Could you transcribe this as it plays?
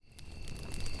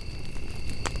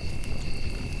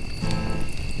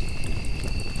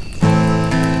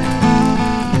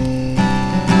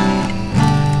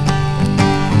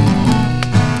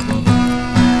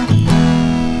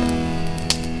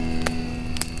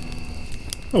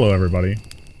Hello, everybody.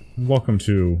 Welcome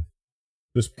to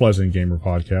this pleasant gamer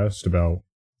podcast about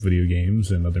video games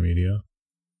and other media.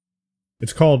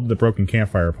 It's called the Broken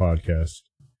Campfire Podcast.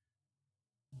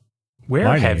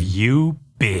 Where have you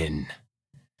been?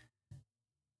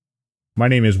 My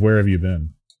name is Where Have You Been?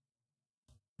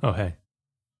 Oh, hey.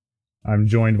 I'm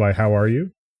joined by How Are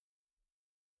You?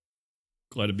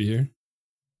 Glad to be here.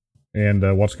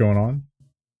 And what's going on?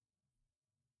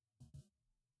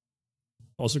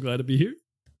 Also glad to be here.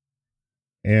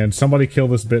 And somebody kill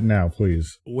this bit now,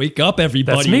 please. Wake up,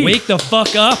 everybody. That's me. Wake the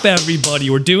fuck up, everybody.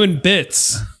 We're doing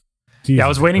bits. Yeah, I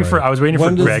was waiting for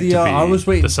Greg to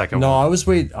be the second one. I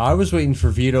was waiting for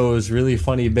Vito's really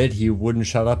funny bit he wouldn't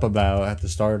shut up about at the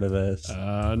start of this.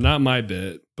 Not my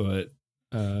bit, but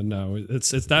no,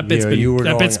 it's that bit's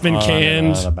been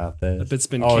canned. About this. That bit's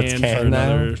been canned for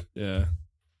another. Yeah.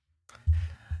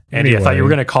 Andy, I thought you were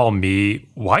gonna call me.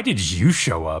 Why did you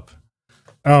show up?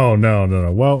 Oh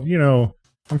no. Well,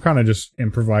 I'm kind of just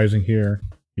improvising here.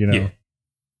 Yeah.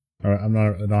 I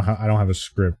don't have a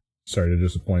script. Sorry to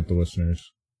disappoint the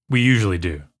listeners. We usually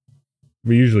do.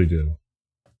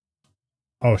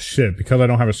 Oh shit, because I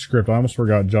don't have a script, I almost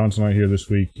forgot John's not here this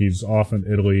week. He's off in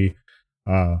Italy,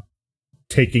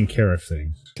 taking care of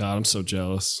things. God, I'm so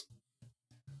jealous.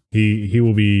 He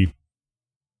will be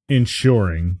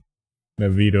ensuring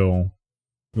that Vito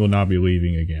will not be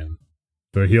leaving again.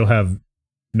 So he'll have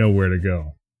nowhere to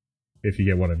go, if you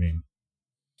get what I mean.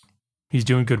 He's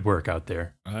doing good work out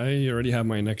there. I already have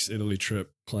my next Italy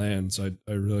trip planned, so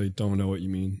I really don't know what you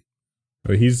mean.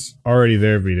 But he's already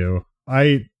there, Vito.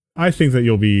 I think that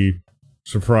you'll be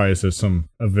surprised at some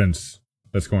events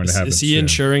that's going to happen. Is he soon.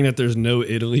 ensuring that there's no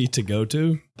Italy to go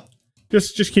to?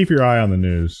 Just keep your eye on the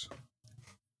news.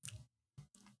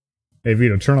 Hey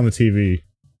Vito, turn on the TV.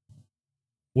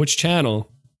 Which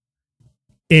channel?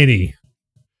 Any.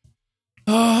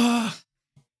 Ah.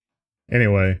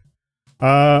 Anyway.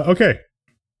 Okay.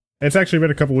 It's actually been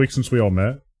a couple weeks since we all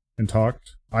met and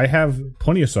talked. I have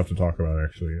plenty of stuff to talk about,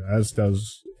 actually, as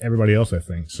does everybody else, I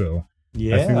think. So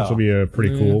Yeah. I think this will be a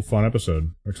pretty cool, fun episode.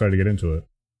 I'm excited to get into it.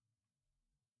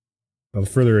 Without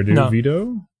further ado,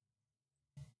 Vito,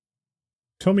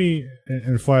 tell me,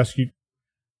 and Flask,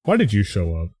 why did you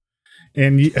show up?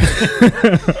 And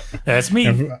That's me.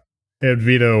 And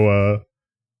Vito,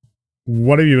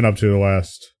 what have you been up to the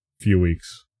last few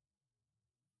weeks?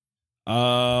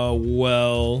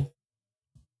 Well,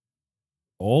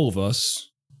 all of us.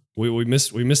 We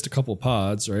missed a couple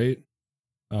pods, right?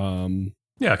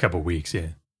 Yeah, a couple weeks, yeah.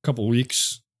 Couple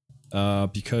weeks.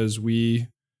 Because we're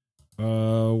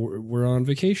on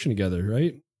vacation together,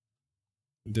 right?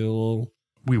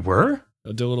 We were?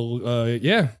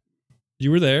 Yeah.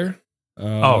 You were there.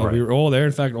 Right. We were all there.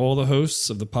 In fact, all the hosts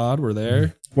of the pod were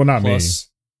there. Well, not me.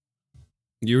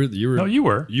 You were. No, you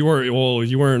were. You were. Well,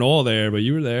 you weren't all there, but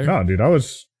you were there. No, dude, I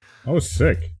was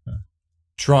sick.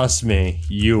 Trust me,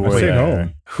 you were stayed there.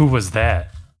 home. Who was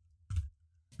that?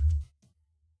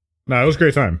 No, it was a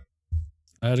great time.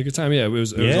 I had a good time. Yeah, it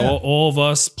was all of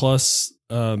us plus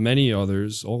many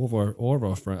others. All of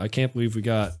our friends. I can't believe we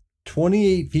got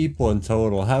 28 people in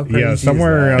total. How crazy? Yeah,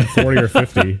 somewhere around 40 or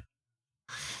 50.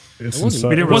 We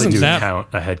didn't really do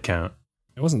a head count.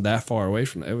 It wasn't that far away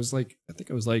from it. It was like, I think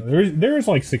it was like there was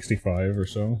like 65 or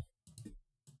so.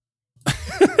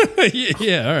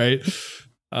 yeah, all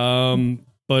right.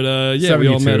 But yeah, we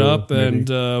all met up and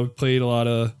played a lot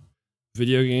of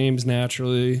video games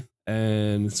naturally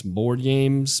and some board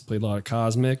games. Played a lot of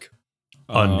Cosmic.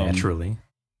 Unnaturally.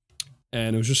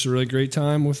 And it was just a really great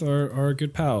time with our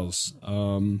good pals.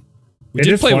 We it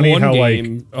did is play funny one how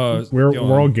game.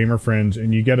 We're all gamer friends,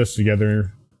 and you get us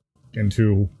together in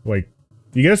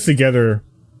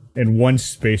one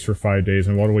space for 5 days,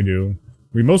 and what do?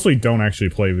 We mostly don't actually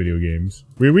play video games.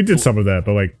 We did some of that,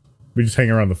 but we just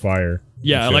hang around the fire.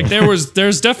 Yeah, like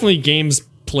there's definitely games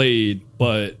played,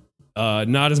 but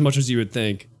not as much as you would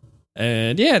think.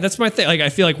 And yeah, that's my thing. Like I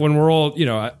feel like when we're all,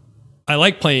 I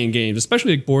like playing games,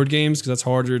 especially like board games, because that's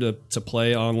harder to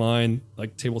play online.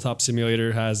 Like Tabletop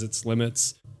Simulator has its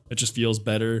limits. It just feels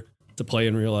better to play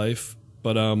in real life.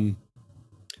 But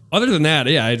other than that,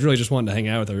 yeah, I really just wanted to hang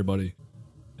out with everybody.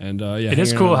 And yeah, it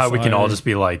is cool how we can all just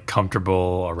be like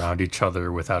comfortable around each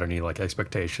other without any like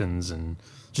expectations and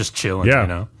just chilling.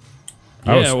 Yeah.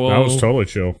 I was totally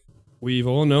chill. We've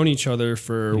all known each other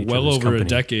for well over company. A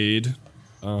decade.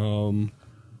 A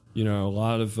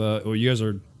lot of you guys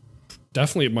are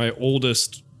definitely my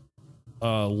oldest,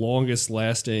 longest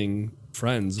lasting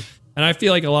friends. And I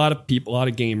feel like a lot of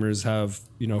gamers have,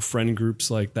 friend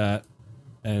groups like that.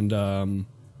 And I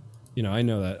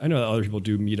know that other people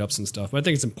do meetups and stuff, but I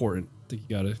think it's important. I think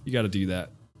you gotta do that.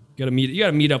 You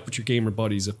gotta meet up with your gamer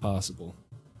buddies if possible.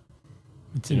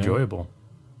 It's enjoyable.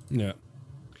 Yeah.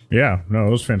 Yeah, no, it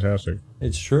was fantastic.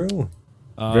 It's true.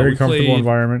 Very comfortable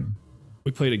environment.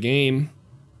 We played a game.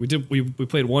 We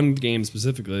played one game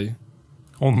specifically.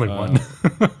 Only one.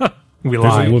 We There's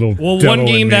lied. a little One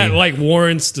game in that me. like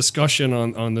warrants discussion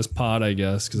on this pod, I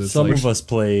guess, because it's Some like, of us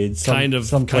played.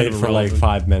 Some played for like irrelevant.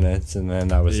 5 minutes, and then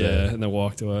that was yeah, it. and then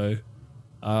walked away.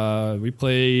 We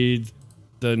played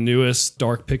the newest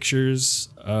Dark Pictures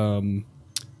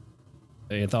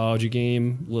anthology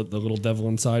game, The Little Devil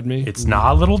Inside Me. It's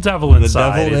not a little devil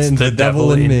inside. It's the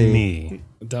devil in me.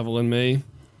 The Devil in Me.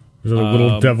 There's a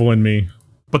little devil in me.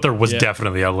 But there was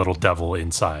definitely a little devil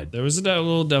inside. There was a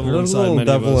little devil There's a inside little many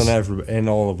devil of us. in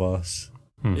all of us.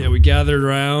 Yeah, we gathered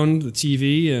around the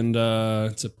TV, and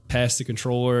it's a pass the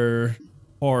controller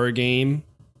horror game.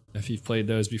 If you've played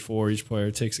those before, each player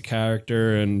takes a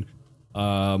character, and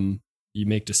you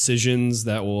make decisions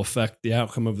that will affect the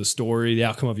outcome of the story, the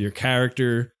outcome of your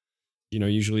character. You know,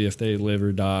 usually if they live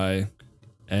or die.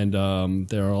 And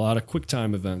there are a lot of quick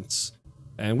time events.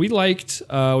 And we liked,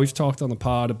 we've talked on the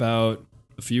pod about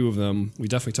a few of them. We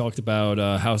definitely talked about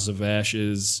House of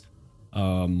Ashes,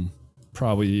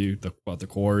 probably about the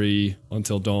Quarry,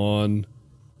 Until Dawn.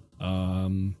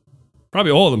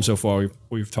 Probably all of them so far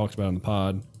we've talked about on the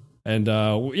pod. And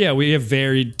yeah, we have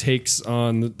varied takes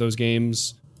on those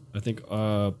games. I think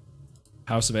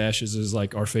House of Ashes is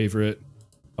like our favorite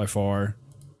by far.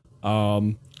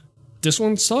 This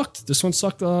one sucked. This one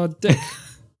sucked dick.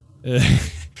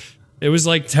 It was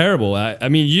like terrible. I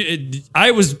mean,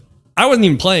 I wasn't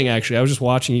even playing actually. I was just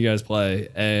watching you guys play,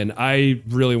 and I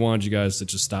really wanted you guys to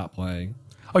just stop playing.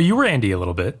 Oh, you were Andy a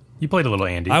little bit. You played a little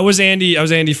Andy. I was Andy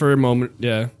for a moment.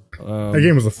 Yeah. That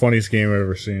game was the funniest game I've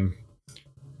ever seen.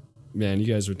 Man, you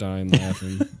guys were dying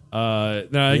laughing. No,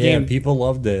 that Yeah, game, people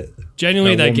loved it.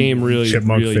 genuinely, That that one game really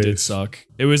chipmunk did face. suck.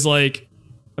 It was like,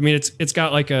 I mean, it's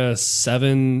got like a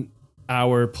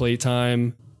 7-hour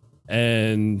playtime,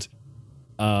 and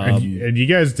And you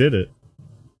guys did it.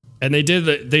 and they did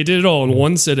it all in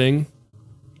one sitting.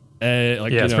 Like, Yeah,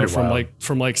 you it's know, pretty wild.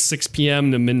 from 6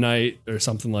 p.m. to midnight or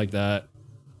something like that.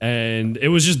 And it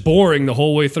was just boring the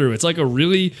whole way through. It's like a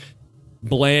really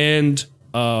bland,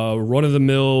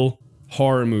 run-of-the-mill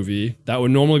horror movie that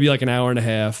would normally be like an hour and a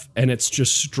half, and it's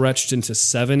just stretched into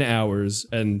 7 hours,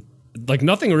 and like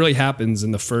nothing really happens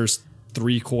in the first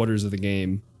 3/4 of the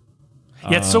game.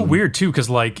 Yeah, it's so weird too, because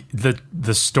like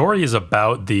the story is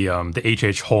about the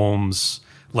H.H. Holmes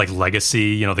like legacy.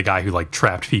 You know, the guy who like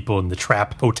trapped people in the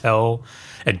trap hotel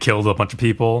and killed a bunch of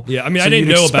people. Yeah, I mean, So I didn't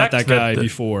you'd know about expect that guy the-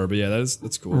 before, but yeah, that's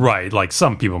cool. Right, like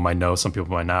some people might know, some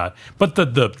people might not. But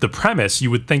the premise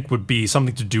you would think would be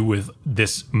something to do with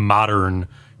this modern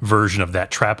version of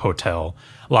that trap hotel.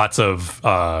 Lots of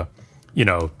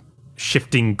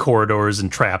shifting corridors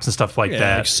and traps and stuff like Yeah,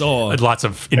 that. like Saw. Lots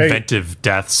of inventive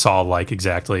deaths, Saw-like,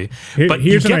 exactly. But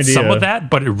you here's an get some idea. of that,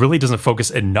 but it really doesn't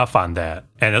focus enough on that.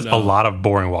 And it's No. a lot of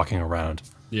boring walking around.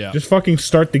 Yeah. Just fucking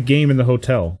start the game in the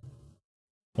hotel.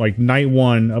 Like night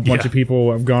one, a bunch Yeah. of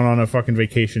people have gone on a fucking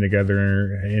vacation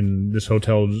together, and this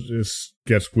hotel just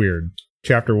gets weird.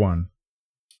 Chapter 1.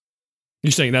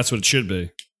 You're saying that's what it should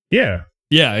be. Yeah.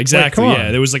 Yeah, exactly. come on.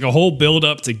 Yeah, there was like a whole build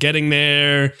up to getting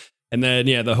there, and then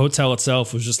the hotel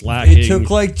itself was just lacking. It took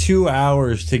like 2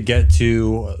 hours to get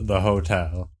to the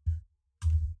hotel.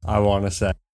 I want to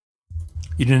say.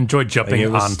 You didn't enjoy jumping Like,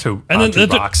 it was- onto And then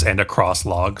the- rocks and across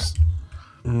logs.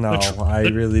 No, tr- I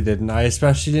the- really didn't. I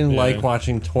especially didn't Yeah. like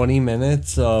watching 20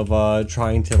 minutes of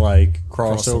trying to like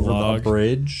cross Cross a over log. the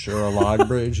bridge or a log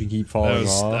bridge and keep falling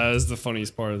off. that was the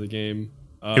funniest part of the game.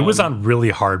 It was on really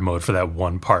hard mode for that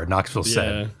one part, Knoxville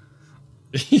said.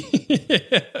 Yeah.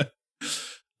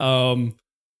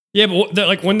 Yeah, but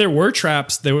like when there were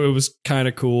traps, it was kind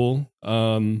of cool.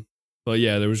 But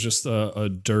yeah, there was just a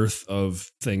dearth of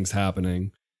things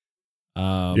happening.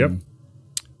 Yep.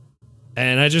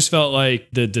 And I just felt like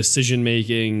the decision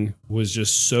making was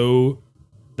just so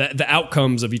that the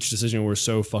outcomes of each decision were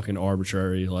so fucking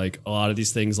arbitrary. Like a lot of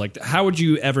these things, like how would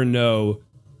you ever know?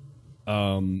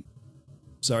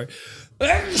 Sorry.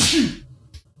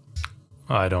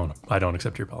 I don't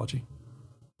accept your apology.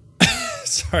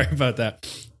 Sorry about that.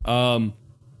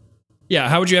 Yeah,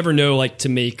 how would you ever know like to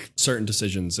make certain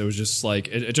decisions? It was just like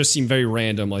it just seemed very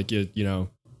random. Like you know.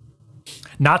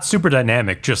 Not super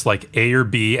dynamic, just like A or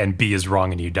B, and B is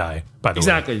wrong and you die, by the way.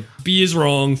 Exactly. B is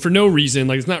wrong for no reason.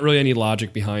 Like, there's not really any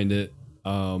logic behind it.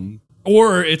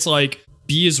 Or it's like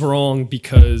B is wrong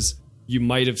because you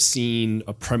might have seen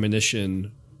a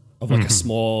premonition of like a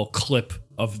small clip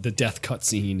of the death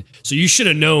cutscene. So you should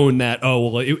have known that, oh,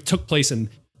 well, it took place in,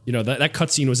 that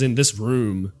cutscene was in this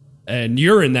room. and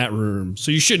you're in that room,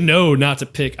 so you should know not to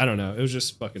pick. I don't know. It was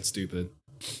just fucking stupid.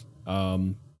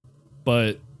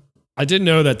 But I didn't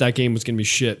know that game was going to be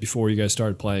shit before you guys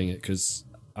started playing it, because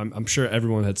I'm sure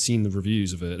everyone had seen the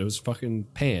reviews of it. It was fucking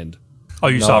panned. Oh,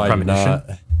 you saw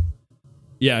Premonition?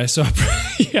 Yeah, I saw.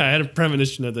 Yeah, I had a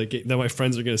premonition that my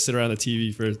friends are going to sit around the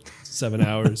TV for 7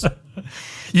 hours.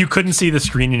 You couldn't see the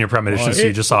screen in your premonition, so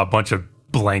you just saw a bunch of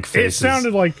blank faces. It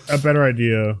sounded like a better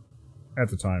idea at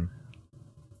the time.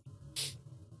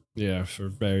 Yeah, for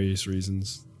various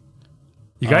reasons.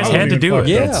 You guys had to do it.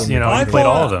 Yeah, That's, you played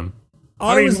all of them.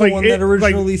 I was the one that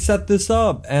originally set this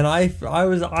up, and I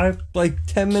like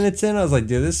 10 minutes in, I was like,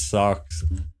 dude, this sucks.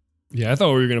 Yeah, I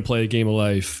thought we were going to play a game of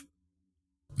life.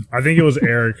 I think it was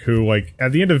Eric who, like,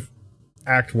 at the end of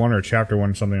Act 1 or Chapter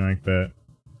 1, something like that,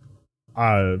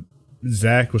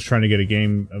 Zach was trying to get a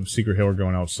game of Secret Hill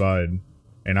going outside,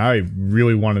 and I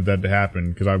really wanted that to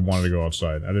happen because I wanted to go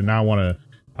outside. I did not want to,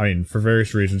 I mean, for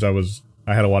various reasons, I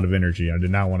had a lot of energy. I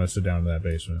did not want to sit down in that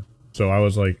basement. So I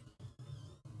was like,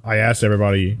 I asked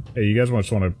everybody, hey, you guys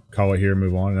just want to call it here and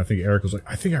move on? And I think Eric was like,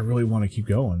 I think I really want to keep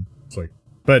going. It's like,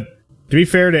 but to be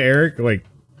fair to Eric, like,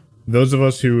 those of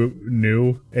us who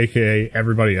knew, aka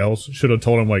everybody else, should have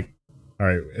told him, like, all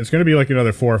right, it's going to be like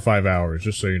another 4 or 5 hours,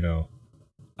 just so you know.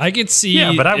 I could see.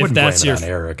 Yeah, but I wouldn't blame it on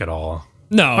Eric at all.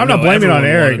 No, I'm not blaming on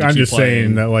Eric. I'm just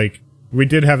saying that, like, we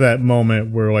did have that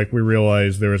moment where, like, we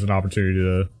realized there was an opportunity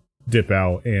to dip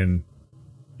out and,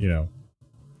 you know.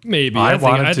 Maybe.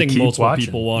 I think multiple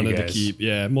people wanted to keep.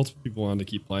 Yeah, multiple people wanted to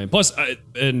keep playing. Plus,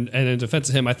 and in defense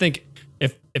of him, I think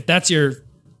if that's your,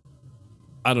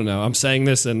 I don't know, I'm saying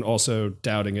this and also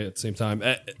doubting it at the same time.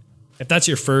 If that's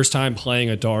your first time playing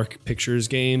a Dark Pictures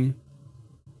game,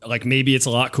 like, maybe it's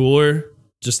a lot cooler.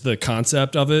 Just the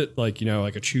concept of it, like,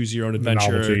 like a choose your own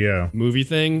adventure movie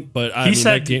thing. But I mean,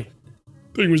 that game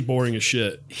thing was boring as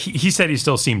shit. He said he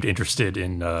still seemed interested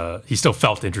in, he still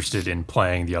felt interested in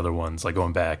playing the other ones, like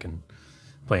going back and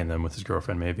playing them with his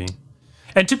girlfriend, maybe.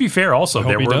 And to be fair, also,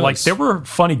 there were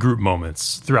funny group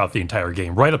moments throughout the entire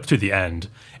game, right up to the end.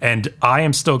 And I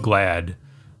am still glad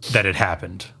that it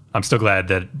happened. I'm still glad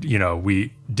that,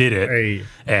 we did it.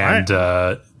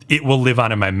 It will live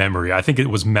on in my memory. I think it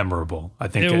was memorable. I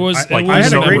think I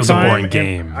had a great time. A boring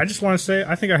game. I just want to say,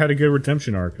 I think I had a good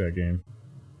redemption arc that game.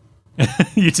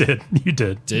 You did.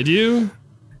 Did you?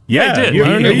 Yeah, I did. You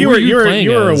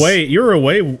were away. You were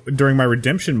away during my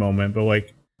redemption moment, but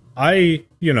like,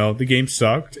 the game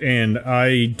sucked, and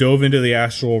I dove into the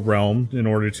astral realm in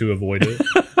order to avoid it.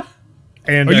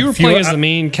 And you were playing as the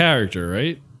main character,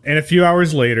 right? And a few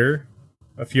hours later,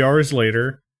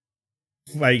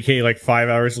 like 5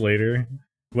 hours later,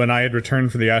 when I had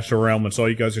returned from the astral realm and saw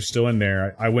you guys are still in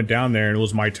there, I went down there and it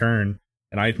was my turn,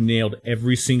 and I nailed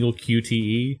every single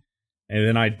QTE, and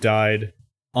then I died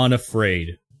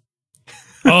unafraid.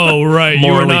 Oh, right.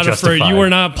 You were not justified. afraid. You were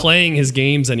not playing his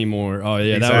games anymore. Oh,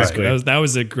 yeah. Exactly. That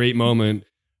was a great moment.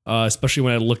 Especially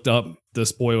when I looked up the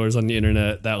spoilers on the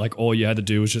internet, that like all you had to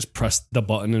do was just press the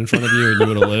button in front of you and you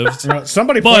would have lived.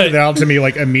 Somebody pointed out to me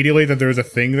like immediately that there was a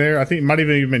thing there. I think it might have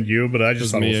even been you, but I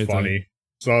just thought it was funny.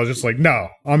 So I was just like, no,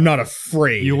 I'm not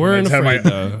afraid. You weren't afraid,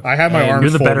 though. I had my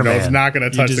arms folded. I was not going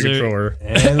to touch the controller.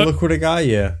 And look what it got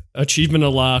you. Achievement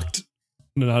unlocked.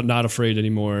 Not afraid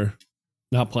anymore.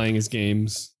 Not playing his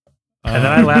games. And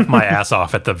then I laughed my ass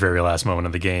off at the very last moment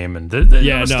of the game. And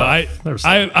I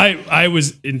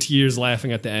was in tears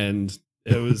laughing at the end.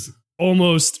 It was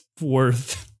almost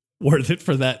worth it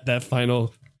for that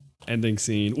final ending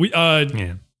scene. We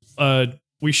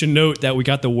should note that we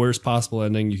got the worst possible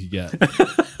ending you could get.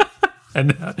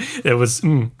 And it was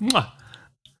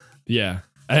yeah.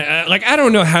 I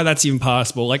don't know how that's even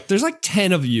possible. Like, there's like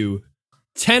 10 of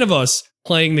us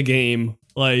playing the game.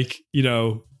 Like,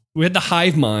 we had the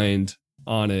hive mind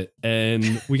on it,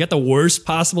 and we got the worst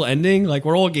possible ending. Like,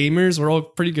 we're all gamers. We're all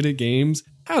pretty good at games.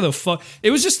 How the fuck?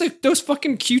 It was just like those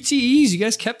fucking QTEs. You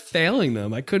guys kept failing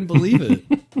them. I couldn't believe it.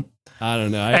 I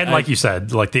don't know. And like you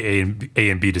said, like the A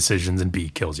and B decisions, and B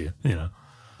kills you.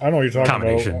 I know what you're talking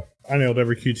about. I nailed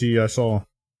every QTE I saw.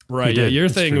 Right. Yeah. Your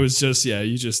thing was just,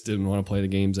 you just didn't want to play the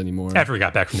games anymore. After we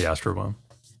got back from the Astro one.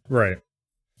 Right.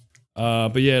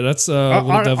 But yeah, that's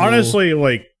honestly,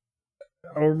 like,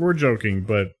 we're joking,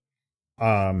 but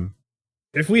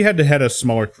if we had a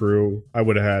smaller crew, I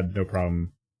would have had no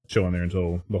problem chilling there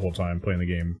until the whole time playing the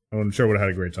game. I'm sure would have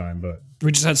had a great time, but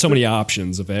we just had so many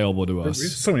options available to us.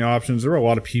 There's so many options. There were a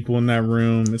lot of people in that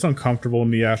room. It's uncomfortable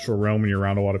in the astral realm when you're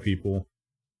around a lot of people.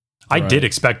 I did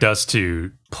expect us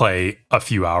to play a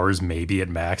few hours, maybe at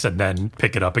max, and then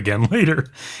pick it up again later.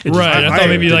 I thought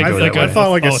maybe like I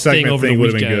thought like a segment thing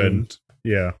would have been good.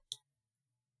 Yeah.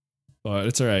 but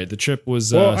it's all right. The trip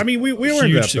was well. I mean, we were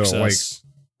in that success.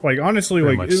 though. Like honestly,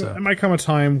 Very like much so. it might come a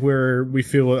time where we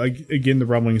feel like again the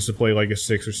rumblings to play like a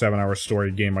 6 or 7 hour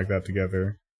story game like that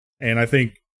together. And I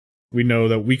think we know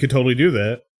that we could totally do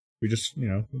that. We just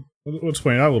we'll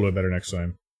explain it out a little bit better next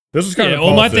time. This was kind of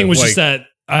well, my thing was just that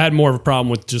I had more of a problem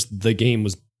with just the game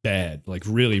was bad, like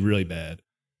really, really bad.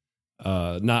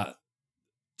 Not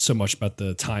so much about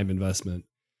the time investment,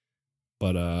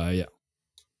 but yeah.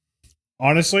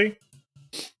 Honestly,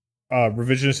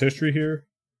 revisionist history here.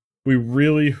 We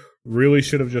really, really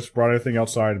should have just brought everything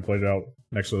outside and played it out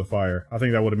next to the fire. I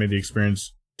think that would have made the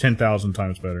experience 10,000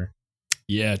 times better.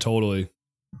 Yeah, totally.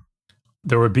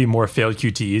 There would be more failed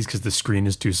QTEs because the screen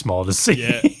is too small to see.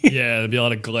 Yeah, there'd be a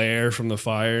lot of glare from the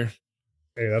fire.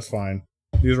 Hey, that's fine.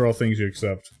 These are all things you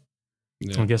accept.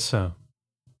 Yeah. I guess so.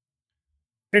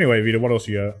 Anyway, Vita, what else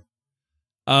you got?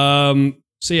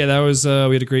 So yeah, that was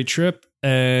we had a great trip,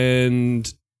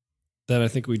 and then I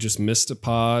think we just missed a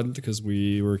pod because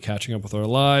we were catching up with our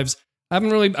lives.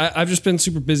 I've just been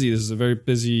super busy. This is a very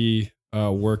busy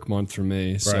work month for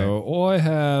me. Right. So all I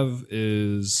have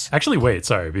is actually wait.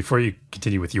 Sorry, before you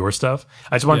continue with your stuff,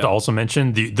 I just wanted to also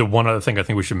mention the one other thing I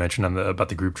think we should mention about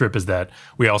the group trip is that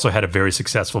we also had a very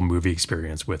successful movie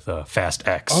experience with Fast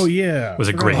X. Oh yeah, it was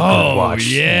a great watch.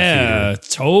 Yeah,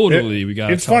 totally. We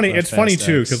got. It's funny. It's funny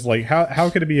too because like how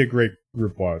could it be a great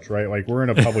group watch? Right? Like we're in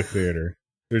a public theater.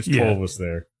 There's 12 of us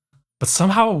there, but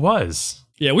somehow it was.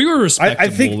 Yeah, we were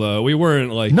respectable though. We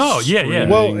weren't like yeah.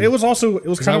 Well, it was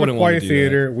kind of a quiet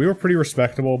theater. We were pretty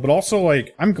respectable, but also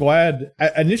like I'm glad.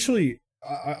 Initially,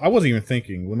 I wasn't even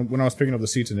thinking when I was picking up the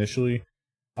seats. Initially,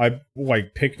 I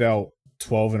like picked out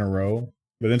 12 in a row,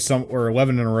 but then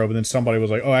 11 in a row. But then somebody was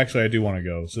like, "Oh, actually, I do want to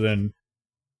go." So then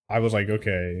I was like,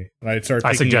 "Okay," and I started.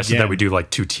 I suggested that we do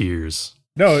like 2 tiers.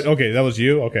 No, okay, that was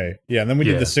you. Okay, yeah, and then we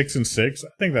did the 6 and 6. I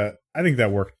think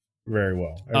that worked very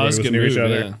well. Everybody was near each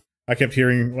other. Yeah. I kept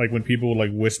hearing like when people would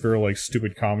like whisper like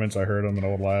stupid comments. I heard them and I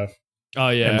would laugh. Oh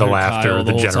yeah, and the laughter,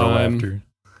 the general laughter.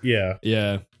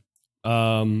 Yeah.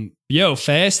 Yo,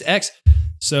 Fast X.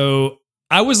 So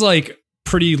I was like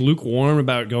pretty lukewarm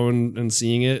about going and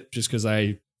seeing it just because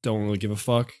I don't really give a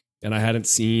fuck, and I hadn't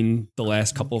seen the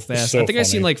last couple of Fast. I think I've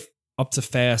seen like up to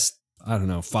Fast, I don't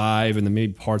know, 5, and then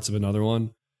maybe parts of another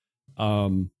one.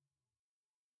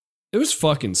 It was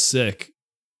fucking sick.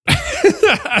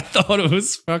 I thought it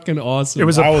was fucking awesome. It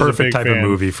was a perfect type of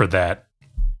movie for that.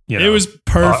 It was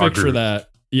perfect for that.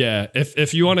 Yeah.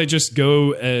 If you want to just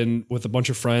go and with a bunch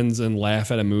of friends and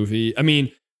laugh at a movie. I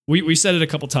mean, we said it a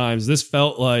couple times. This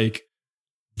felt like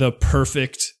the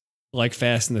perfect like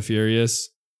Fast and the Furious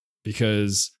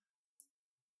because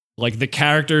like the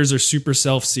characters are super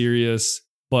self-serious,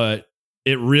 but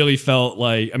it really felt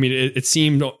like, I mean, it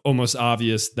seemed almost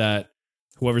obvious that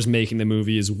whoever's making the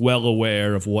movie is well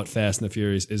aware of what Fast and the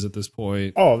Furious is at this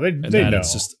point. Oh, they know.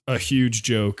 It's just a huge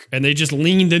joke. And they just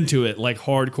leaned into it like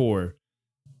hardcore.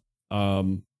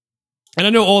 And I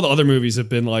know all the other movies have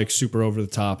been like super over the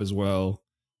top as well.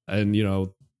 And,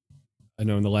 I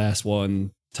know in the last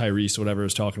one, Tyrese, whatever,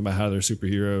 is talking about how they're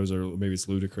superheroes, or maybe it's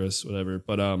Ludacris, whatever.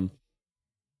 But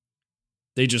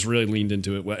they just really leaned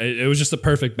into it. It was just the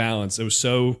perfect balance. It was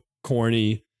so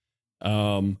corny.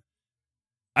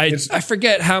 I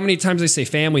forget how many times they say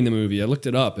family in the movie. I looked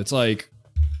it up. It's like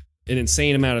an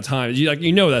insane amount of time.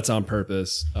 That's on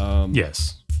purpose.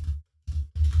 Yes.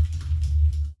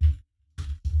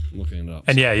 I'm looking it up.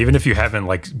 And yeah, even if you haven't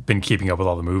like been keeping up with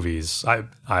all the movies,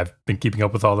 I've been keeping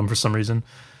up with all of them for some reason.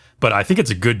 But I think it's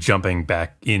a good jumping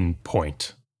back in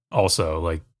point. Also,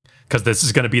 like because this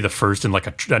is going to be the first in like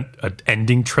a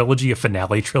ending trilogy, a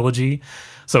finale trilogy.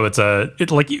 So it's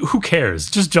like who cares?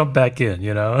 Just jump back in,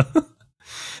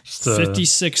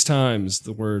 56 times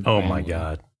the word. Oh my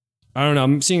God. I don't know.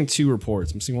 I'm seeing 2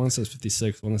 reports. I'm seeing one that says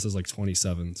 56, one that says like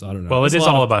 27. So I don't know. Well, it is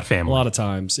all about family. A lot of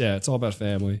times. Yeah, it's all about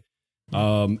family.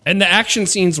 And the action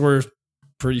scenes were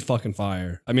pretty fucking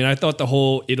fire. I mean, I thought the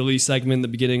whole Italy segment in the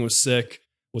beginning was sick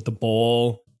with the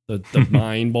ball, the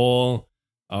mine ball.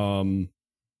 The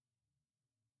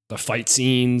fight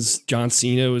scenes. John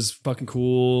Cena was fucking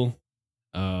cool.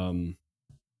 It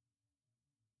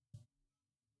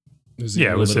was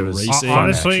racing.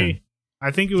 Honestly,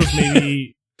 I think it was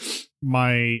maybe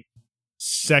my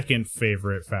second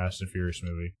favorite Fast and Furious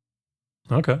movie.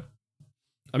 Okay.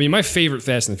 I mean, my favorite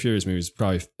Fast and the Furious movie is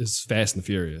Fast and the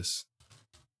Furious.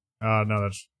 No,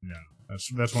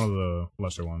 that's one of the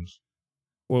lesser ones.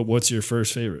 Well, what's your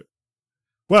first favorite?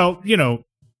 Well, you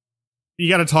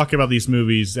got to talk about these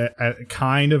movies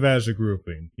kind of as a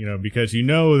grouping, because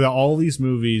that all these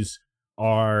movies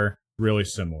are really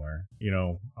similar.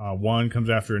 One comes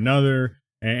after another,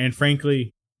 and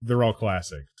frankly, they're all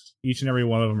classics. Each and every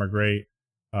one of them are great.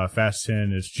 Fast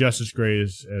 10 is just as great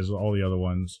as all the other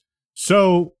ones.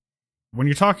 So, when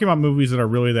you're talking about movies that are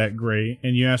really that great,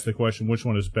 and you ask the question, which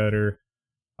one is better?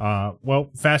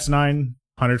 Well, Fast 9,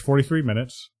 143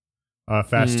 minutes.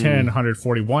 Fast 10,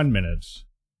 141 minutes.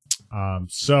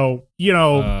 So,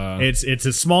 it's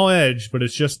a small edge, but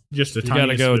it's just a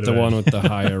tiny. You gotta go with the one with the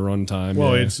higher runtime.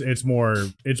 Well, it's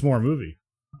more movie.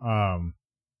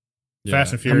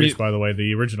 Fast and Furious, by the way,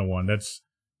 the original one, that's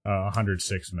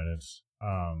 106 minutes.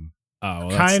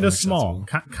 Kind of small,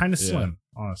 kind of slim,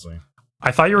 honestly.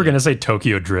 I thought you were going to say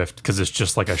Tokyo Drift because it's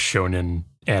just like a shonen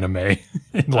anime in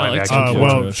live action.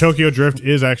 Well, Tokyo Drift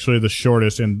is actually the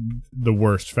shortest and the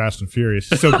worst Fast and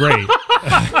Furious. It's so great.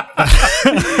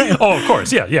 Oh, of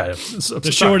course. Yeah.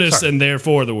 The shortest and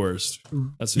therefore the worst.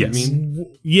 That's what you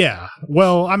mean? Yeah.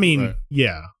 Well, I mean, right.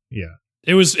 Yeah.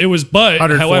 It was, but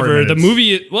however, minutes. the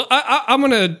movie. Well, I'm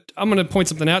gonna point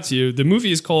something out to you. The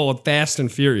movie is called Fast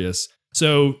and Furious.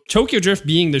 So Tokyo Drift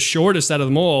being the shortest out of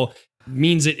them all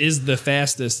means it is the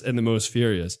fastest and the most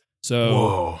furious. So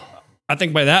whoa. I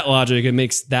think by that logic, it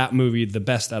makes that movie the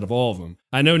best out of all of them.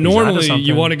 I know normally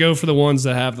you want to go for the ones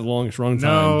that have the longest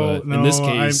runtime, but in this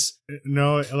case,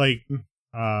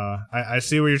 I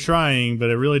see what you're trying, but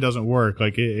it really doesn't work.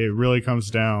 Like it really comes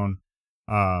down,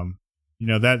 that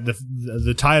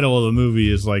the title of the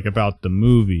movie is like about the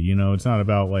movie. It's not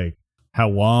about like how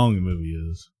long the movie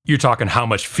is. You're talking how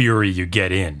much fury you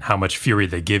get in, how much fury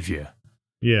they give you.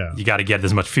 Yeah. You got to get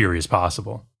as much fury as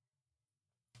possible.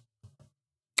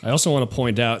 I also want to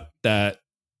point out that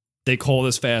they call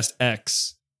this Fast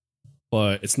X,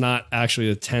 but it's not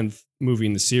actually the 10th movie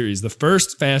in the series. The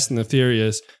first Fast and the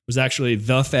Furious was actually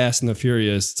The Fast and the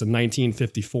Furious. It's a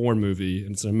 1954 movie,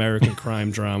 and it's an American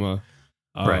crime drama.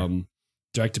 Right.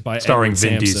 Directed by starring Edward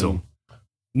Vin Sampson. Diesel.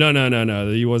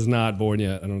 No. He was not born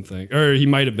yet, I don't think. Or he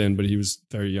might have been, but he was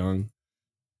very young.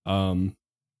 So,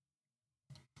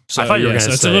 I thought you were going to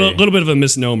say... It's a little bit of a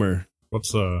misnomer.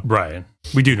 What's Right.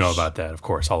 We do know about that, of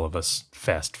course, all of us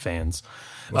Fast fans.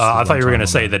 I thought you were going to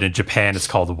say that in Japan it's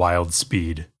called Wild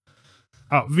Speed.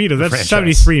 Oh, Vito, that's franchise.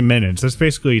 73 minutes. That's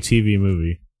basically a TV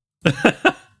movie.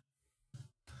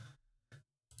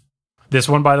 This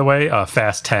one, by the way,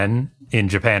 Fast 10 in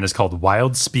Japan is called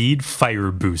Wild Speed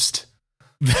Fire Boost.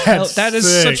 That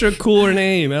is such a cooler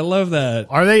name. I love that.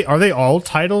 Are they all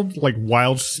titled like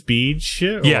Wild Speed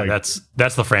shit? Yeah,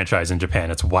 that's the franchise in Japan.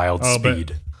 It's Wild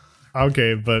Speed.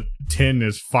 But 10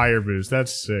 is Fire Boost.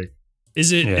 That's sick.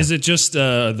 Is it just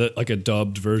like a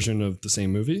dubbed version of the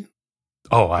same movie?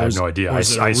 Oh, I have no idea. I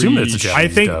assume it's a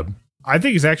Japanese dub. I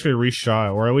think it's actually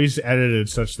reshot, or at least edited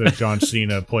such that John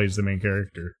Cena plays the main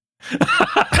character.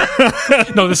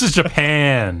 No, this is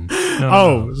Japan.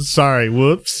 No. Sorry.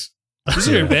 Whoops. This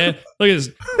is bad. Look at this.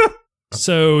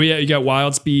 So, yeah, you got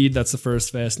Wild Speed. That's the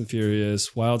first Fast and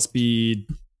Furious. Wild Speed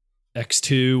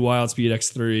X2, Wild Speed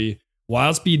X3,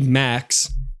 Wild Speed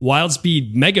Max, Wild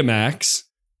Speed Mega Max,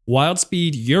 Wild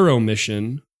Speed Euro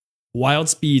Mission, Wild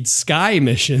Speed Sky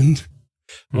Mission,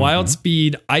 Wild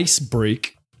Speed Ice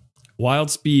Break,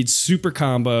 Wild Speed Super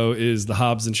Combo is the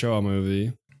Hobbs and Shaw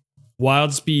movie,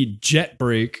 Wild Speed Jet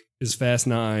Break is Fast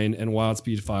 9, and Wild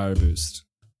Speed Fire Boost.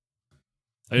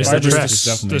 I guess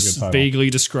that's just vaguely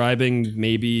describing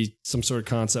maybe some sort of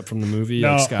concept from the movie.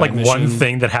 No, like one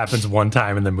thing that happens one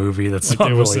time in the movie that's like not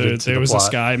there was related to there the was plot. a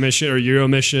Sky Mission or Euro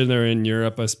Mission. They're in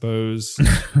Europe, I suppose.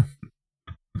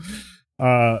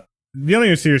 The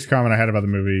only serious comment I had about the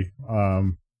movie,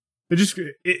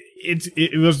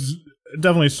 it was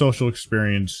definitely a social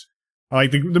experience.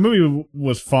 Like the movie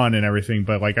was fun and everything,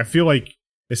 but like I feel like,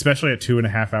 especially at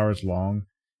 2.5 hours long,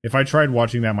 if I tried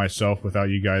watching that myself without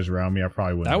you guys around me, I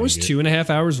probably wouldn't. That was 2.5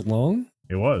 hours long?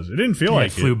 It was. It didn't feel like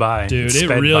it. Flew by. Dude, it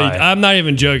really, by. I'm not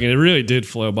even joking. It really did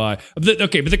flow by. But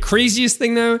the craziest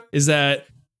thing, though, is that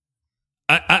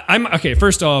I'm okay,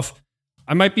 first off,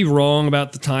 I might be wrong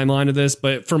about the timeline of this,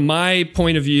 but from my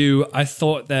point of view, I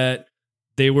thought that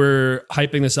they were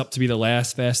hyping this up to be the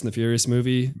last Fast and the Furious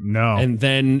movie. No. And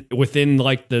then within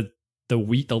like the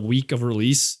week of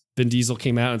release, Vin Diesel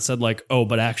came out and said like, oh,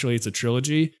 but actually it's a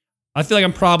trilogy. I feel like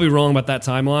I'm probably wrong about that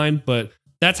timeline, but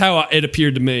that's how it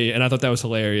appeared to me, and I thought that was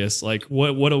hilarious. Like,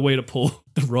 what a way to pull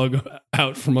the rug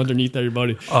out from underneath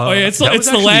everybody. It's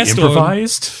the last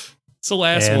improvised one. It's the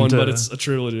last one, but it's a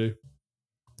trilogy.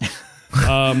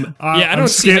 I don't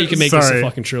see how you can make this a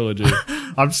fucking trilogy.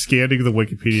 I'm scanning the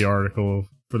Wikipedia article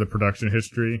for the production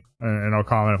history, and I'll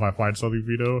comment if I find something,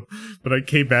 Vito. But I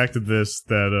came back to this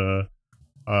that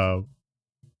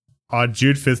on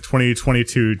June 5th,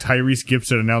 2022, Tyrese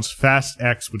Gibson announced Fast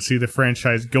X would see the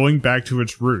franchise going back to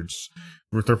its roots,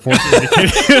 with their force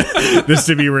indicating this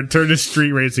to be a return to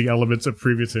street racing elements of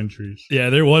previous entries. Yeah,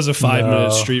 there was a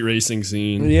 5-minute street racing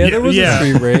scene. Yeah, there was a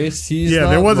street race. He's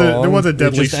there was a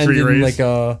deadly street race.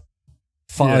 Like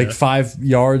like 5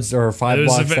 yards or 5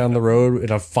 blocks down the road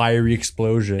in a fiery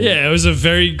explosion. Yeah, it was a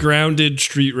very grounded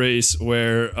street race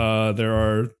where there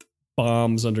are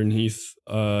bombs underneath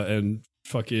and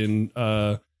fucking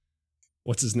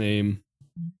what's his name?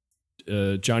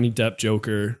 Johnny Depp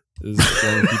Joker is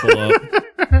blowing people up.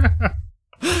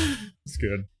 It's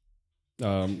good.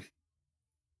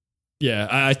 Yeah,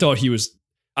 I thought he was.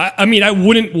 I mean, I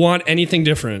wouldn't want anything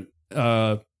different.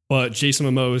 But Jason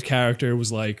Momoa's character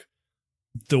was like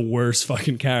the worst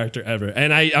fucking character ever,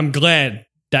 and I'm glad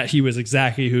that he was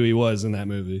exactly who he was in that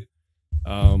movie.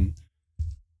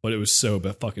 But it was so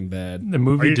fucking bad. The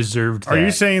movie deserved that. Are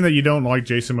you saying that you don't like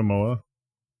Jason Momoa?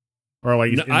 Or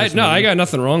like I got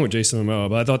nothing wrong with Jason Momoa,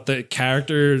 but I thought the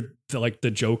character,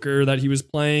 the Joker that he was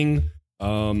playing,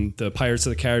 the Pirates of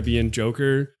the Caribbean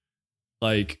Joker,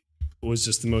 like, was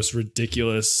just the most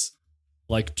ridiculous,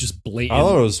 like, just blatant. I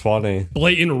thought it was funny.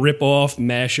 Blatant rip-off,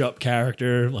 mash-up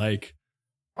character. Like,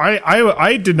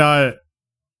 I did not.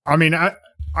 I mean, I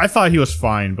thought he was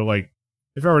fine, but like,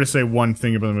 if I were to say one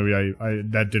thing about the movie, I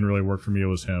that didn't really work for me. It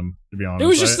was him, to be honest. It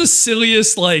was just the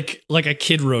silliest, like a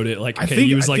kid wrote it. Like, okay,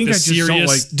 he was like the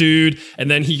serious dude, and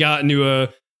then he got into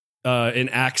an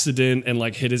accident and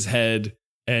like hit his head,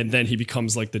 and then he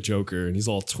becomes like the Joker, and he's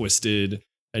all twisted,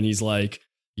 and he's like,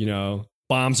 you know,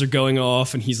 bombs are going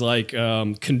off, and he's like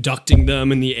conducting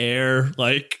them in the air,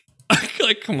 like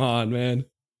come on, man.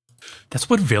 That's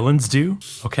what villains do.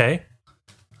 Okay,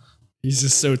 he's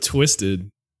just so twisted.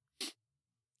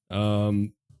 I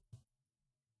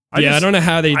don't know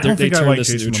how they turned this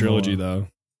into a trilogy, though.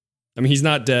 I mean, he's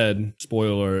not dead.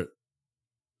 Spoiler alert.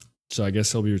 So I guess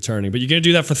he'll be returning. But you're gonna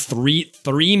do that for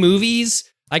three movies?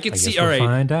 I could see. All right,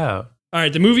 find out. All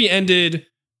right, the movie ended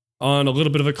on a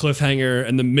little bit of a cliffhanger,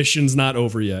 and the mission's not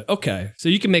over yet. Okay, so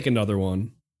you can make another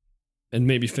one, and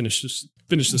maybe finish the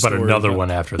story. But another one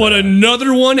after that. But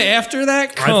another one after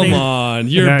that? Come on,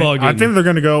 you're bugging. I think they're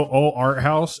gonna go all art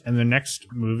house, and the next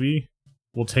movie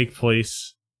will take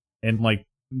place in like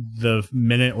the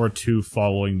minute or two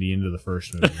following the end of the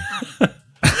first movie.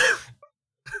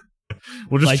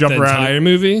 We'll just jump around. Entire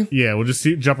movie? Yeah, we'll just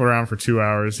jump around for 2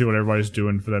 hours, see what everybody's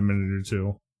doing for that minute or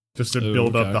two, just to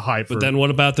build up the hype. But then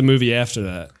what about the movie after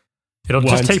that? It'll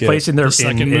just take place in their in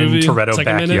Toretto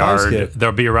backyard.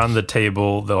 They'll be around the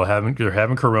table. They're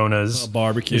having Coronas.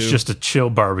 Barbecue. It's just a chill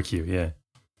barbecue. Yeah,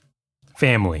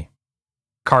 family.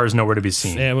 Cars nowhere to be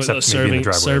seen. Serving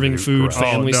food,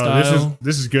 family style.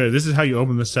 This is good. This is how you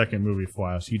open the second movie,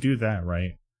 Flash. You do that,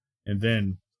 right? And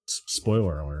then,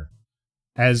 spoiler alert,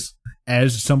 as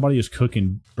somebody is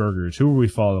cooking burgers, who are we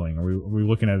following? Are we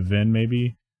looking at Vin,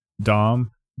 maybe?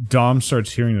 Dom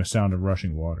starts hearing the sound of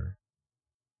rushing water.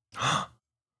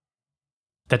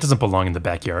 That doesn't belong in the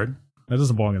backyard. That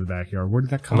doesn't belong in the backyard. Where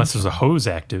did that come Unless from? There's a hose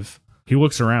active. He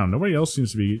looks around. Nobody else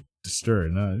seems to be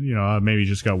disturbed. Maybe he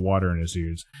just got water in his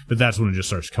ears. But that's when it just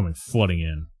starts flooding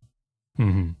in.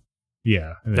 Mm-hmm.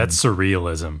 Yeah. That's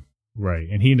surrealism. Right.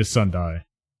 And he and his son die.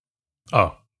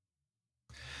 Oh.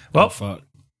 Well, fuck.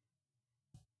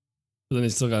 But then they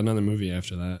still got another movie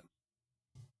after that.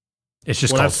 It's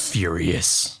just called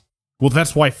Furious. Well,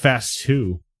 that's why Fast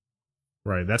 2.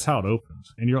 Right. That's how it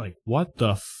opens. And you're like, what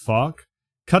the fuck?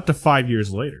 Cut to 5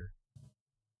 years later.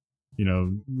 You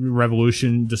know,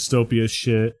 revolution, dystopia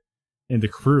shit. And the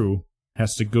crew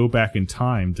has to go back in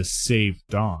time to save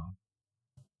Dom.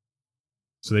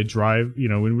 So they drive,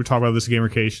 when we talk about this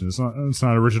gamification, it's not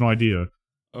an original idea.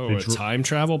 Oh, a time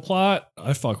travel plot?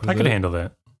 I could handle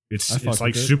that. It's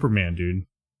like Superman, dude.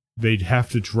 They'd have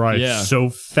to drive so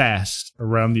fast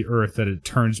around the Earth that it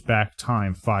turns back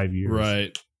time 5 years.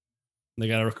 Right. They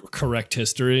gotta correct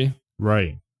history.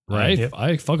 Right.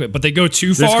 I fuck it. But they go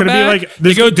too far back.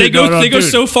 They go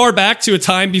so far back to a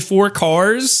time before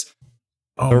cars.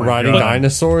 Oh, they're riding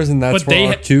dinosaurs, and that's where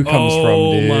Arc 2 comes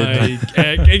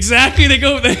from, dude. Exactly. They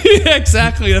go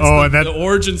exactly. That's the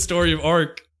origin story of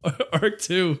Arc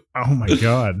 2. Oh my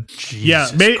god.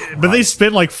 Jesus but they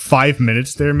spent like 5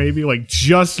 minutes there, maybe like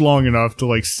just long enough to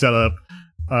like set up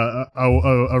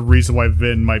a reason why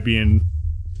Vin might be in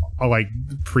like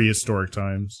prehistoric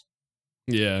times.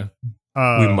 Yeah.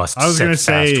 We must. I was going to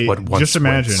say, just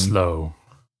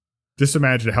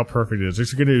imagine how perfect it is.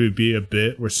 There's going to be a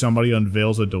bit where somebody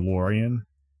unveils a DeLorean,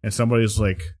 and somebody's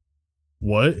like,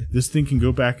 "What? This thing can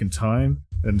go back in time?"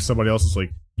 And somebody else is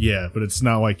like, "Yeah, but it's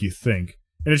not like you think."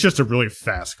 And it's just a really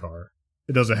fast car.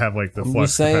 It doesn't have like the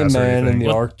flux capacity. Man, in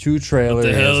the Arc 2 trailer, what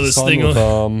the hell?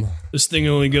 This thing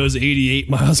only goes 88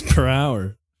 miles per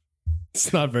hour.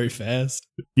 It's not very fast.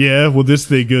 Yeah, well, this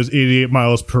thing goes 88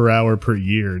 miles per hour per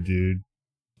year, dude.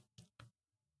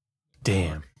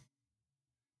 Damn.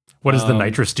 What does the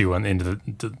nitrous do into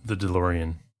the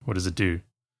DeLorean? What does it do?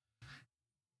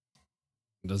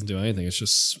 It doesn't do anything. It's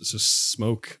just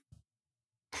smoke.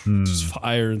 Just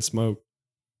fire and smoke.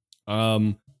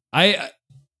 I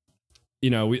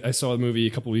saw the movie a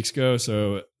couple weeks ago,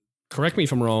 so correct me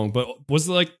if I'm wrong, but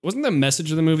wasn't the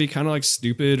message of the movie kind of like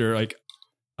stupid or like,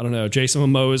 I don't know, Jason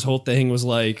Momoa's whole thing was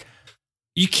like,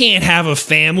 you can't have a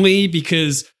family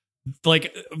because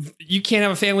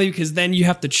then you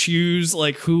have to choose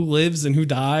like who lives and who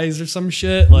dies or some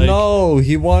shit. Like, no,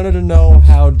 he wanted to know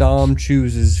how Dom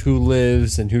chooses who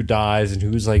lives and who dies and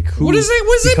who's like who becomes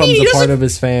a part of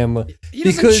his family. He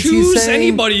doesn't choose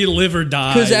anybody to live or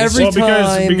die.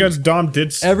 Because Dom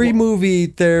did every movie.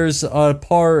 There's a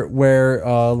part where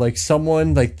like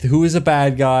someone like who is a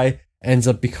bad guy ends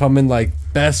up becoming like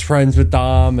best friends with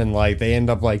Dom, and like they end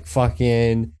up like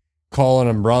fucking calling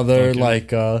him brother. Okay.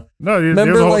 Like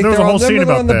remember there was a whole scene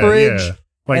about the bridge, yeah.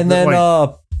 Like, and then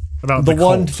about the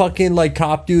one fucking like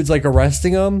cop dude's like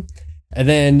arresting him, and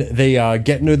then they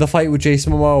get into the fight with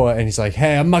Jason Momoa, and he's like,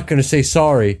 "Hey, I'm not gonna say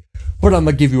sorry, but I'm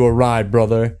gonna give you a ride,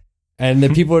 brother." And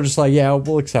then people are just like, "Yeah,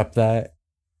 we'll accept that."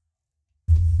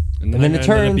 And then it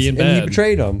turns, and he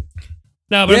betrayed him.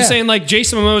 No, but I'm saying like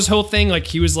Jason Momoa's whole thing, like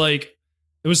he was like,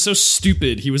 it was so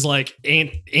stupid. He was like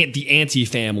the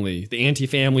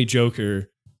anti-family Joker.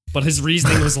 But his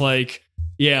reasoning was like,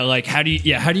 how do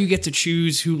you get to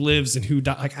choose who lives and who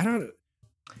dies? Like, I don't.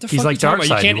 He's like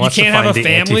Darkseid. You can't have a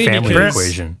family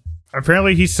equation.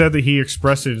 Apparently, he said that he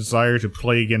expressed a desire to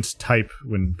play against type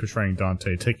when portraying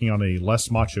Dante, taking on a less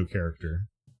macho character.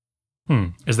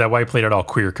 Is that why he played it all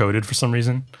queer-coded for some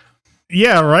reason?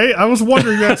 Yeah, right? I was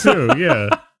wondering that too, yeah.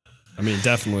 I mean,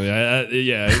 definitely.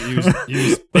 He was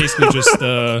basically just...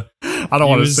 I don't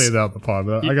want to say that on the pod,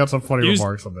 but I got some funny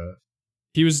remarks on that.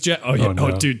 He was...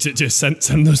 dude, just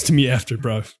send those to me after,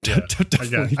 bro. Yeah,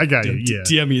 I got you, yeah.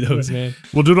 DM me those, man.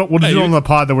 We'll do it on the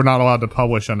pod that we're not allowed to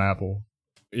publish on Apple.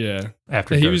 Yeah.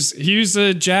 After he was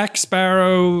a Jack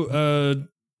Sparrow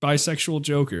bisexual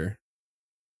Joker.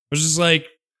 Which is like...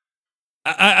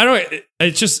 I don't...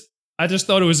 I just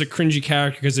thought it was a cringy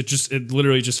character because it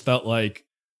literally just felt like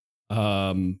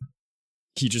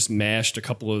he just mashed a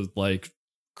couple of like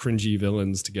cringy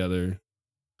villains together.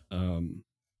 They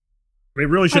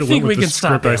really should have went with the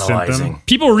script I sent them.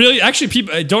 People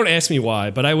don't ask me why,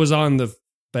 but I was on the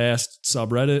Fast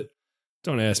subreddit.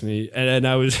 Don't ask me. And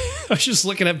I was I was just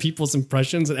looking at people's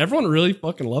impressions, and everyone really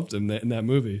fucking loved him in that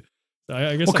movie.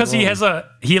 I guess because he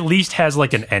at least has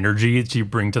like an energy to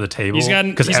bring to the table.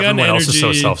 Because everyone else is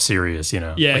so self-serious, you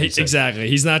know. Yeah, exactly.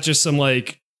 He's not just some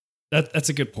like that's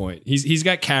a good point. He's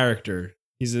got character.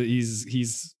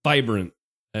 He's vibrant,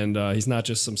 and he's not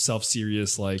just some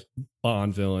self-serious like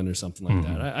Bond villain or something like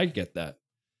that. I get that.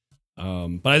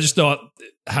 But I just thought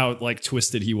how like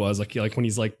twisted he was, like when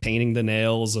he's like painting the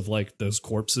nails of like those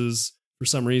corpses for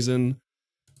some reason.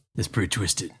 It's pretty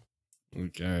twisted.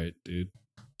 Okay, all right, dude.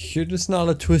 You're just not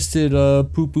a twisted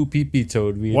poo-poo pee-pee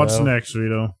toad, Vito. What's next,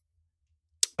 Vito?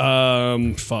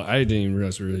 Fuck, I didn't even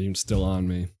realize we were even still on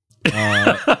me.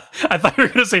 I thought you were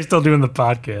gonna say still doing the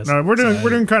podcast. No, we're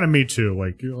doing kind of me too.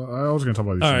 Like I was gonna talk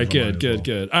about these. All right, good.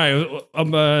 All right,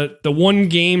 the one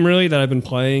game really that I've been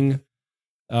playing,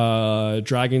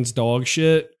 Dragon's Dog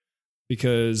shit.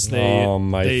 Because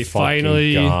they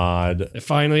finally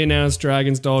announced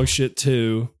Dragon's Dog shit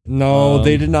 2. No,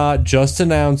 they did not just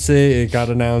announce it. It got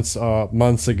announced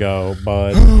months ago,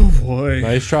 but boy,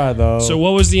 nice try though. So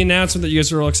what was the announcement that you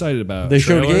guys were all excited about? They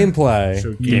showed gameplay.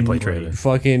 Gameplay trailer.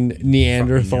 Fucking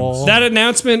Neanderthal. That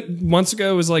announcement months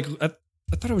ago was like I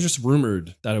thought it was just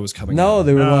rumored that it was coming. No,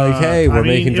 they were like, "Hey, we're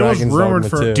making Dragon's Dogma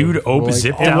 2." Dude,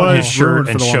 zipped down his shirt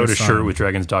and showed a shirt with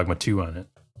Dragon's Dogma 2 on it.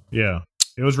 Yeah.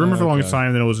 It was rumored for the longest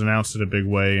time, then it was announced in a big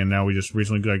way, and now we just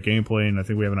recently got gameplay, and I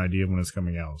think we have an idea of when it's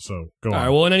coming out. So go on. All right.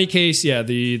 Well, in any case, yeah,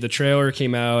 the trailer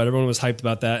came out. Everyone was hyped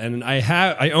about that, and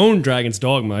I own Dragon's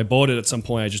Dogma. I bought it at some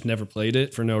point. I just never played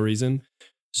it for no reason.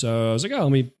 So I was like, oh,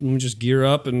 let me just gear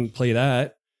up and play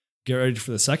that. Get ready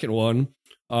for the second one.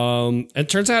 And it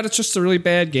turns out it's just a really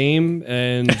bad game,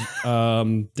 and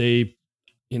they.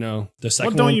 You know, the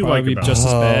second one will probably be just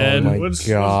as bad. Oh my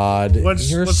God.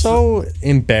 You're so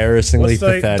embarrassingly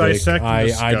pathetic.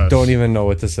 I don't even know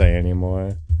what to say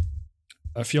anymore.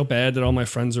 I feel bad that all my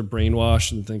friends are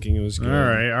brainwashed and thinking it was good. All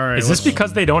right. Is this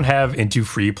because they don't have Into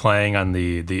Free playing on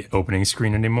the opening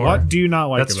screen anymore? What do you not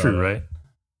like That's about true, it? right?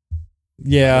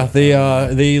 Yeah,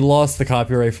 they lost the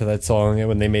copyright for that song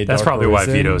when they made That's Dark probably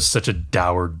Horizon. why Vito's such a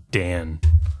dour Dan.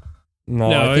 No,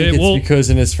 No, I think well- it's because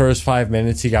in his first 5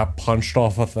 minutes he got punched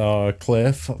off of a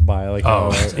cliff by like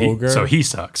an ogre. So he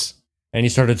sucks. And he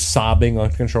started sobbing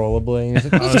uncontrollably. And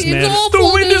he's like, I was mad.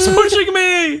 The wind is pushing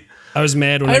me. I was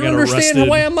mad when I I got don't understand arrested.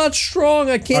 why I'm not strong.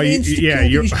 I can't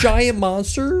kill these giant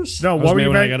monsters. No, I was what were mad you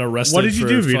when I back- got arrested. What did you for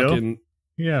do, Vito? fucking-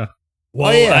 Yeah. Well,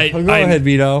 oh yeah, go ahead,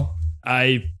 Vito.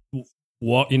 I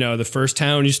walk. The first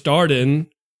town you start in.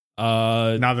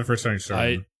 Not the first time you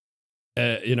started.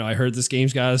 I heard this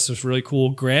game's got this really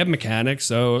cool grab mechanic.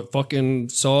 So fucking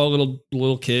saw a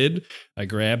little kid. I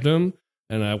grabbed him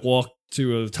and I walked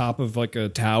to the top of like a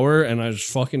tower and I just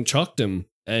fucking chucked him.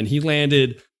 And he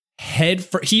landed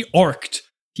he arced.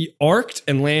 He arced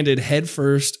and landed head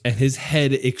first, and his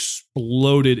head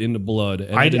exploded into blood.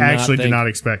 And I did not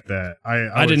expect that.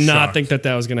 I did not think that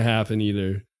was going to happen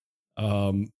either.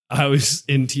 I was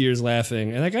in tears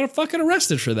laughing, and I got fucking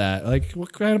arrested for that. Like,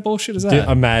 what kind of bullshit is that? Dude,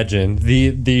 imagine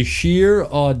the sheer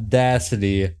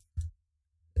audacity.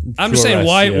 I'm just saying,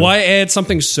 why add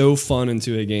something so fun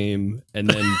into a game and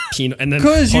then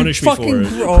Because you punish me for fucking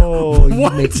it? oh, you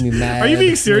What? make me mad. Are you being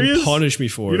And serious? punish me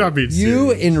for You're it. not being You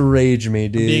serious. enrage me,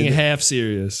 dude. Being half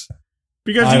serious.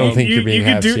 Because I you, don't think you, you're being you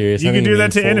could half do serious. I you think could do you're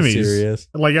that to being full enemies, serious.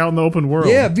 like out in the open world.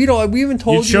 Yeah, Vito, we even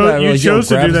told you, chose- that. you Like, chose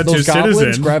to grab do that to those goblins,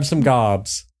 Citizen. grab some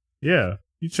gobs. yeah.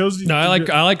 You chose. No, I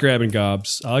like grabbing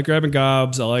gobs. I like grabbing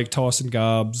gobs. I like tossing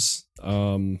gobs.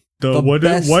 Why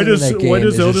best does thing in that game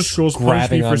is Elder just Scrolls punish me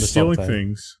grabbing for onto stealing something.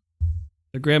 things?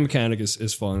 The grab mechanic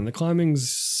is fun. The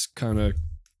climbing's kind of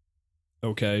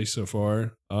okay so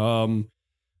far.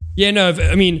 Yeah, no,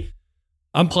 I mean,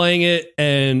 I'm playing it,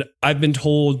 and I've been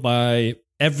told by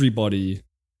everybody,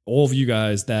 all of you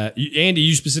guys, that Andy,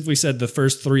 you specifically said the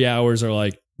first 3 hours are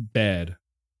like bad.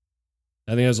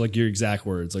 I think that was like your exact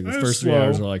words. Like the That's first 3 slow.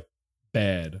 hours are like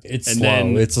bad. It's And slow.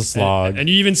 then- It's a slog. And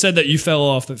you even said that you fell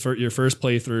off for your first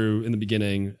playthrough in the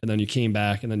beginning, and then you came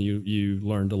back, and then you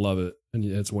learned to love it, and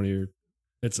it's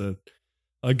it's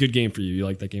a good game for you. You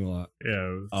like that game a lot.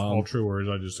 Yeah, it's all true words.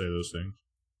 I just say those things.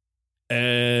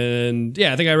 And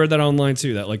yeah, I think I read that online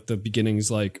too. That like the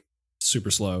beginning's like super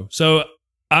slow. So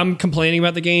I'm complaining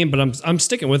about the game, but I'm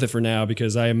sticking with it for now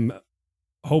because I'm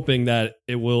hoping that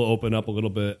it will open up a little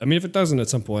bit. I mean, if it doesn't at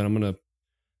some point, I'm gonna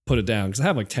put it down because I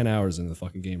have like 10 hours into the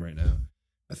fucking game right now,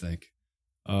 I think.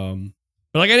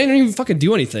 But like I didn't even fucking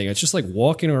do anything. It's just like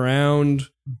walking around,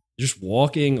 just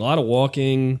walking, a lot of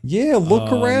walking. Yeah,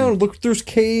 look around. Look, there's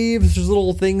caves. There's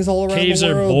little things all around Caves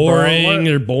the are world. boring. bro.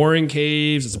 They're boring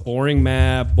caves. It's a boring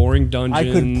map, boring dungeons.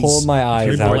 I could pull my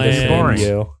eyes Very out bland. just boring.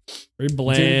 you. Very Dude,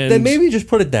 bland. then maybe just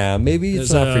put it down. Maybe it's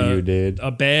There's not for you, dude.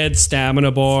 a bad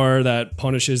stamina bar that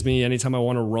punishes me anytime I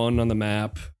want to run on the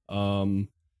map.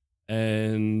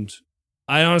 And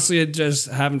I honestly just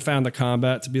haven't found the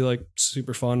combat to be like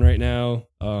super fun right now.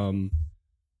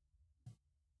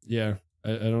 Yeah,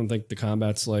 I don't think the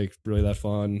combat's like really that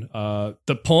fun.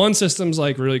 The pawn system's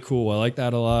like really cool. I like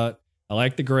that a lot. I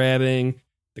like the grabbing.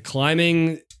 The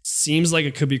climbing seems like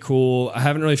it could be cool. I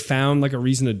haven't really found like a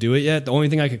reason to do it yet. The only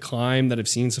thing I could climb that I've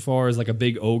seen so far is like a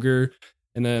big ogre.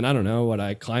 And then I don't know what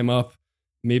I climb up.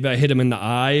 Maybe I hit him in the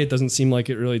eye. It doesn't seem like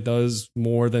it really does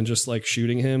more than just like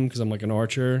shooting him because I'm like an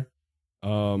archer.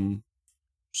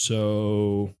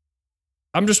 So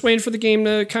I'm just waiting for the game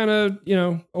to kind of,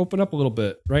 open up a little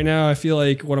bit. Right now, I feel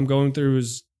like what I'm going through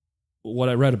is what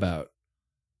I read about.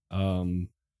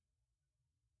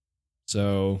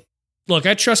 So look,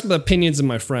 I trust the opinions of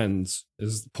my friends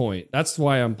is the point. That's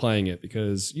why I'm playing it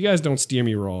because you guys don't steer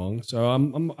me wrong. So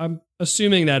I'm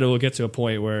assuming that it will get to a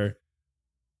point where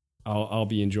I'll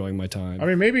be enjoying my time. I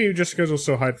mean, maybe just because it was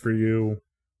so hyped for you,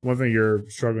 one thing you're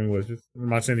struggling with, I'm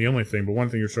not saying the only thing, but one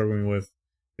thing you're struggling with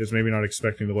is maybe not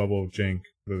expecting the level of jank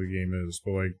that the game is.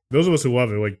 But like those of us who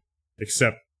love it, like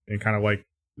accept and kind of like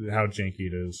how janky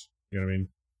it is. You know what I mean?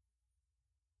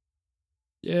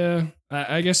 Yeah,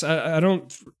 I guess I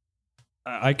don't.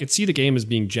 I could see the game as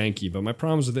being janky, but my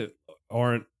problems with it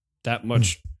aren't that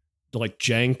much like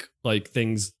jank, like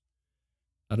things.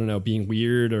 I don't know, being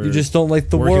weird or You just don't like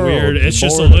the working world. weird. You're It's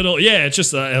just a bored. little, it's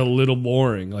just a little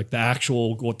boring. Like the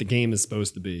actual what the game is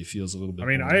supposed to be feels a little bit. I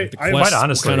mean, boring. Like the I- quests Quite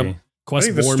honestly, kind of I quests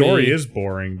think the bore story me. is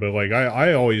boring, but like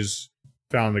I always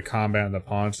found the combat and the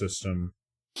pawn system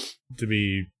to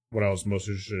be what I was most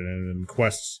interested in, and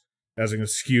quests as an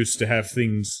excuse to have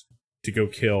things to go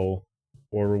kill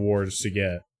or rewards to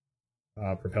get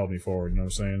propelled me forward. You know what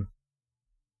I'm saying?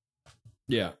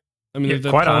 Yeah, I mean, Yeah, the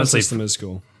quite pawn honestly, system is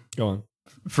cool. Go on.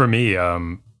 For me,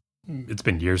 it's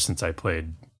been years since I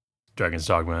played Dragon's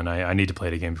Dogma, and I need to play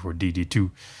it again before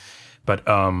DD2. But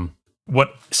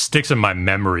what sticks in my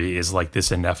memory is like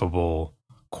this ineffable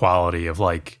quality of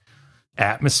like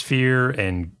atmosphere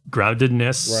and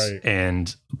groundedness,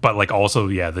 Right. but like also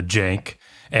the jank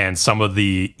and some of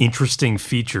the interesting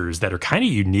features that are kind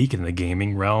of unique in the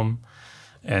gaming realm,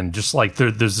 and just like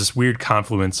there's this weird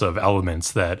confluence of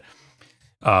elements that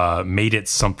made it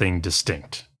something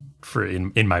distinct for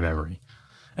in my memory.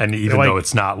 And even though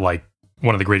it's not like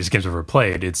one of the greatest games I've ever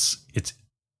played, it's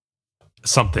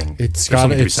something. It's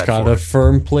got a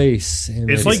firm place.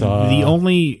 It's like the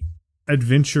only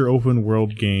adventure open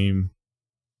world game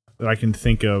that I can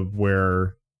think of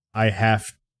where I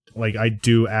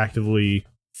do actively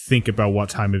think about what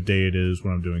time of day it is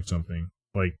when I'm doing something.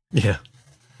 Like,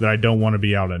 that I don't want to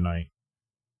be out at night.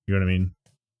 You know what I mean?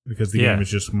 Because the game is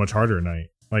just much harder at night.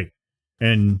 Like,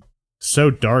 and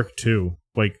so dark too.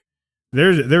 Like,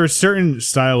 there are certain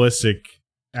stylistic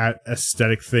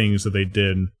aesthetic things that they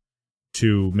did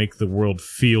to make the world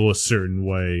feel a certain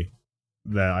way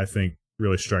that I think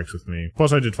really strikes with me.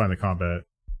 Plus, I did find the combat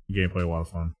gameplay a lot of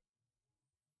fun.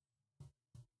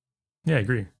 Yeah, I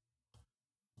agree.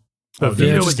 But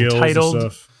Vito is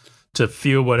entitled to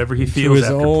feel whatever he feels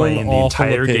after playing the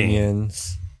entire game.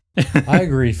 I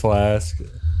agree, Flask.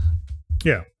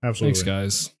 Yeah, absolutely. Thanks,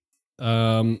 guys.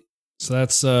 So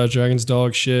that's Dragon's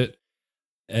Dog shit.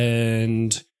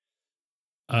 And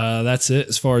that's it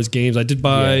as far as games. I did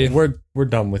buy... Yeah, we're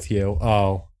done with you.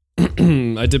 Oh.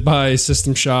 I did buy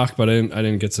System Shock, but I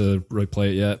didn't get to really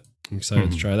play it yet. I'm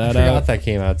excited to try that out. I forgot that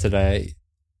came out today.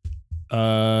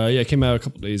 It came out a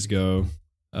couple days ago.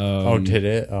 Did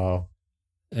it? Oh.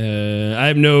 I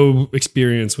have no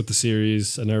experience with the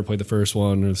series. I never played the first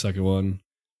one or the second one.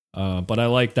 But I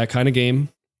like that kind of game,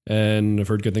 and I've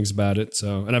heard good things about it.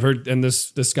 So, and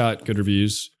this got good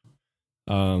reviews.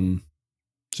 So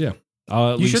yeah.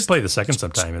 You should play the second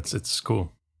sometime. It's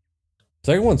cool.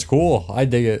 Second one's cool. I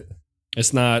dig it.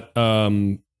 It's not.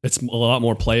 It's a lot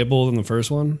more playable than the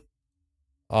first one.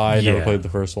 I never played the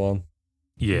first one.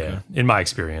 Yeah, okay. In my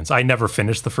experience, I never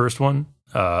finished the first one,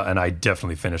 and I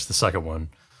definitely finished the second one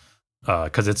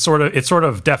because it's sort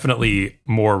of definitely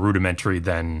more rudimentary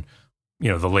than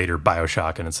the later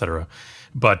BioShock and etc.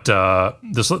 But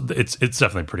it's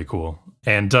definitely pretty cool,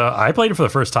 and I played it for the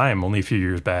first time only a few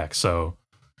years back, so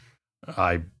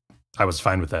I was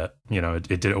fine with that.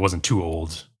 It wasn't too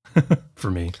old for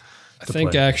me. I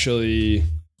think actually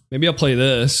maybe I'll play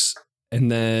this,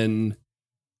 and then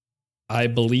I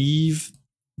believe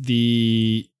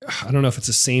I don't know if it's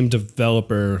the same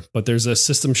developer, but there's a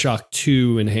System Shock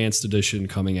 2 Enhanced Edition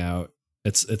coming out.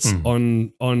 It's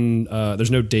on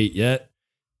there's no date yet.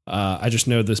 I just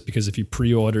know this because if you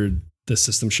pre-ordered the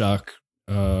System Shock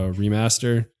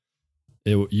remaster,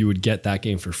 you would get that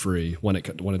game for free when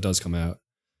it does come out.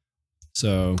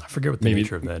 So I forget what the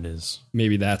nature of that is.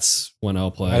 Maybe that's when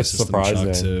I'll play that's System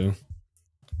surprising. Shock 2.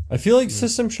 I feel like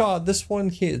System Shock, this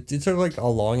one, it took like a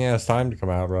long ass time to come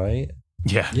out, right?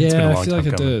 Yeah, it's been a long time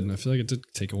coming. I feel like it did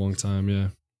take a long time. Yeah.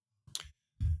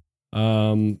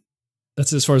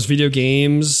 That's as far as video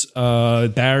games.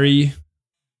 Barry,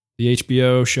 the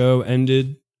HBO show,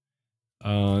 ended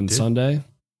on Sunday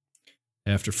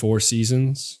after 4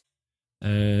 seasons,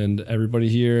 and everybody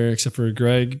here except for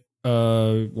Greg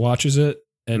watches it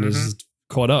and is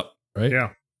caught up. Right? Yeah.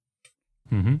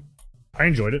 Mm-hmm. I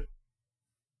enjoyed it.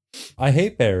 I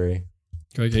hate Barry.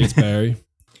 Greg hates Barry.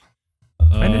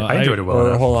 I enjoyed it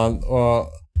well. Hold on.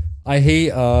 I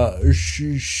hate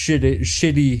shitty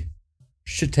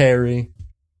Terry.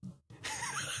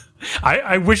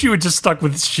 I wish you had just stuck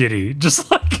with shitty, just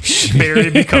like Barry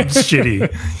becomes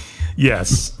shitty.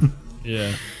 Yes.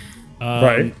 Yeah.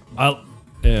 Right.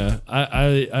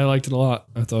 I liked it a lot.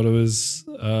 I thought it was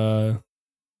a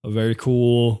very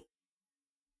cool,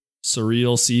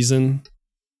 surreal season.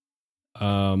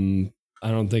 I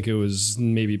don't think it was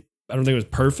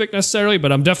perfect necessarily,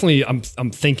 but I'm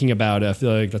thinking about it. I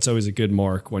feel like that's always a good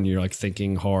mark when you're like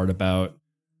thinking hard about,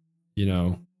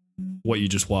 what you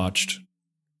just watched.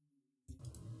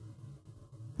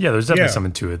 Yeah, there's definitely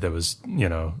something to it that was,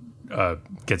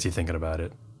 gets you thinking about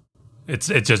it.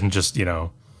 It doesn't just,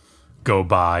 go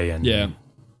by and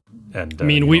And I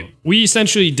mean, we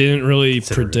essentially didn't really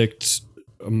predict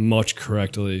much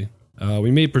correctly.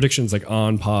 We made predictions like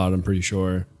on pod, I'm pretty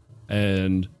sure,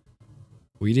 and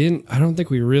I don't think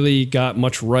we really got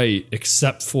much right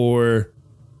except for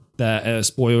that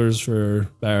spoilers for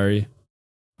Barry.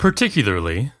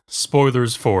 Particularly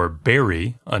spoilers for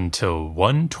Barry until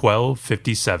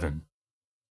 1/12/57.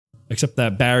 Except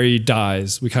that Barry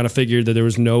dies. We kind of figured that there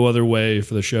was no other way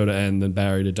for the show to end than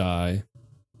Barry to die.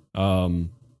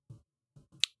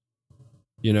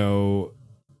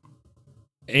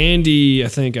 Andy, I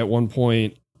think at one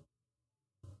point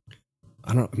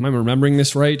I don't. Am I remembering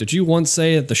this right? Did you once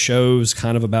say that the show's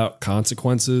kind of about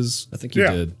consequences? I think you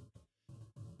did.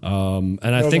 And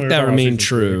I think that remained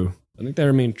true. I think that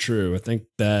remained true. I think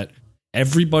that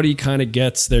everybody kind of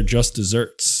gets their just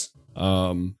desserts.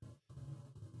 You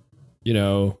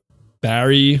know,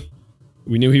 Barry,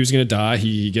 we knew he was going to die.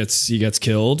 He gets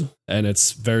killed, and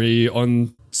it's very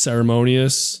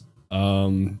unceremonious.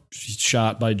 She's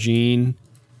shot by Jean,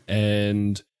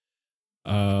 and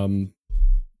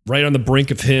right on the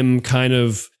brink of him kind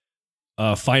of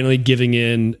finally giving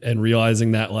in and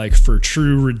realizing that, like, for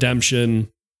true redemption,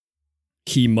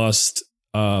 he must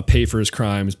pay for his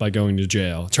crimes by going to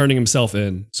jail, turning himself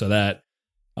in so that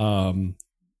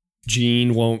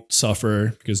Jean won't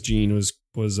suffer, because Jean was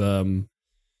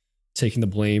taking the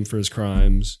blame for his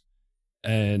crimes,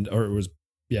 so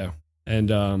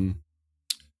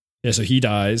he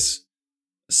dies.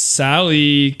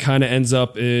 Sally kind of ends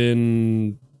up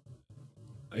in,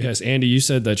 I guess, Andy, you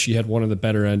said that she had one of the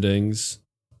better endings.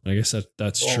 I guess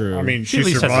that's true. I mean, She at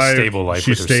least survived. has a stable life.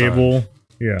 She's with her stable. son.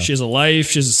 Yeah. She has a life.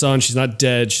 She has a son. She's not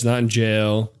dead. She's not in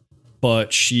jail.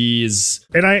 But she's...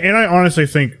 And I honestly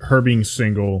think her being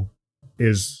single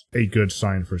is a good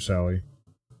sign for Sally.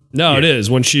 No, it is.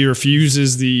 When she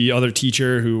refuses the other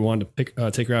teacher who wanted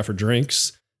to take her out for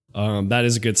drinks, that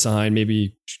is a good sign.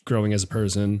 Maybe growing as a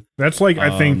person. That's like,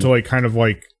 I think, to like kind of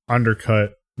like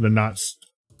undercut the not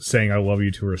saying I love you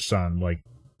to her son. Like,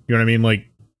 you know what I mean? Like,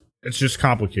 it's just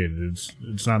complicated.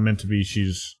 It's not meant to be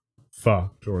she's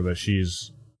fucked or that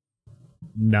she's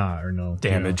not or no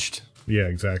Damaged. You know? Yeah,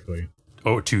 exactly.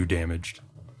 Oh, too damaged.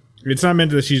 It's not meant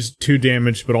that she's too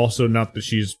damaged, but also not that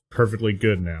she's perfectly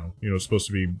good now. You know, it's supposed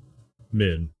to be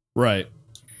mid. Right.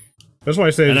 That's why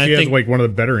I say And she I has think, like one of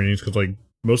the better innings, because like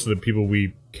most of the people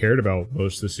we cared about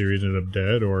most of the series ended up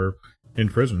dead or in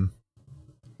prison.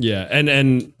 yeah,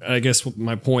 and I guess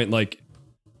my point, like,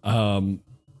 you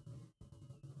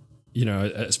know,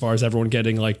 as far as everyone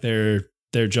getting like their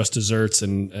just desserts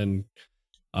and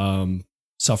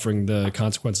suffering the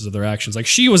consequences of their actions, like,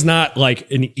 she was not like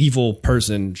an evil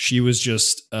person. She was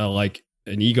just like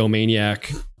an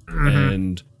egomaniac,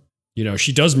 and you know,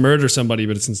 she does murder somebody,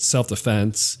 but it's in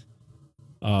self-defense.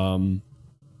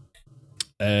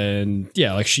 And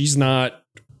yeah, like, she's not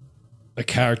a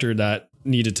character that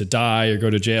needed to die or go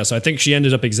to jail. So I think she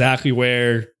ended up exactly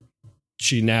where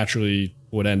she naturally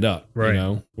would end up, Right. you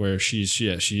know, where she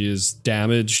is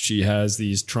damaged. She has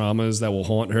these traumas that will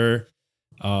haunt her.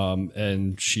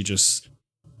 And she has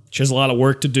a lot of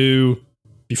work to do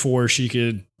before she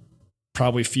could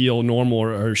probably feel normal,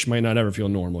 or she might not ever feel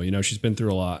normal. You know, she's been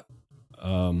through a lot.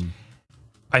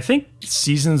 I think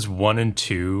seasons 1 and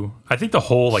 2, I think the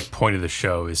whole like point of the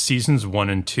show is seasons 1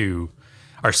 and 2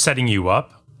 are setting you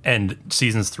up, and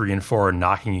seasons 3 and 4 are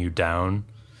knocking you down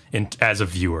as a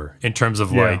viewer in terms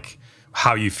of like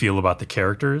how you feel about the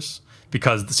characters.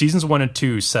 Because the seasons 1 and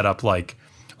 2 set up like,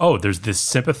 oh, there's this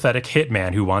sympathetic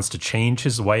hitman who wants to change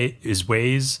his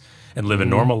ways and live a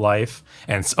normal life.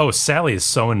 And oh, Sally is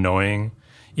so annoying.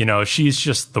 You know, she's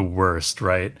just the worst,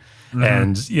 right?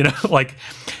 And, you know, like,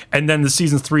 and then the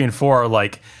seasons 3 and 4 are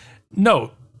like,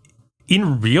 no,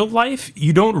 in real life,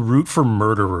 you don't root for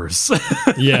murderers.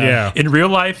 Yeah. In real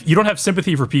life, you don't have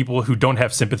sympathy for people who don't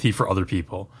have sympathy for other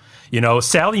people. You know,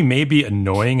 Sally may be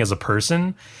annoying as a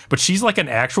person, but she's like an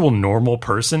actual normal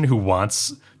person who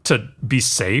wants to be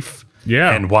safe.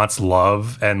 Yeah. And wants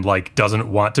love and like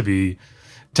doesn't want to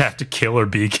have to kill or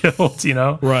be killed, you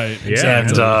know? Right. Yeah.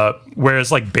 And whereas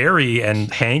like Barry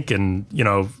and Hank and, you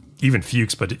know, even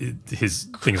Fuchs, but his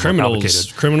thing is more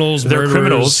complicated. Criminals, They're murderers,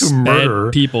 criminals who murder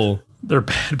bad people. They're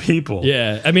bad people.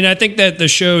 Yeah. I mean, I think that the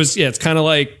show's, it's kind of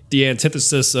like the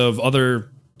antithesis of other,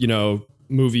 you know,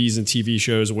 movies and TV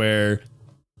shows where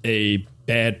a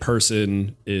bad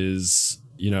person is,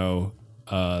 you know,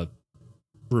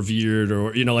 revered,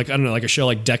 or, you know, like, I don't know, like a show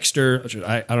like Dexter. Which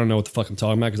I don't know what the fuck I'm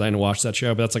talking about because I didn't watch that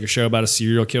show, but that's like a show about a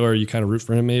serial killer. You kind of root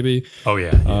for him, maybe. Oh,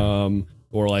 yeah.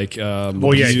 Or like,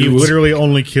 Well, yeah, he literally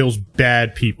only kills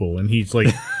bad people, and he's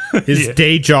like, his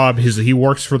day job is he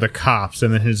works for the cops,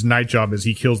 and then his night job is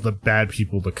he kills the bad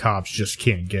people the cops just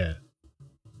can't get.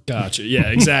 Gotcha. Yeah,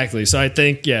 exactly. So I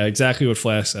think, exactly what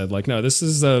Flash said. Like, no,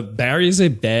 Barry is a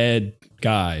bad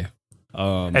guy.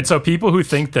 And so people who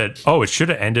think that, oh, it should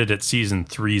have ended at season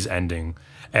 3's ending,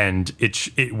 and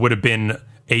it would have been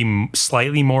a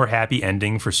slightly more happy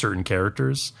ending for certain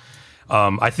characters.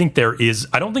 I think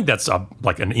I don't think that's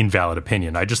like an invalid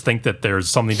opinion. I just think that there's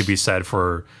something to be said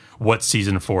for what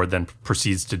season 4 then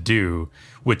proceeds to do,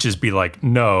 which is be like,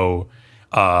 no,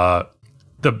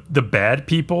 the bad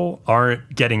people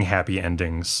aren't getting happy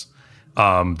endings.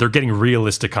 They're getting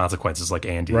realistic consequences, like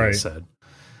Andy has said.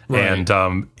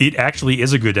 And it actually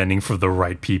is a good ending for the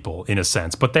right people in a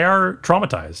sense, but they are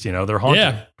traumatized. They're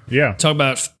haunted. Yeah. Talk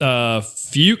about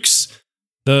Fuchs.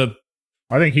 I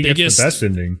think he gets the best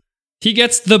ending. He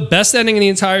gets the best ending in the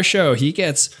entire show. He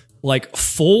gets like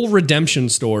full redemption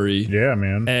story. Yeah,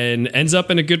 man. And ends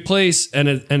up in a good place. And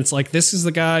it's like, this is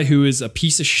the guy who is a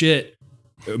piece of shit,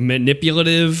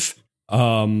 manipulative,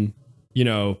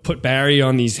 put Barry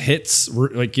on these hits,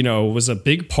 was a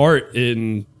big part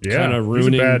in kind of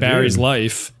ruining Barry's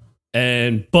life.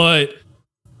 But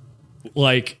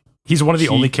he's one of the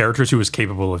only characters who is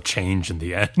capable of change in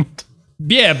the end.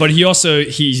 Yeah, but he also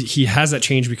he has that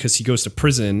change because he goes to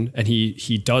prison and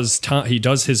he does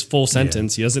his full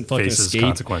sentence. He doesn't fucking faces escape.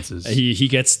 Consequences. He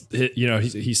gets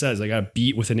he says I got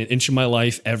beat within an inch of my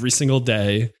life every single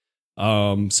day.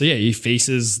 So yeah, he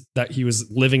faces that he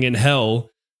was living in hell,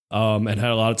 and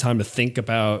had a lot of time to think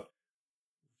about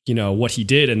what he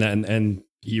did, and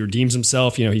he redeems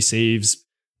himself. He saves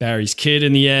Barry's kid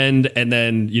in the end, and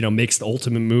then makes the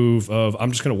ultimate move of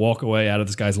I'm just gonna walk away out of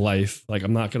this guy's life. Like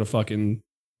I'm not gonna fucking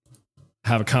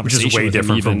have a conversation. Which is way with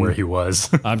different him from where he was.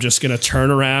 I'm just gonna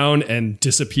turn around and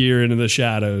disappear into the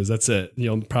shadows. That's it.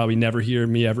 You'll probably never hear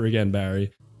me ever again,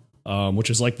 Barry.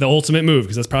 Which is like the ultimate move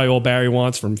because that's probably all Barry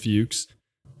wants from Fuchs.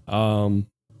 And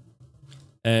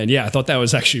yeah, I thought that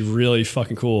was actually really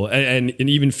fucking cool. And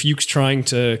even Fuchs trying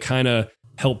to kind of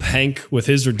help Hank with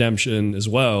his redemption as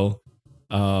well.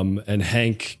 And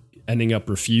Hank ending up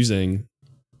refusing.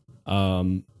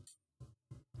 Hank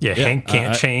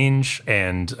can't change,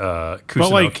 and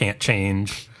Kusuno can't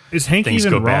change. Is Hank Things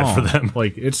even go wrong? bad for them.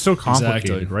 Like it's so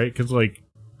complicated, right? Because like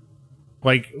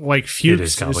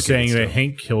Fuchs is saying that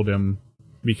Hank killed him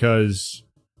because,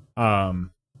 well,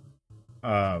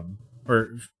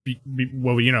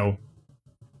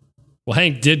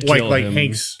 Hank did kill him.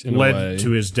 Hank's led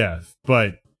to his death,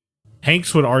 but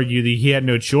Hanks would argue that he had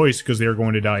no choice because they were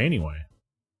going to die anyway.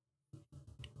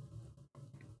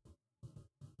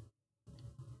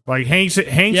 Like Hanks.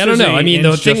 Yeah, I don't know. I mean,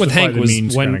 the thing with Hank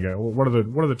was when what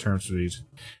are the terms for these?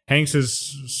 Hanks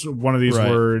is one of these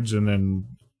words, and then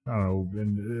I don't know,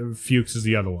 and Fuchs is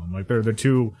the other one. Like they're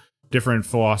two different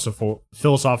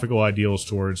philosophical ideals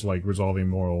towards like resolving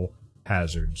moral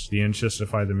hazards. The ends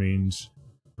justify the means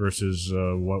versus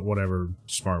whatever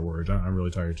smart words. I'm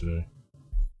really tired today.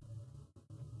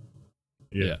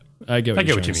 Yeah, I get what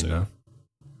you mean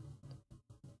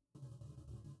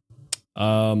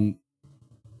though.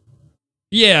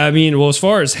 Yeah, I mean, well, as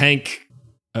far as Hank,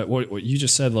 what you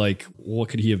just said, like, what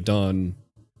could he have done?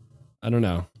 I don't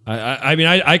know. I mean,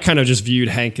 I kind of just viewed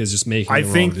Hank as just making. I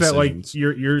think that like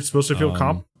you're supposed to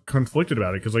feel conflicted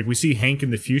about it because like we see Hank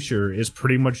in the future is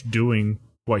pretty much doing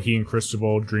what he and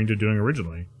Cristobal dreamed of doing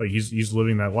originally. Like he's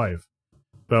living that life,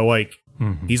 but like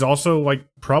he's also like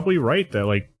probably right that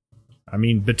like. I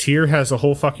mean, Batir has a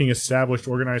whole fucking established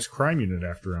organized crime unit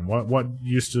after him. What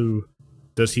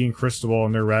does he and Cristobal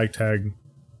and their ragtag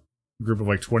group of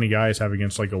like 20 guys have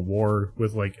against like a war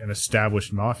with like an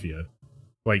established mafia?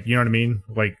 Like, you know what I mean?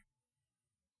 Like,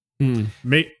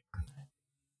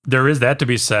 there is that to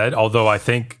be said. Although I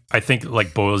think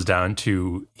like boils down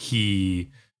to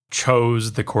he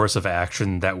chose the course of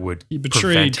action that would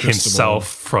prevent himself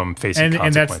from facing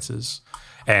consequences,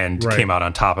 and came out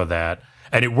on top of that.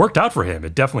 And it worked out for him.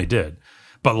 It definitely did.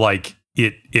 But like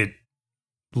it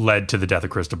led to the death of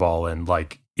Cristobal, and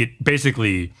like it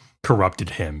basically corrupted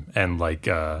him and like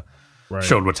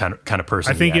showed what kind of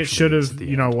person. I think it should have,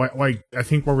 like I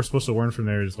think what we're supposed to learn from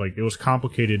there is like it was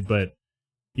complicated, but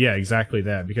yeah, exactly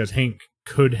that. Because Hank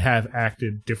could have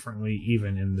acted differently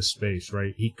even in this space,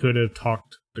 right? He could have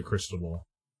talked to Cristobal.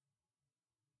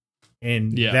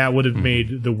 And that would have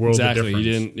made the world a difference.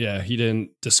 He didn't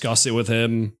discuss it with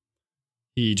him.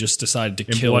 He just decided to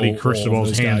kill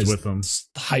Cristobal's hands with them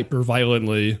hyper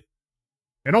violently.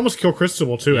 And almost kill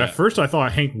Cristobal too. Yeah. At first I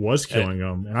thought Hank was killing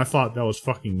him, and I thought that was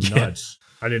fucking nuts.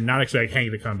 I did not expect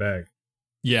Hank to come back.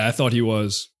 Yeah, I thought he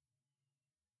was.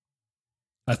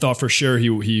 I thought for sure he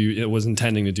was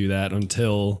intending to do that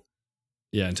until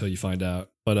you find out.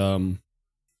 But and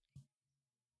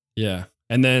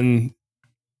then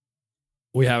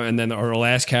our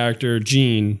last character,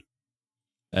 Gene.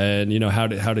 And how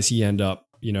does he end up?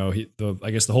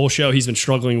 I guess the whole show he's been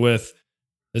struggling with.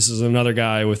 This is another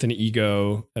guy with an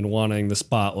ego and wanting the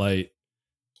spotlight,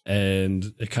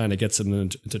 and it kind of gets him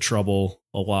into trouble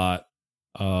a lot.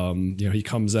 He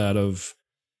comes out of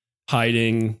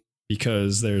hiding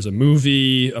because there's a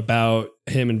movie about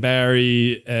him and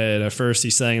Barry, and at first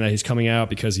he's saying that he's coming out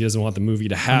because he doesn't want the movie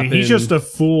to happen. I mean, he's just a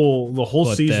fool. The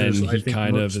whole season is, I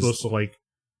think, supposed to like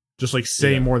just like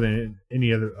say more than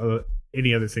any other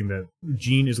any other thing, that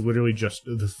Gene is literally just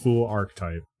the fool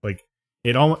archetype. Like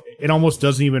it almost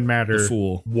doesn't even matter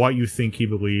what you think he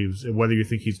believes, whether you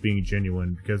think he's being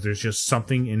genuine, because there's just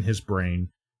something in his brain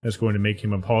that's going to make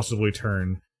him impulsively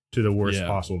turn to the worst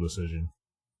possible decision.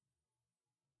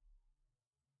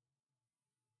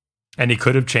 And he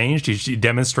could have changed. He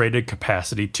demonstrated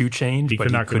capacity to change, but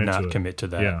he could not commit to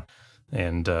that. Yeah.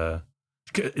 And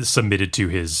submitted to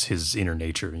his inner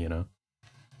nature, you know?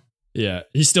 Yeah.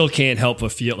 He still can't help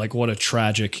but feel like what a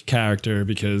tragic character,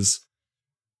 because,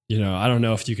 you know, I don't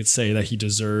know if you could say that he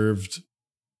deserved,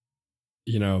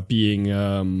 you know, being,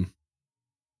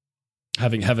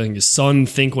 having his son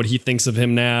think what he thinks of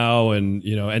him now, and,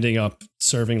 you know, ending up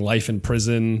serving life in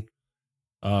prison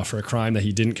for a crime that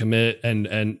he didn't commit.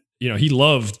 And, you know, he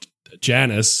loved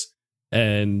Janice,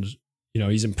 and, you know,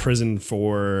 he's in prison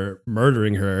for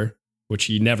murdering her, which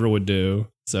he never would do.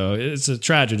 So it's a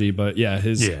tragedy, but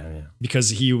because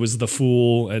he was the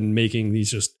fool and making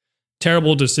these just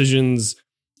terrible decisions,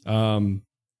 and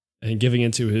giving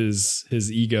into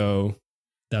his ego,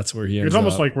 that's where he ends up. It's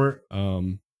almost like we're,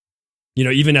 you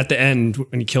know, even at the end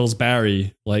when he kills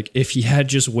Barry, like if he had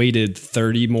just waited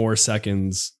 30 more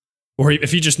seconds, or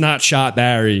if he just not shot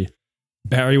Barry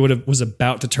was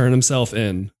about to turn himself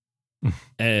in,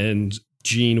 and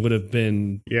Gene would have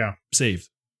been saved.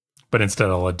 But instead,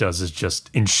 all it does is just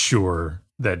ensure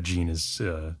that Gene is.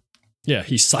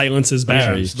 He silences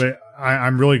Barry. But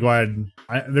I'm really glad.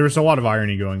 There was a lot of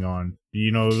irony going on.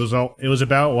 You know, it was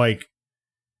about like,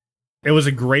 it was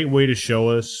a great way to show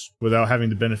us, without having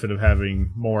the benefit of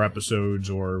having more episodes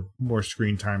or more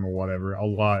screen time or whatever, a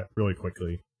lot really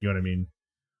quickly. You know what I mean?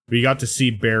 We got to see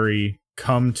Barry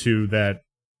come to that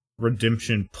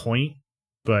redemption point,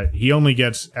 but he only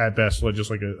gets at best just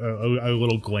like a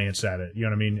little glance at it. You know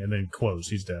what I mean? And then close.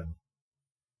 He's dead.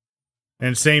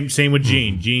 And same with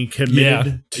Gene. Gene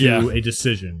committed to a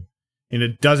decision, and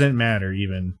it doesn't matter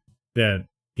even that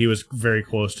he was very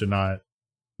close to not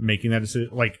making that decision.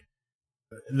 Like,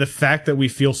 the fact that we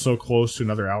feel so close to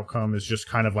another outcome is just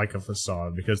kind of like a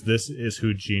facade, because this is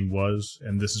who Gene was,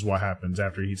 and this is what happens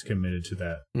after he's committed to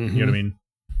that. You know what I mean?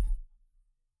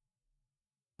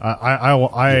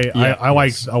 I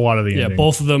like a lot of the ending.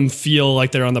 Both of them feel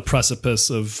like they're on the precipice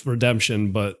of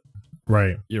redemption, but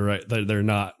right, you're right, they're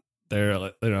not. They're,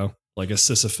 you know, like a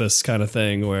Sisyphus kind of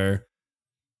thing where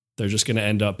they're just going to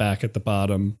end up back at the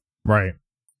bottom, right,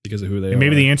 because of who they are.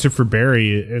 Maybe the answer for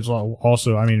Barry is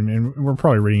also, I mean, and we're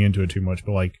probably reading into it too much,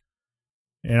 but like,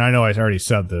 and I know I already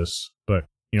said this, but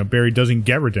you know, Barry doesn't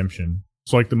get redemption.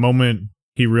 So like the moment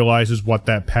he realizes what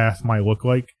that path might look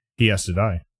like, he has to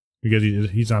die, because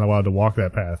he's not allowed to walk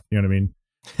that path. You know what I mean?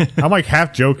 I'm like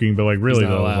half joking, but like really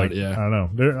though, allowed, like I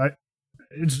don't know.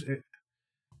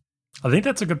 I think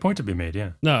that's a good point to be made.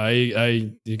 Yeah. No,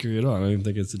 I agree at all. I don't even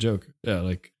think it's a joke. Yeah,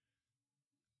 like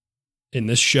in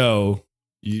this show,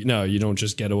 you don't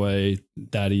just get away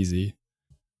that easy.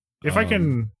 If I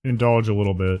can indulge a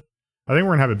little bit, I think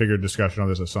we're gonna have a bigger discussion on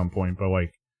this at some point. But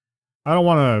like, I don't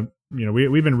want to. You know,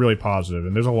 we've been really positive,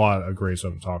 and there's a lot of great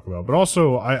stuff to talk about. But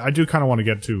also, I do kind of want to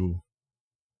get to.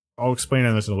 I'll explain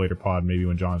on this in a later pod, maybe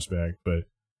when John's back. But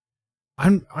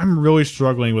I'm really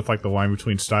struggling with like the line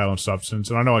between style and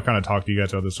substance, and I know I kind of talked to you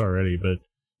guys about this already, but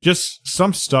just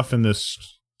some stuff in this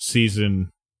season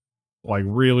like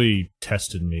really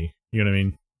tested me. You know what I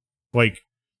mean? Like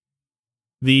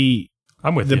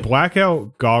I'm with the you.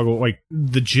 blackout goggle, like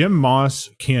the Jim Moss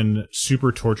can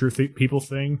super torture people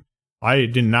thing. I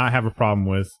did not have a problem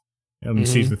with in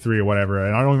season 3 or whatever,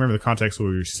 and I don't remember the context where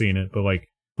we were seeing it, but like,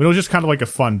 it was just kind of like a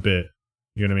fun bit.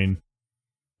 You know what I mean?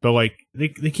 But like they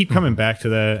keep coming back to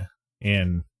that,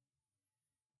 and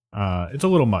it's a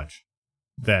little much.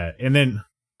 That, and then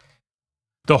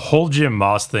the whole Jim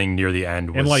Moss thing near the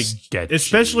end was and like sketchy.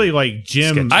 Especially like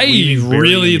Jim. I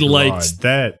really liked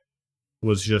that.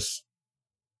 Was just,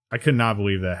 I could not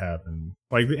believe that happened.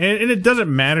 Like, and it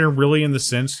doesn't matter really in the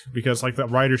sense, because like the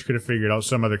writers could have figured out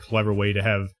some other clever way to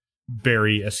have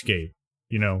Barry escape.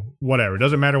 You know, whatever. It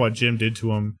doesn't matter what Jim did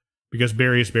to him, because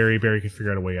Barry is Barry. Barry could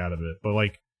figure out a way out of it. But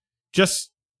like, just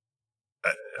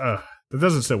that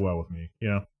doesn't sit well with me. You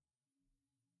know.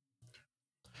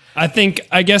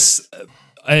 I guess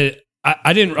I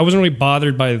wasn't really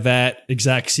bothered by that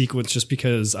exact sequence, just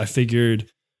because I figured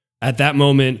at that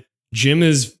moment Jim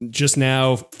is just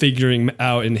now figuring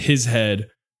out in his head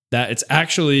that it's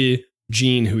actually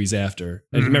Gene who he's after.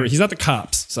 And remember, he's not the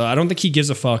cops, so I don't think he gives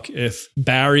a fuck if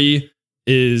Barry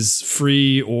is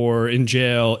free or in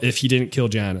jail if he didn't kill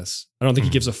Janice. I don't think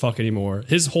he gives a fuck anymore.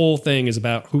 His whole thing is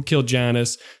about who killed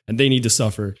Janice, and they need to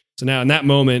suffer. So now in that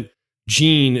moment,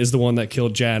 Gene is the one that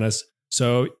killed Janice.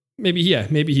 So maybe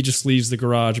he just leaves the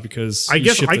garage because I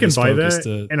guess I can buy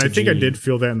that, I think I did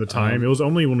feel that in the time. It was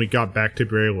only when we got back to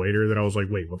Barry later that I was like,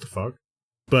 wait, what the fuck?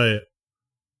 But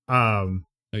are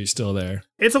you still there?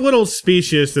 It's a little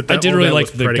specious that I did really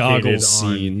like the goggles goggles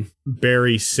scene.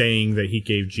 Barry saying that he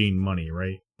gave Jean money,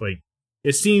 right? Like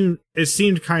it seemed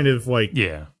kind of like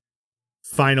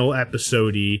final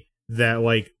episode-y that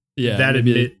like that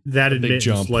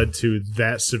admittance led to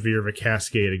that severe of a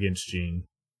cascade against Jean.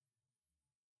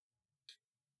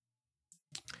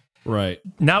 Right.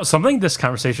 Now, something this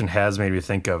conversation has made me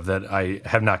think of that I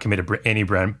have not committed any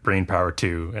brain power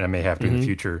to, and I may have to in the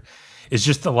future, is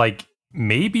just the like,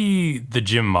 maybe the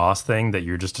Jim Moss thing that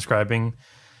you're just describing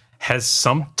has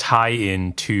some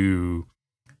tie-in to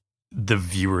the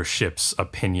viewership's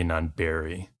opinion on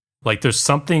Barry. Like there's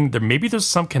some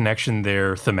connection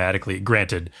there thematically.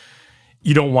 Granted,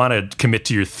 you don't want to commit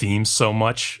to your theme so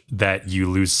much that you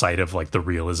lose sight of like the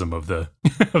realism of the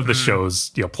of the show's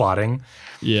plotting.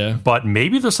 Yeah. But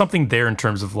maybe there's something there in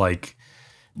terms of like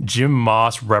Jim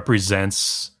Moss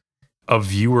represents a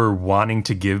viewer wanting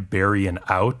to give Barry an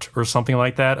out or something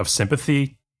like that of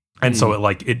sympathy. And so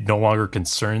it no longer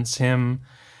concerns him.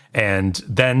 And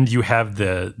then you have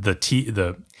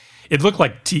it looked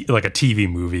like a TV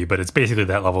movie, but it's basically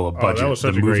that level of budget. That was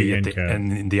such the a movie great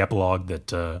and in the epilogue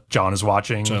that John is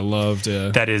watching, which I loved.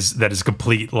 Yeah. That is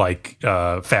complete like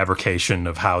fabrication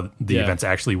of how the events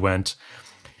actually went.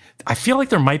 I feel like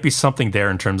there might be something there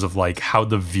in terms of like how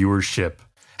the viewership,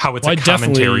 how it's a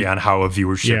commentary on how a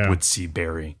viewership would see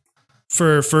Barry.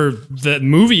 For the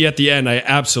movie at the end, I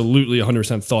absolutely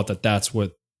 100% thought that that's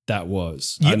what that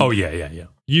was. Yeah.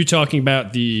 You talking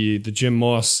about the Jim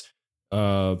Moss,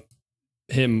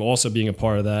 him also being a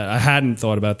part of that. I hadn't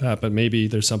thought about that, but maybe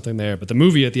there's something there. But the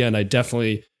movie at the end, I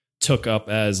definitely took up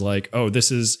as like, oh,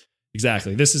 this is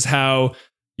how,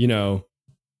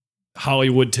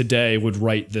 Hollywood today would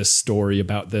write this story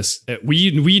about this.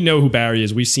 We know who Barry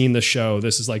is. We've seen the show.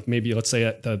 This is like, maybe let's say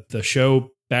the show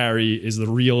Barry is the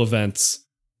real events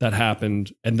that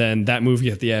happened. And then that movie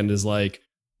at the end is like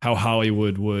how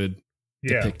Hollywood would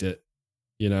depict it,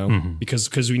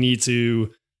 because we need to,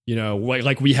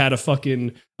 like we had a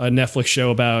fucking Netflix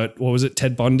show about, what was it?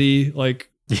 Ted Bundy, like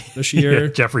this year.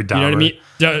 Jeffrey Dahmer. You know what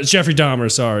I mean? Jeffrey Dahmer.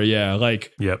 Sorry. Yeah.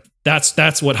 Like,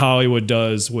 that's what Hollywood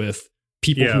does with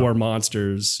people who are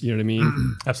monsters. You know what I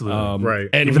mean? Absolutely. Right.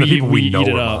 And even the people we know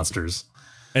are monsters.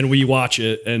 And we watch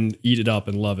it and eat it up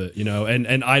and love it,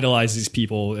 and idolize these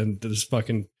people. And there's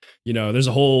fucking, there's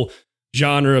a whole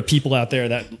genre of people out there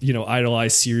that,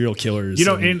 idolize serial killers.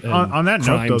 And on that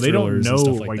note, though, they don't know,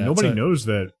 like nobody So, knows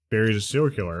that Barry's a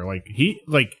serial killer. I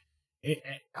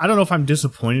don't know if I'm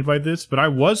disappointed by this, but I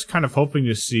was kind of hoping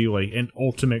to see like an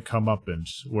ultimate comeuppance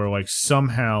where like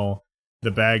somehow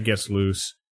the bag gets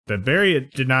loose that Barry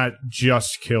did not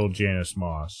just kill Janice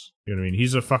Moss. You know what I mean?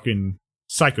 He's a fucking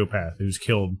psychopath who's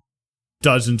killed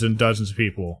dozens and dozens of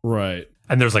people. Right.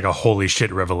 And there's like a holy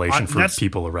shit revelation for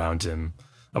people around him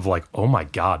of like, oh my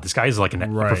God, this guy is like a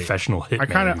professional hitman.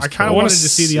 I kind of wanted to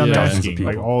see the unmasking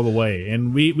like all the way.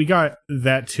 And we got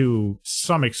that to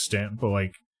some extent, but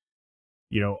like,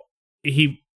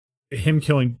 him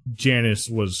killing Janice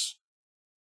was,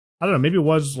 I don't know, maybe it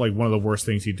was like one of the worst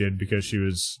things he did because she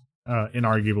was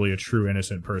inarguably a true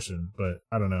innocent person, but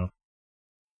I don't know.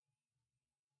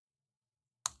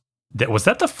 Was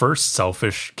that the first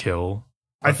selfish kill?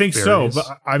 I think so, but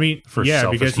I mean,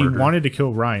 because he wanted to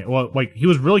kill Ryan. Well, like he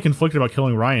was really conflicted about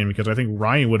killing Ryan because I think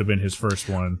Ryan would have been his first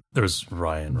one. There was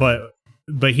Ryan, right?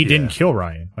 but he didn't kill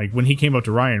Ryan. Like when he came up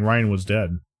to Ryan, Ryan was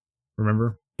dead.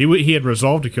 Remember, he had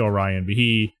resolved to kill Ryan, but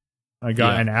he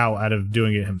got an out of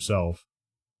doing it himself.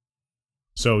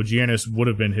 So Janice would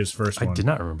have been his first one. I did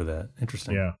not remember that.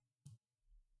 Interesting.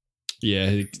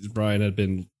 Yeah, Brian had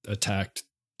been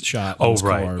shot. Oh,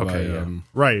 right. Okay.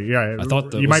 Right. Yeah. I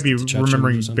thought you might be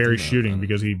remembering Barry shooting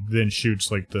because he then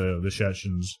shoots like the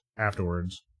Chechens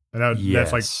afterwards, and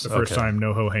that's like the first time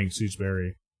NoHo Hank shoots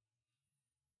Barry.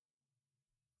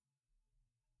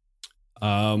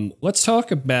 Let's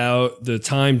talk about the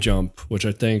time jump, which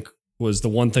I think was the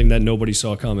one thing that nobody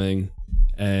saw coming,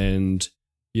 and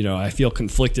I feel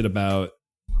conflicted about.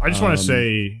 I just want to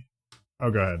say, go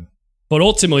ahead. But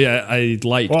ultimately, I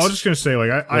liked. Well, I was just gonna say, like,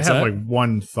 I have like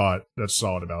one thought that's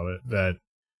solid about it. That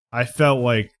I felt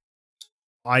like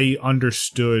I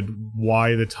understood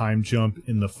why the time jump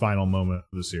in the final moment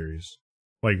of the series.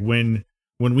 Like when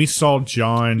we saw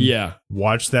John,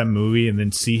 watch that movie and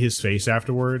then see his face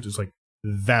afterwards, it's like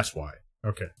that's why.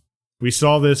 Okay, we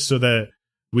saw this so that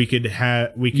we could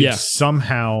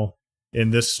somehow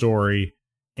in this story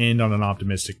end on an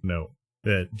optimistic note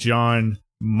that John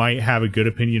might have a good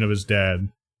opinion of his dad,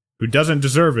 who doesn't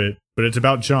deserve it, but it's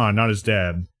about John, not his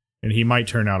dad, and he might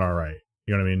turn out all right.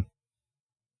 You know what I mean?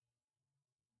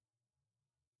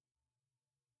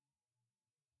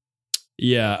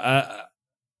 Yeah,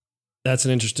 that's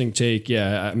an interesting take.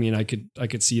 Yeah, I mean, I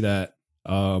could see that.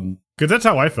 Because that's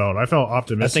how I felt. I felt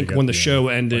optimistic. I think when the show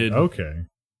ended, like, okay.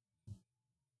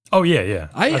 Oh yeah.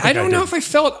 I don't know if I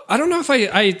felt. I don't know if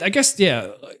I guess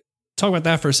talk about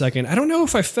that for a second. I don't know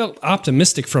if I felt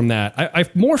optimistic from that. I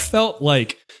more felt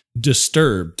like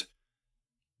disturbed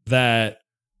that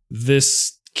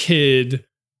this kid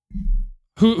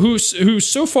who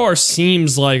so far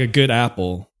seems like a good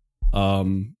apple.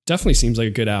 Definitely seems like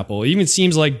a good apple. It even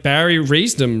seems like Barry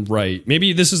raised him right.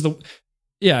 Maybe this is the.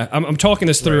 Yeah, I'm talking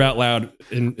this through out loud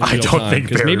in I real don't time, think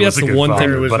Barry maybe that's was a the good one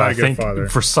father, thing. was but not I a good think father.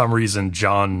 for some reason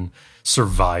John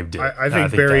survived it. I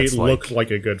think Barry that's, looked like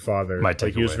a good father. my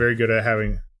Like he was takeaway. very good at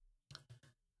having.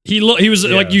 He was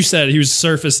Yeah. like you said, he was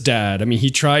surface dad. I mean,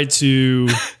 he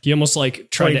almost like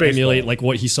tried to Playing emulate baseball. like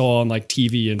what he saw on like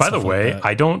TV and By the stuff way, like that.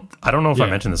 I don't know if I Yeah.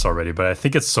 mentioned this already, but I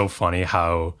think it's so funny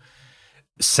how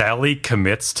Sally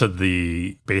commits to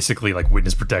the basically like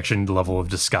witness protection level of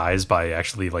disguise by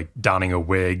actually like donning a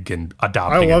wig and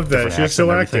adopting I love a that. different She's accent still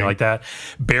and everything acting. like that.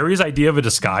 Barry's idea of a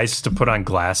disguise is to put on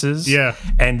glasses. Yeah.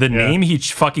 And the Yeah. name he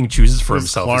fucking chooses for It's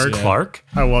himself Clark. is Clark.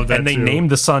 I love that. And they too.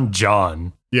 named the son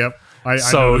John. Yep. I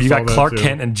So noticed you all got that, Clark too.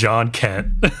 Kent and John Kent,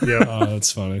 Yep. Oh,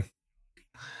 that's funny.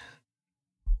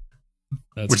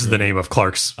 That's which is the great. name of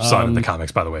Clark's son in the Um,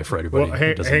 comics, by the way, for anybody Well,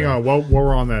 who doesn't hang know. on. While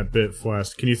we're on that bit,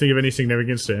 Flask, can you think of any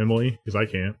significance to Emily? Because I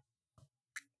can't.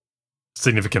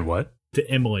 Significant what? To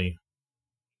Emily,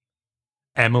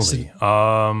 Emily.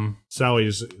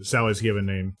 Sally's given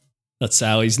name. That's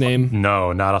Sally's name.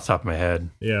 No, not off the top of my head.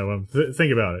 Yeah. Well,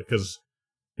 think about it, because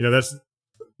that's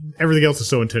everything else is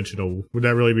so intentional. Would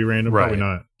that really be random? Right. Probably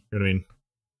not. You know what I mean?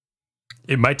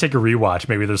 It might take a rewatch.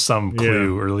 Maybe there's some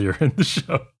clue earlier in the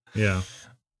show. Yeah.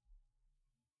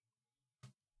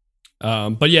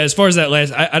 But yeah, as far as that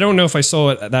last, I don't know if I saw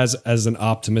it as an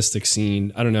optimistic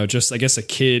scene. I don't know. Just I guess a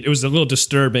kid. It was a little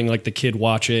disturbing, like the kid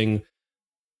watching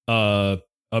a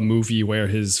movie where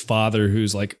his father,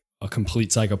 who's like a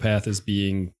complete psychopath, is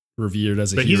being revered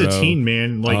as a But hero. he's a teen,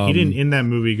 man. Like he didn't Um, end that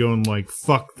movie going like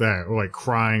 "fuck that" or like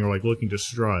crying or like looking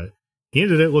distraught. He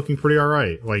ended it looking pretty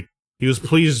alright. Like he was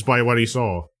pleased by what he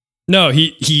saw. No,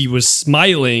 he was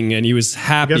smiling and he was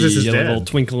happy. Because it's his He had a dad. little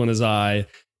twinkle in his eye,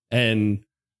 and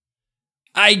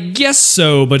I guess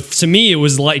so. But to me, it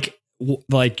was like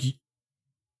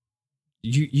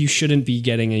you shouldn't be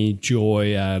getting any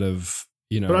joy out of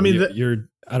But I mean, you're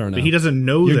I don't know. But he doesn't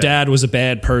know Your that. dad was a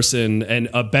bad person, and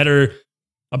a better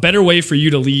way for you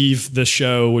to leave the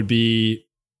show would be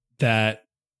that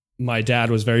my dad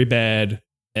was very bad,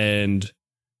 and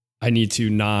I need to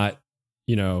not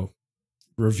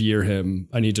revere him.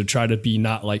 I need to try to be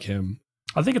not like him.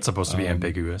 I think it's supposed to be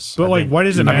ambiguous. But, I like, think- why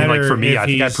does it I mean, like matter for me, if I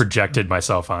think I he's- projected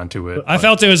myself onto it. I but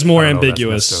felt it was more I don't know if that's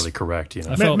ambiguous. necessarily correct.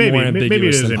 I felt Maybe- more maybe it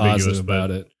ambiguous is than ambiguous, positive but-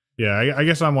 about it. Yeah, I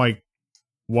guess I'm like,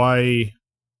 why,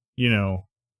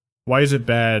 why is it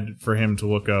bad for him to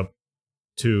look up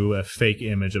to a fake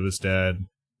image of his dad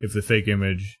if the fake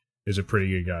image is a pretty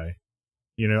good guy?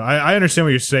 I understand what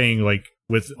you're saying, like,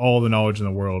 with all the knowledge in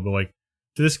the world, but, like,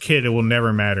 to this kid, it will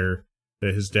never matter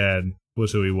that his dad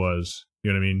was who he was.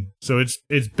 You know what I mean? So it's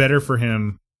better for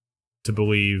him to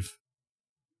believe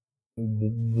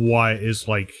why is,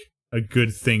 like, a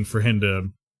good thing for him to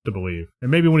believe.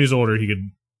 And maybe when he's older, he could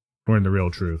learn the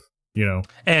real truth.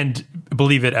 and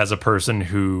believe it as a person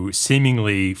who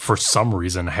seemingly, for some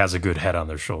reason, has a good head on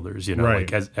their shoulders.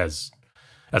 Right. Like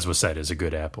as was said, is a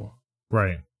good apple.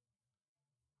 Right.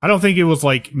 I don't think it was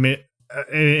like,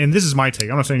 and this is my take.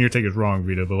 I'm not saying your take is wrong,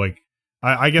 Vito, but like,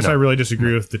 I guess No. I really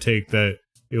disagree with the take that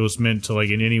it was meant to like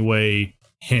in any way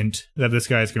hint that this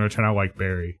guy is going to turn out like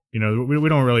Barry. We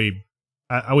don't really.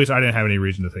 At least I didn't have any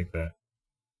reason to think that.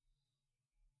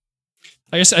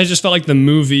 I guess I just felt like the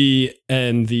movie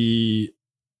and the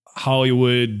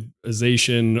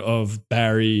Hollywoodization of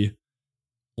Barry,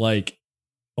 like,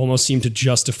 almost seemed to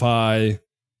justify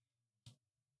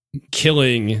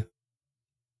killing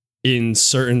in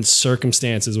certain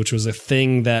circumstances, which was a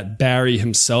thing that Barry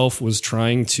himself was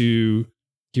trying to.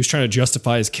 He was trying to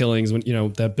justify his killings when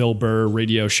that Bill Burr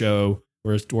radio show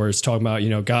where it's talking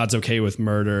about God's okay with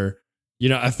murder.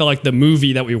 I felt like the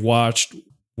movie that we watched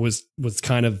was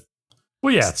kind of.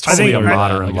 Well, yeah, it's I think- totally a I-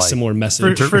 modern, like a like, similar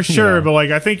message. For sure, Yeah. but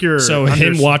like I think you're So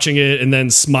him watching it and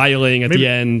then smiling at Maybe- the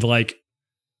end, like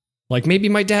maybe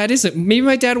my dad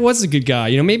was a good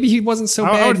guy. Maybe he wasn't so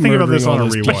I bad. would think about this murdering on all a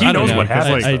those- rewatch. But he I don't knows know, what 'cause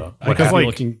happens, I, though. I What could be happens.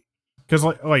 looking. Because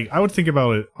like I would think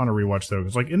about it on a rewatch though,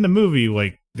 because like in the movie,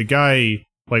 like the guy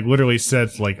like literally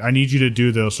says like, I need you to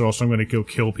do this or else I'm going to go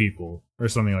kill people or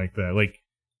something like that. Like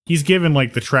he's given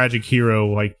like the tragic hero,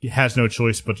 like has no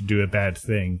choice but to do a bad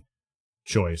thing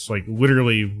choice. Like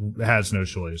literally has no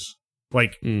choice.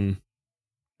 Like in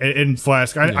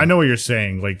Flask, I know what you're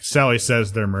saying. Like Sally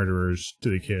says they're murderers to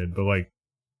the kid, but like,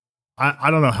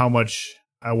 I don't know how much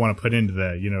I want to put into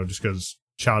that, you know, just because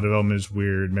child development is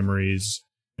weird, memories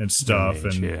and stuff,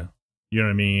 and you know what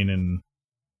I mean? And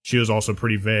she was also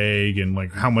pretty vague, and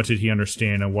like, how much did he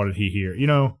understand and what did he hear? You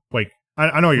know, like,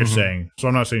 I know what you're saying, so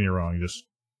I'm not saying you're wrong. Just,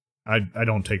 I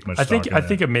don't take much stock in I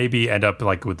think it maybe end up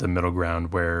like with the middle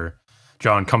ground where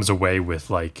John comes away with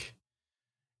like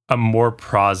a more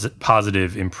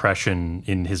positive impression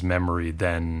in his memory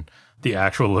than the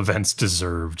actual events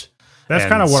deserved. That's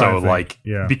kind of what I think.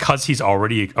 Like, because he's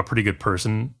already a pretty good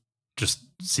person, just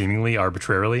seemingly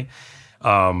arbitrarily,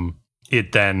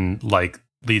 it then like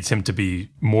leads him to be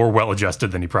more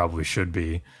well-adjusted than he probably should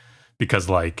be, because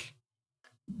like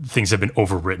things have been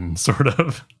overwritten, sort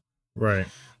of. Right.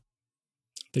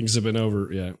 Things have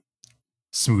been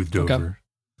smoothed over.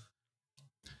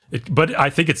 But I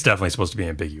think it's definitely supposed to be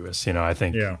ambiguous. You know, I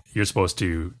think you're supposed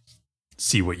to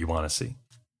see what you want to see.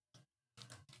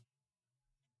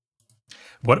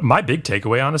 What my big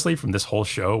takeaway, honestly, from this whole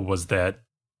show was that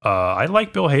I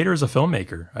like Bill Hader as a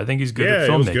filmmaker. I think he's good at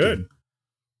filmmaking. Yeah, good.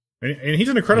 And he's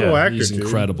an incredible actor. He's too.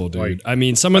 incredible, dude. Like, I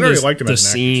mean, some of the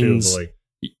scenes, too, like,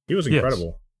 he was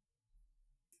incredible.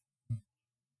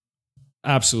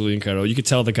 Absolutely incredible. You could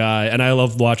tell the guy, and I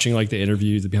love watching like the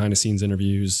interviews, the behind the scenes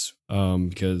interviews,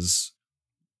 because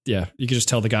you could just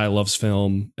tell the guy loves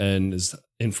film and is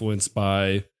influenced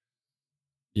by,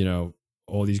 you know,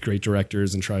 all these great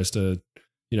directors and tries to,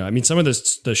 you know, I mean, some of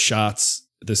the shots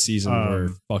this season were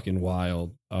fucking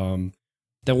wild.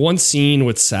 That one scene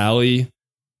with Sally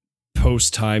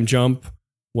post time jump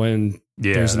when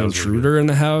there's an intruder in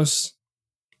the house.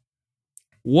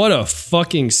 What a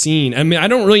fucking scene. I mean, I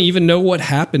don't really even know what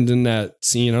happened in that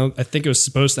scene. I think it was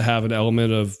supposed to have an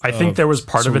element of I think there was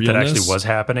part of it that actually was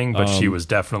happening, but she Um, was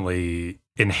definitely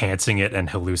enhancing it and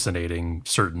hallucinating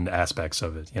certain aspects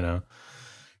of it, you know?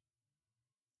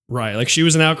 Right. Like she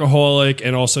was an alcoholic,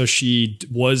 and also she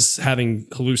was having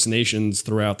hallucinations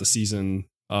throughout the season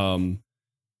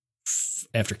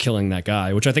after killing that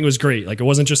guy, which I think was great. Like it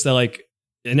wasn't just that, like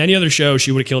in any other show,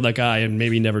 she would have killed that guy and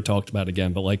maybe never talked about it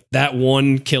again. But like that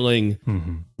one killing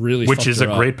really Which is a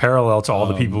her great up. parallel to all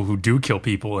the people who do kill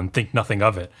people and think nothing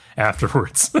of it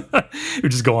afterwards, who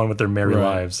just go on with their merry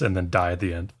lives and then die at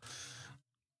the end.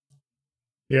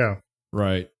 Yeah.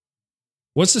 Right.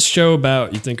 What's the show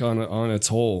about, you think, on its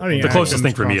whole? I mean, The closest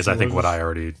thing for me is, I think, what I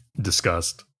already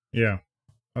discussed. Yeah.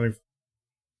 I think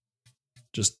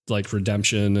just like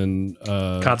redemption and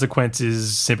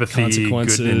consequences, sympathy,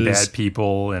 good and bad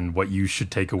people, and what you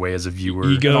should take away as a viewer.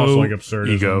 Ego, and also like absurdism.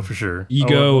 Ego for sure.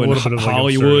 Ego and bit of, like,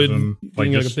 Hollywood absurdism,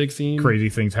 being like a just big theme. Crazy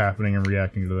things happening and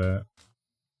reacting to that.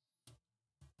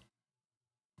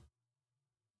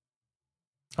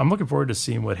 I'm looking forward to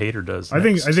seeing what Hader does. I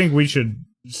think we should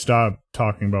stop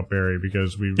talking about Barry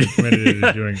because we've committed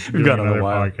to doing another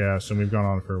podcast, and we've gone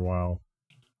on for a while.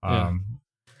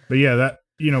 But yeah, that,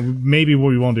 you know, maybe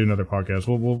we won't do another podcast.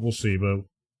 We'll see. But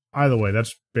either way,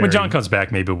 that's Barry. When John comes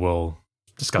back, maybe we'll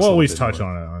discuss. We'll at least touch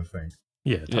on it, I think.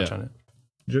 Yeah, touch on it.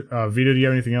 Vito, do you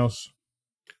have anything else?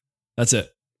 That's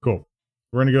it. Cool.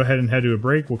 We're gonna go ahead and head to a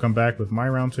break. We'll come back with my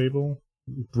roundtable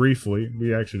briefly.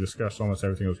 We actually discussed almost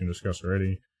everything we can discuss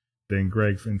already. Then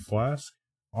Greg and Flask.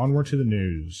 Onward to the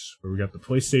news, where we got the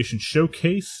PlayStation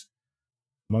Showcase,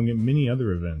 among many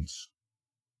other events.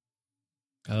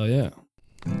 Oh yeah.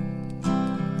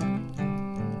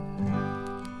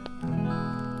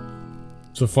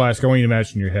 So Flask, I want you to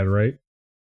imagine in your head, right?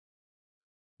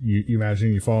 You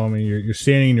imagine, you follow me. You're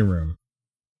standing in your room.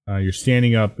 You're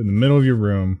standing up in the middle of your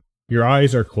room. Your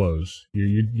eyes are closed.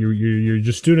 You're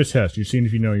just doing a test. You're seeing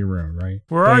if you know your room, right?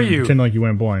 Where are you? Pretend like you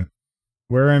went blind.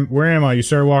 Where am I? You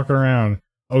start walking around.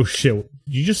 Oh shit!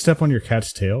 Did you just step on your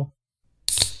cat's tail?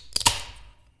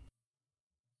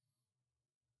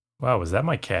 Wow, was that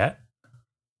my cat?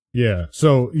 Yeah.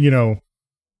 So, you know,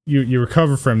 you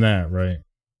recover from that, right?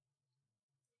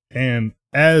 And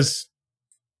as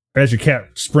your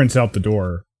cat sprints out the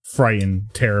door,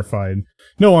 frightened, terrified,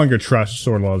 no longer trusts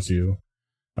or loves you,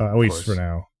 at least for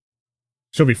now.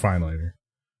 She'll be fine later.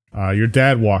 Your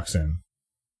dad walks in,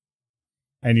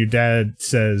 and your dad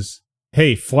says,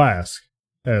 "Hey, Flask,"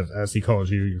 as he calls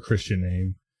you, your Christian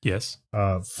name. Yes.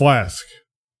 Flask,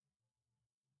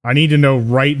 I need to know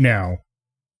right now,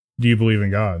 do you believe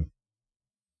in God?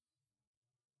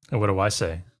 And what do I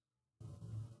say?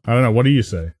 I don't know. What do you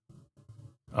say?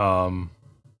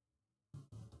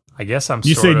 I guess I'm.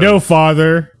 You say, "No,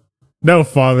 Father, no,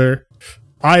 Father,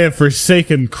 I have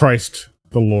forsaken Christ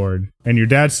the Lord," and your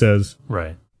dad says,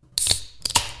 Right.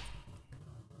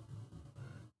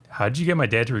 How'd you get my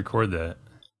dad to record that?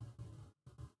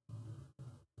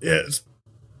 "Yeah, it's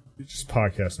just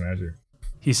podcast magic."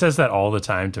 He says that all the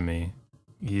time to me.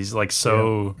 He's like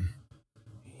so. Yeah.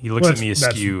 He looks at me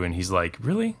askew, and he's like,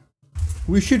 "Really?"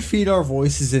 We should feed our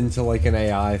voices into like an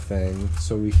AI thing,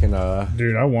 so we can.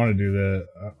 Dude, I want to do that.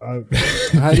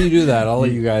 How do you do that? I'll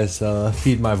let you guys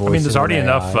feed my voice. I mean, there's already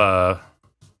enough.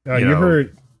 You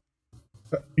heard,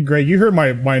 Greg. You heard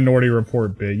my Minority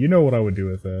Report bit. You know what I would do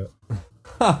with that.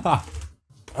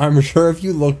 I'm sure if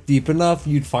you look deep enough,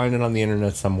 you'd find it on the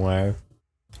internet somewhere.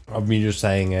 Of me just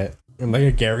saying it in like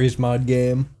a Gary's Mod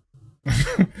game.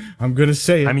 I'm gonna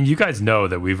say it. I mean, you guys know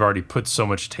that we've already put so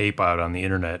much tape out on the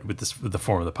internet with the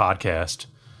form of the podcast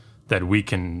that we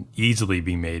can easily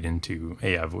be made into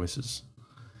AI voices.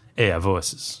 AI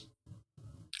voices.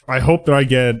 I hope that I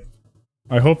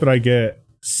get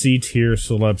C tier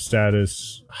celeb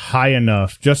status high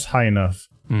enough, just high enough,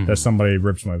 that somebody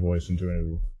rips my voice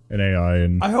into an AI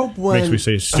and I hope makes me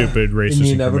say stupid,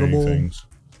 racist, incriminating things.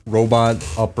 Robot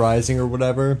uprising or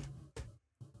whatever.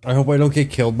 I hope I don't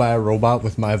get killed by a robot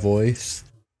with my voice.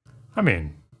 I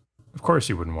mean, of course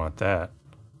you wouldn't want that.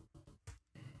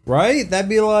 Right? That'd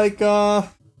be like, I'd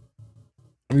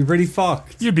be pretty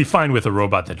fucked. You'd be fine with a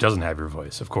robot that doesn't have your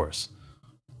voice, of course.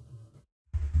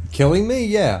 Killing me?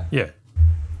 Yeah. Yeah.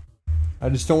 I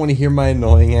just don't want to hear my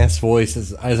annoying ass voice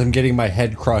as I'm getting my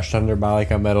head crushed under by like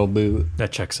a metal boot.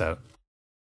 That checks out.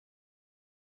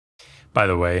 By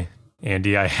the way,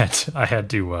 Andy, I had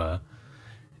to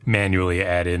manually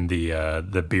add in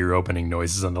the beer opening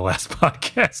noises on the last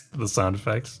podcast, the sound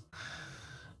effects.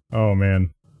 Oh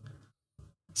man!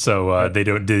 So they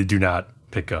do not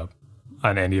pick up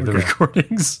on any of the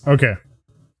recordings. Okay,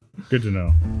 good to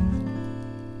know.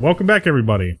 Welcome back,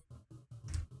 everybody,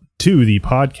 to the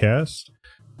podcast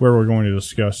where we're going to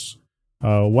discuss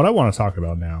what I want to talk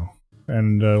about now.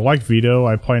 And like Vito,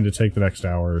 I plan to take the next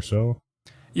hour or so.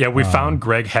 Yeah, we found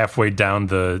Greg halfway down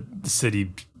the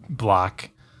city block.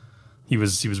 He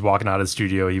was walking out of the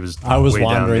studio. I was way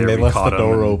wandering. Down there. They left the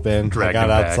door open. I got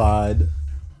outside.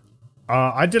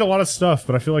 I did a lot of stuff,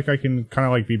 but I feel like I can kind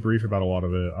of like be brief about a lot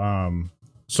of it.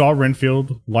 Saw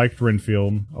Renfield, liked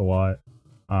Renfield a lot.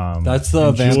 That's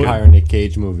the vampire Nick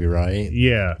Cage movie, right?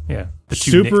 Yeah. Yeah.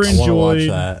 Super enjoyed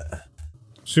that.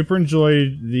 Super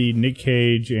enjoyed the Nick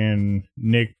Cage and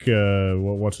Nick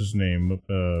what's his name?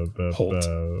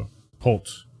 Holt.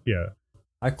 Yeah.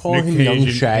 I call Nick him Cage Young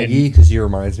Shaggy because he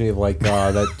reminds me of like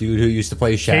that dude who used to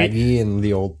play Shaggy in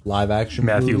the old live action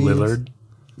Matthew movies. Lillard.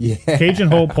 Yeah. Cage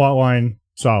and Holt plotline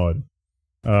solid.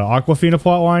 Aquafina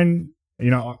plotline,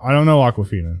 I don't know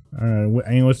Aquafina.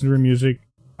 I ain't listened to her music.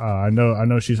 I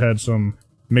know she's had some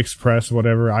mixed press,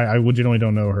 whatever. I legitimately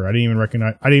don't know her. I didn't even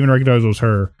recognize it was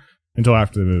her until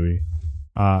after the movie.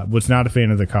 Was not a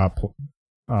fan of the cop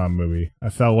movie. I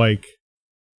felt like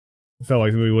the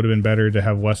movie would have been better to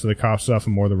have less of the cop stuff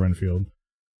and more of the Renfield.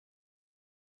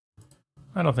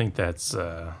 I don't think that's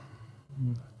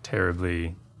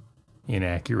terribly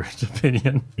inaccurate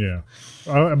opinion. Yeah,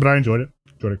 but I enjoyed it.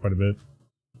 Enjoyed it quite a bit.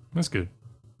 That's good.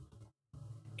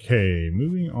 Okay,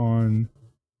 moving on.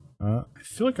 I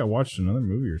feel like I watched another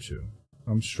movie or two.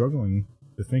 I'm struggling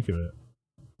to think of it.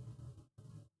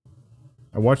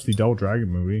 I watched the Double Dragon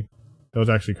movie. That was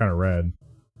actually kind of rad.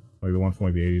 Like the one from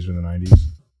like the 80s or the 90s.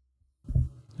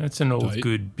 That's an old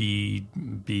good B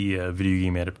video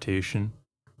game adaptation.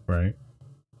 Right.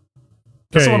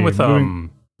 That's the one with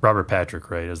Robert Patrick,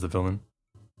 right, as the villain?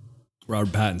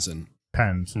 Robert Pattinson.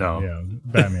 No. Yeah,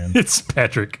 Batman. It's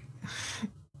Patrick.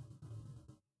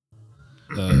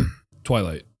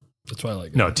 Twilight. The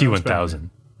Twilight guy. No, T-1000.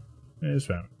 It's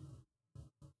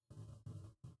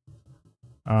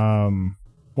Batman.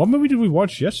 What movie did we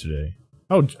watch yesterday?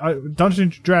 Oh, Dungeons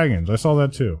and Dragons. I saw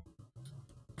that too.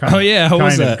 How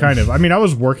was that? Kind of. I mean, I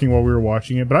was working while we were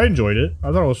watching it, but I enjoyed it.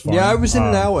 I thought it was fun. Yeah, I was in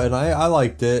and out, and I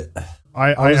liked it.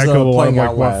 I echo a lot of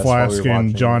like what Flask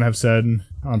and John have said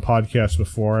on podcasts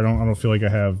before. I don't feel like I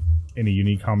have any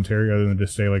unique commentary other than to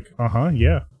say like,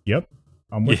 yeah, yep,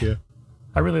 I'm with you.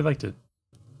 I really liked it.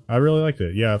 I really liked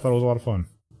it. Yeah, I thought it was a lot of fun.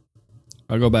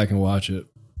 I'll go back and watch it.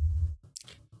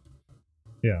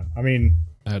 Yeah, I mean,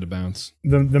 I had to bounce.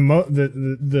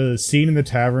 The scene in the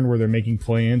tavern where they're making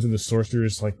plans and the sorcerer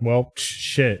is like, well,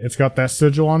 shit, it's got that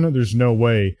sigil on it. There's no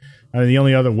way. And the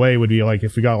only other way would be like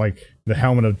if we got like the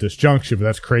helmet of disjunction, but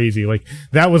that's crazy. Like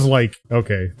that was like,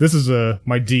 okay, this is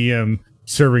my DM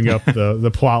serving up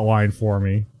the plot line for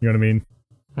me. You know what I mean?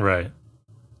 Right.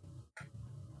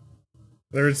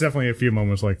 There's definitely a few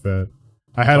moments like that.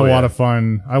 I had a lot of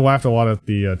fun. I laughed a lot at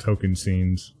the token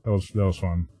scenes. That was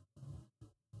fun.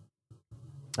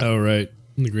 Oh, right.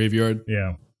 In the graveyard.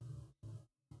 Yeah.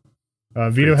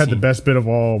 Vito had the best bit of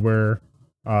all where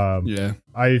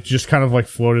I just kind of like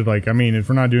floated like, I mean, if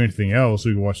we're not doing anything else,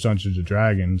 we can watch Dungeons and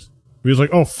Dragons. He was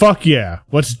like, oh, fuck yeah.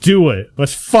 Let's do it.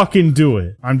 Let's fucking do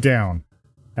it. I'm down.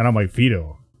 And I'm like,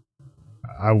 Vito,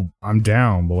 I'm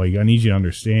down, but like, I need you to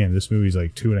understand this movie's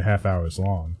like 2.5 hours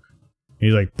long. And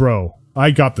he's like, bro,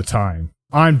 I got the time.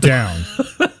 I'm down.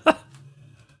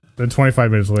 Then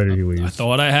 25 minutes later, he leaves. I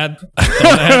thought I had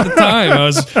the time.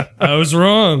 I was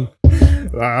wrong.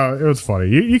 It was funny.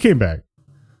 You came back.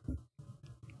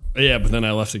 Yeah, but then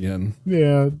I left again.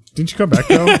 Yeah. Didn't you come back,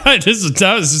 though? I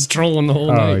was just trolling the whole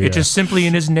night. Yeah. It's just simply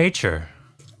in his nature.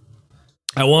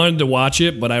 I wanted to watch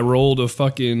it, but I rolled a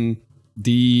fucking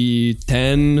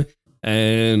D10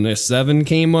 and a 7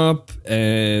 came up,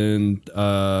 and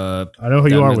I know how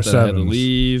you are with I had to sevens.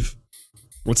 leave.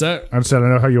 What's that? I said I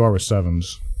know how you are with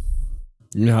sevens.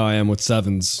 You know how I am with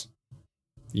 7s.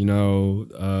 You know,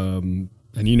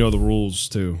 and you know the rules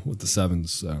too with the 7s,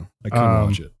 so I couldn't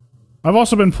watch it. I've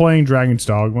also been playing Dragon's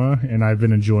Dogma, and I've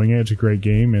been enjoying it. It's a great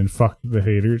game, and fuck the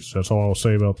haters. That's all I'll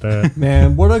say about that.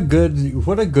 Man, what a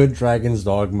good Dragon's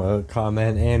Dogma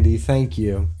comment, Andy. Thank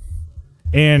you.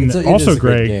 And It also, is a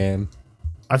good Greg, game.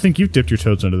 I think you've dipped your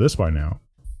toes into this by now,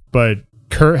 but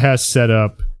Kurt has set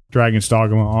up Dragon's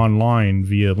Dogma online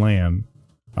via LAN.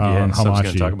 On so I was going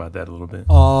Hamachi. to talk about that a little bit.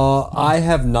 I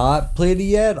have not played it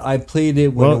yet. I played it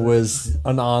when Well- it was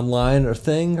an online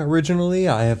thing originally.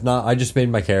 I have not. I just made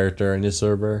my character in his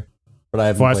server, but I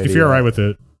haven't Flask, played if it you're yet. alright with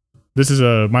it, this is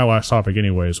my last topic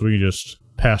anyway, so we can just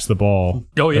pass the ball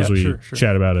as we sure.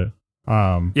 chat about it.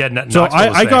 Yeah, So Knoxville was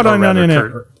I saying, got or on rather, in it.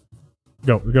 Kurt,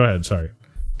 Go ahead. Sorry.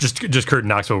 just Kurt and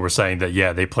Knoxville were saying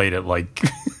that they played it like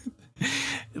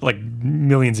like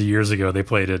millions of years ago. They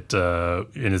played it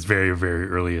in its very, very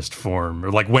earliest form, or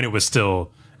like when it was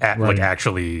still like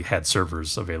actually had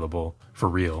servers available for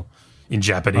real in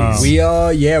Japanese. We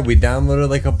downloaded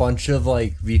like a bunch of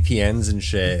like VPNs and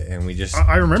shit, and we just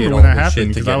I remember did when all that this shit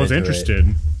happened to because get I was into it.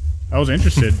 interested. I was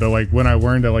interested, but like when I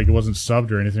learned that like it wasn't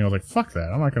subbed or anything, I was like, "Fuck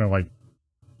that! I'm not gonna like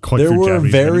click There through were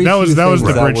Japanese very menus." That few was the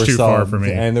things that bridge were too far subbed, for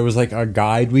me. and there was like a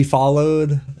guide we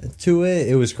followed to it.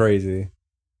 It was crazy.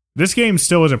 This game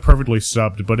still isn't perfectly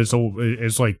subbed, but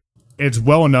it's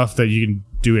well enough that you can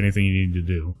do anything you need to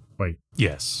do. Like,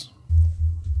 Yes.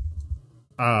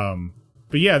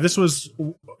 but yeah, this was.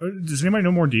 Does anybody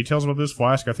know more details about this,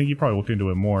 Flask? I think you probably looked into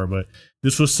it more, but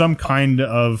this was some kind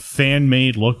of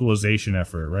fan-made localization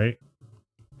effort, right?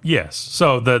 Yes.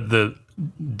 So the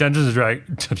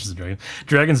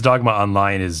Dragon's Dogma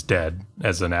Online is dead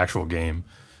as an actual game.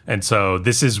 And so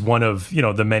this is one of,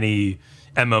 the many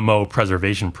MMO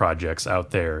preservation projects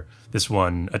out there. This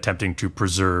one attempting to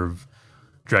preserve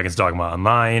Dragon's Dogma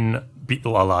Online,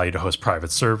 allow you to host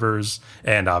private servers,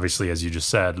 and obviously, as you just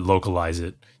said, localize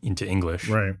it into English,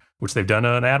 Right. which they've done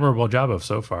an admirable job of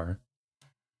so far.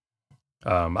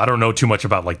 I don't know too much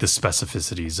about like the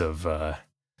specificities of the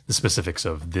specifics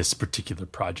of this particular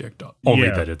project, only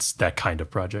that it's that kind of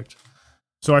project.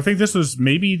 So I think this was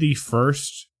maybe the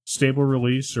first stable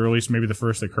release, or at least maybe the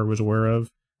first that Kurt was aware of.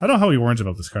 I don't know how he learns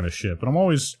about this kind of shit, but I'm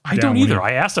always I down don't when either.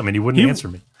 I asked him and he wouldn't answer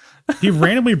me. he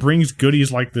randomly brings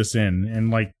goodies like this in,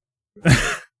 and like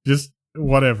just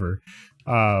whatever.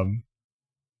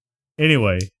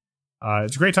 Anyway,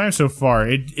 it's a great time so far.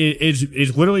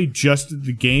 It's literally just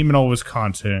the game and all of its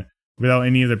content without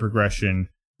any of the progression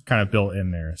kind of built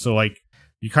in there. So like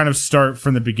you kind of start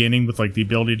from the beginning with like the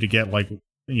ability to get like,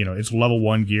 it's level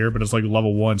 1 gear, but it's like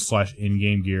level 1/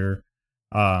 in-game gear.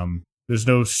 There's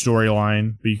no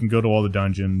storyline, but you can go to all the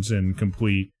dungeons and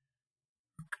complete,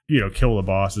 kill the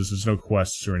bosses. There's no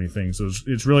quests or anything. So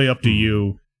it's really up to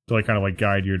you to like kind of like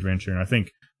guide your adventure. And I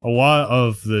think a lot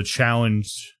of the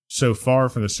challenge so far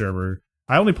from the server,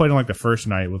 I only played on like the first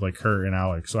night with like Kurt and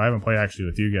Alex, so I haven't played actually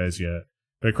with you guys yet.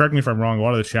 But correct me if I'm wrong, a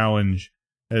lot of the challenge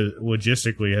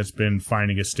logistically has been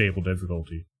finding a stable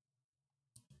difficulty.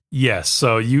 Yes,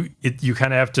 so you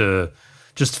kind of have to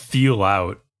just feel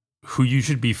out who you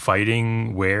should be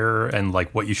fighting where and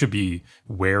like what you should be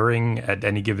wearing at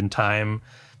any given time,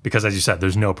 because as you said,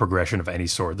 there's no progression of any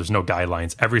sort. There's no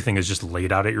guidelines. Everything is just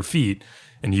laid out at your feet,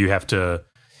 and you have to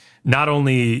not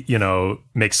only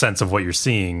make sense of what you're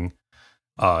seeing,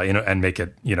 and make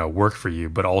it work for you,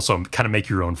 but also kind of make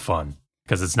your own fun,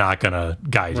 because it's not gonna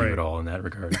guide you at all in that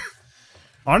regard.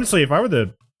 Honestly, if I were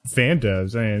the fan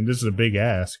devs, and this is a big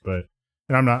ask, but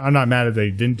and I'm not mad if they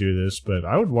didn't do this, but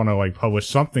I would want to like publish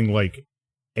something like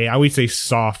I would say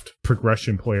soft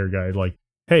progression player guide, like,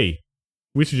 hey,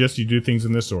 we suggest you do things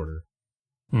in this order.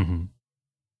 Mm-hmm.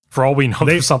 For all we know,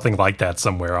 there's something like that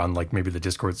somewhere on like maybe the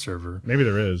Discord server. Maybe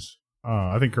there is.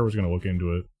 I think Kurt was going to look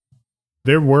into it.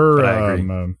 There were.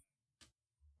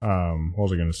 What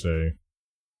was I going to say?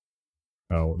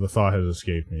 Oh, the thought has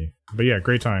escaped me. But yeah,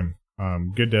 great time.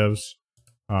 Good devs.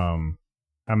 I'm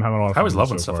having a lot of fun. I always love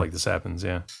when so stuff far. like this happens.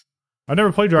 Yeah. I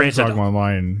never played Dragon's Dogma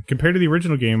Online. Compared to the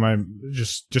original game, I'm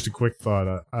just a quick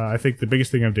thought. I think the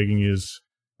biggest thing I'm digging is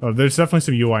there's definitely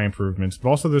some UI improvements, but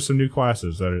also there's some new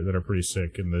classes that are pretty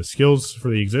sick, and the skills for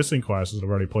the existing classes that I've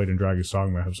already played in Dragon's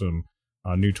Dogma have some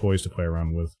new toys to play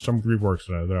around with. Some reworks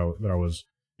that I was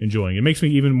enjoying. It makes me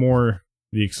even more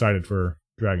excited for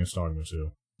Dragon's Dogma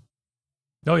 2.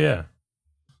 Oh yeah,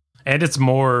 and it's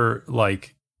more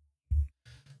like.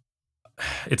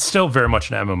 It's still very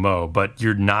much an MMO, but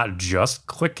you're not just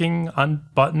clicking on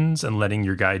buttons and letting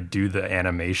your guy do the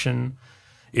animation.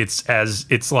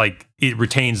 It's like it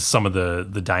retains some of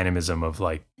the dynamism of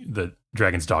like the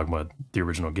Dragon's Dogma, the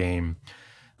original game.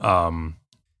 And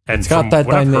it's got that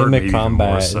dynamic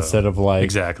combat instead of like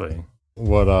exactly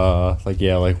what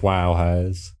like WoW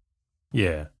has.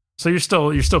 Yeah. So you're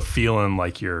still feeling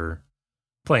like you're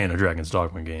playing a Dragon's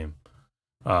Dogma game.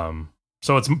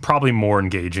 So it's probably more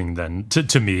engaging than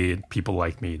to me, people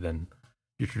like me, than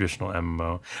your traditional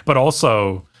MMO. But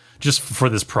also, just for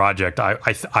this project,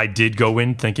 I did go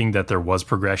in thinking that there was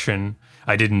progression.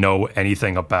 I didn't know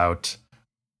anything about,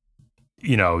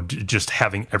 just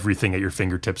having everything at your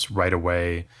fingertips right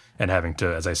away and having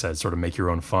to, as I said, sort of make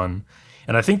your own fun.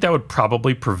 And I think that would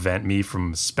probably prevent me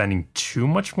from spending too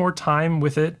much more time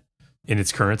with it in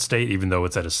its current state, even though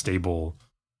it's at a stable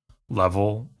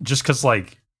level. Just because,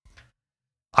 like,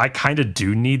 I kind of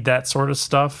do need that sort of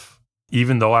stuff,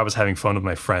 even though I was having fun with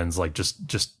my friends, like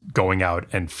just going out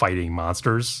and fighting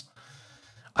monsters.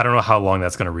 I don't know how long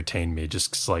that's going to retain me, just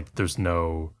because like there's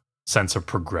no sense of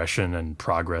progression and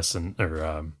progress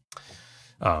or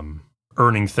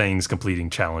earning things, completing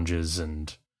challenges,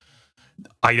 and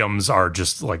items are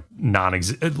just like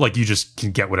like you just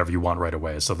can get whatever you want right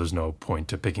away. So there's no point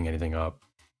to picking anything up.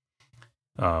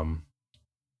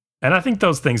 And I think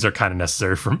those things are kind of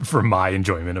necessary for my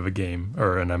enjoyment of a game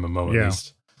or an MMO at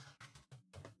least.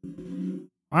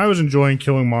 I was enjoying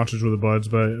killing monsters with the buds,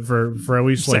 but for at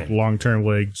least like Same. long-term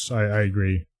legs, I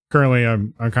agree. Currently,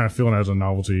 I'm kind of feeling it as a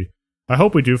novelty. I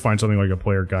hope we do find something like a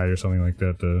player guide or something like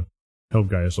that to help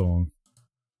guide us along.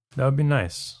 That would be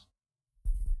nice.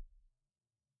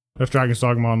 That's Dragon's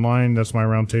Dogma Online. That's my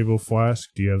roundtable. Flask,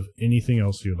 do you have anything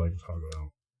else you'd like to talk about?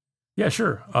 Yeah,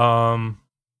 sure.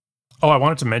 I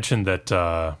wanted to mention that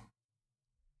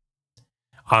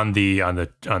on the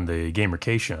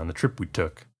Gamercation, on the trip we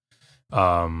took,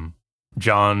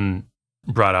 John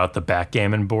brought out the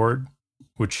backgammon board,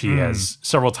 which he has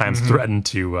several times threatened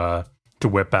to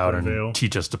whip out and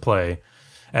teach us to play.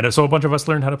 And so a bunch of us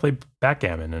learned how to play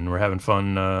backgammon, and we're having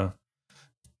fun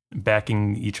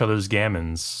backing each other's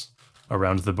gammons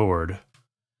around the board.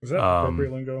 Is that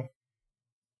appropriate lingo?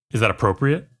 Is that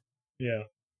appropriate? Yeah.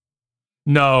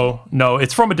 No,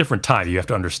 it's from a different time. You have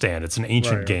to understand. It's an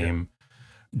ancient game.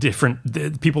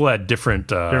 People had different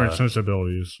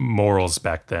sensibilities, morals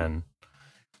back then.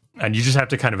 And you just have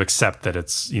to kind of accept that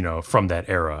it's, from that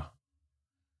era.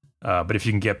 But if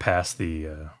you can get past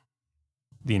the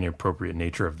inappropriate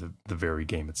nature of the very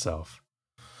game itself.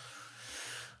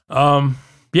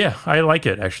 Yeah, I like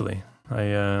it, actually.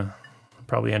 I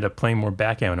probably end up playing more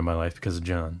backgammon in my life because of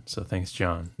John. So thanks,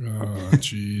 John. Oh,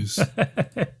 jeez.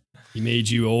 He made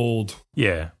you old.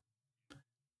 Yeah.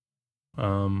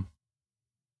 I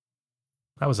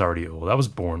was already old. I was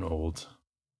born old.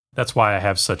 That's why I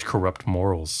have such corrupt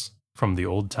morals from the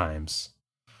old times.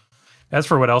 As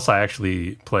for what else I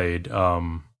actually played, I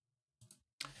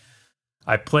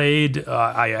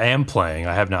am playing,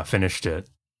 I have not finished it,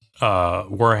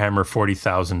 Warhammer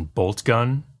 40,000 Bolt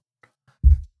Gun,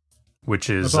 which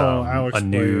is Alex a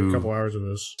new... a couple hours of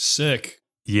this. Sick.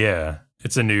 Yeah,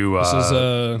 it's a new... This is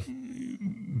a...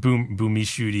 boomy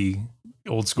shooty,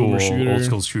 old school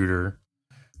shooter.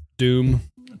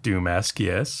 Doom-esque,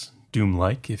 yes.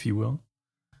 Doom-like, if you will.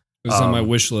 It was on my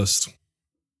wish list.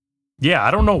 Yeah,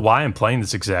 I don't know why I'm playing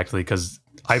this exactly, because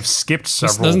I've skipped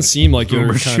several. This doesn't seem like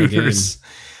your kind of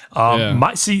game.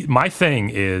 My thing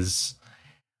is,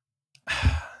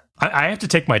 I have to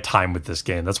take my time with this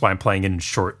game. That's why I'm playing it in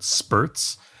short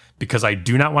spurts, because I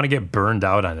do not want to get burned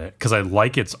out on it, because I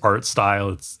like its art style,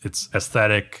 its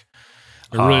aesthetic.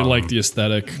 I really like the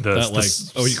aesthetic. You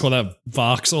call that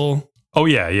voxel? Oh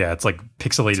yeah, it's like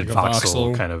pixelated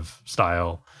voxel kind of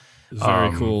style. It's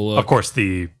very cool. Of course,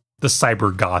 the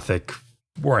cyber gothic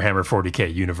Warhammer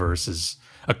 40k universe is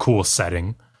a cool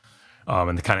setting.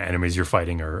 and the kind of enemies you're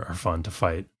fighting are fun to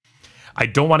fight. I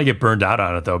don't want to get burned out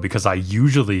on it though, because I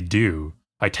usually do.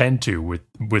 I tend to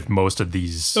with most of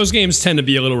these. Those games tend to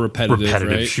be a little repetitive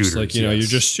right? shooters. Just like, you know, you're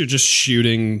just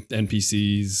shooting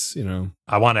NPCs. You know,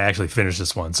 I want to actually finish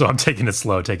this one, so I'm taking it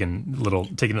slow, taking it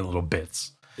little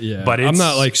bits. Yeah, but I'm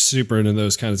not like super into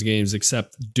those kinds of games,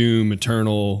 except Doom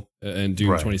Eternal and Doom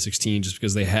 2016, just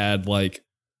because they had like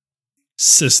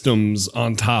systems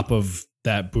on top of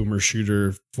that boomer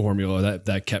shooter formula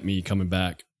that kept me coming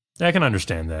back. I can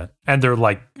understand that. And they're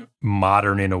like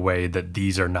modern in a way that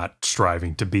these are not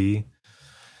striving to be.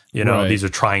 You know, these are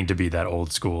trying to be that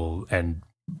old school, and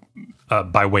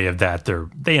by way of that,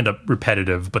 they end up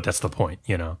repetitive, but that's the point,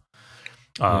 you know.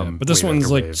 But this one's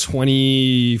like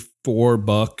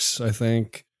 $24, I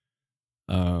think.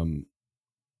 Yeah,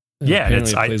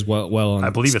 it plays well on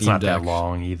I believe it's Steam not Deck. that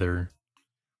long either.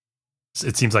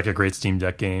 It seems like a great Steam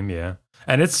Deck game, yeah.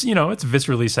 And it's, you know, it's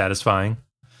viscerally satisfying.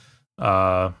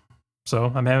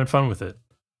 So I'm having fun with it.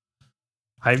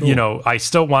 Cool. You know, I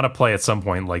still want to play at some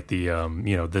point, like the,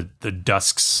 you know, the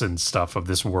Dusks and stuff of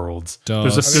this world.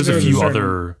 There's a few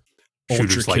other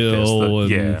shooters like this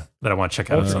that I want to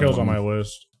check out. Ultra Kill's on my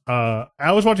list.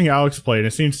 I was watching Alex play, and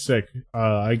it seemed sick.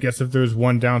 I guess if there's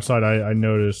one downside I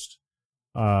noticed,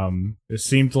 it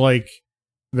seemed like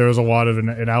there was a lot of,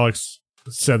 and Alex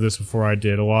said this before I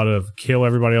did, a lot of kill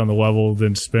everybody on the level,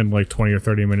 then spend like 20 or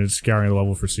 30 minutes scouring the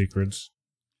level for secrets.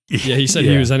 Yeah, he said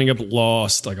he was ending up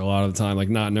lost like a lot of the time, like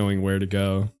not knowing where to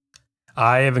go.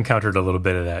 I have encountered a little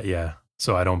bit of that, yeah.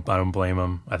 So I don't blame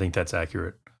him. I think that's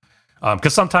accurate.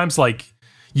 Because sometimes, like,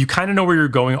 you kind of know where you're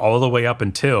going all the way up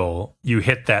until you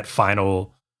hit that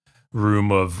final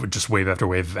room of just wave after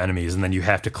wave of enemies, and then you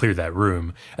have to clear that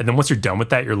room. And then once you're done with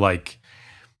that, you're like,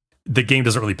 the game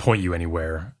doesn't really point you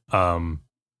anywhere. Doesn't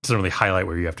really highlight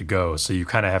where you have to go. So you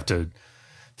kind of have to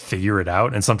figure it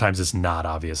out. And sometimes it's not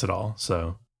obvious at all.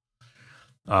 So,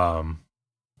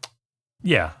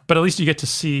 yeah, but at least you get to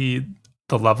see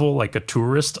the level like a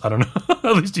tourist. I don't know.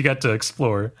 At least you got to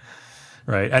explore.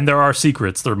 Right. And there are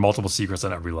secrets. There are multiple secrets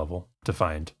on every level to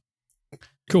find.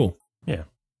 Cool. Yeah.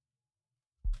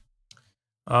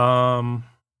 And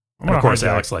of course,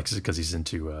 Alex likes it because he's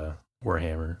into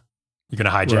Warhammer. You gonna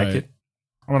hijack it?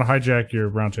 I want to hijack your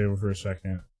roundtable for a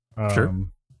second. Sure.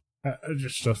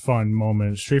 Just a fun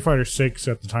moment. Street Fighter 6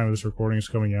 at the time of this recording is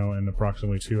coming out in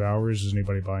approximately 2 hours. Is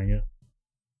anybody buying it?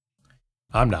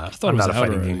 I'm not. I'm not a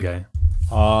fighting game guy.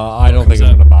 I don't think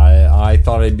I'm gonna buy it. I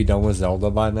thought I'd be done with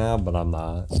Zelda by now, but I'm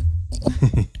not.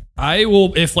 I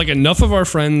will, if like enough of our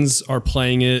friends are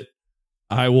playing it,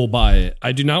 I will buy it.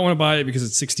 I do not want to buy it because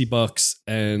it's $60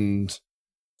 and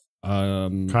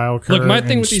Kyle, Kurt, look, my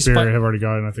thing and with these Spirit have already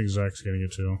got it, and I think Zach's getting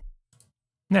it too.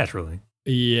 Naturally.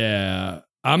 Yeah.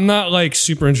 I'm not like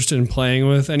super interested in playing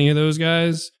with any of those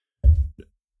guys.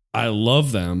 I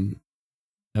love them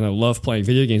and I love playing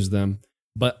video games with them,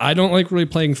 but I don't like really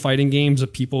playing fighting games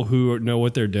with people who know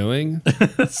what they're doing.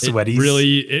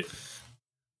 Sweaties.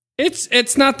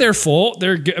 It's not their fault.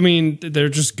 They're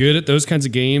just good at those kinds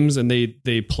of games and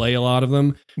they play a lot of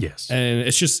them. Yes. And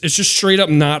it's just straight up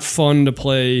not fun to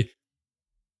play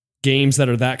games that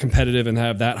are that competitive and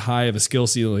have that high of a skill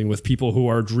ceiling with people who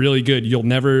are really good.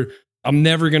 I'm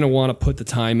never going to want to put the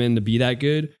time in to be that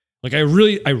good. Like I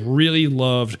really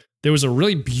loved, there was a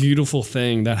really beautiful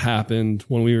thing that happened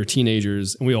when we were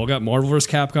teenagers and we all got Marvel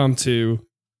vs. Capcom 2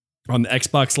 on the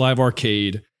Xbox Live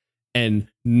Arcade. And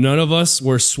none of us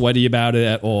were sweaty about it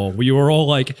at all. We were all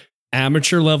like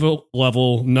amateur level.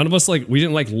 None of us we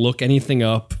didn't like look anything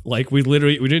up. Like we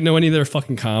didn't know any of their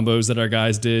fucking combos that our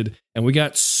guys did. And we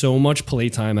got so much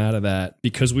playtime out of that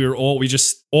because we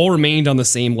just all remained on the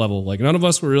same level. Like none of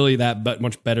us were really that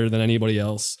much better than anybody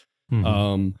else.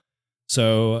 Mm-hmm.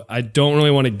 So I don't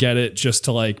really want to get it just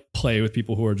to like play with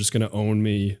people who are just going to own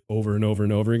me over and over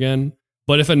and over again.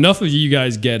 But if enough of you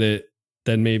guys get it,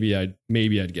 then maybe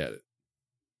I'd get it.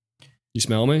 You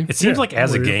smell me? It seems like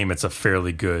as a game, it's a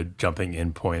fairly good jumping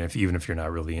in point, even if you're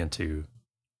not really into.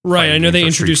 Right. I know they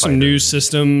introduced some new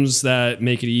systems that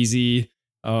make it easy.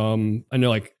 I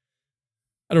know I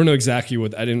don't know exactly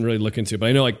what, I didn't really look into it, but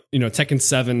I know Tekken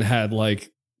 7 had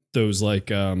like those I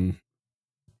don't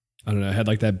know, had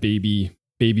like that baby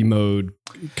mode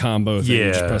combo thing. Yeah.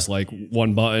 You just press like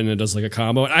one button and it does like a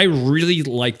combo. And I really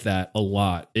liked that a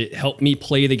lot. It helped me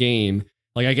play the game.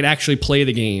 Like I could actually play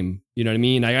the game. You know what I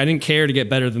mean? I didn't care to get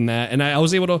better than that. And I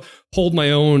was able to hold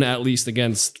my own at least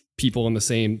against people on the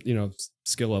same,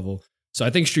 skill level. So I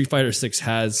think Street Fighter 6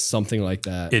 has something like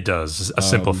that. It does. A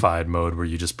simplified mode where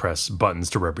you just press buttons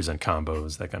to represent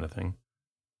combos, that kind of thing.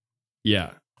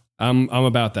 Yeah. I'm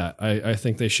about that. I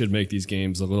think they should make these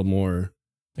games a little more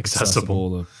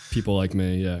accessible. to people like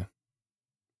me. Yeah.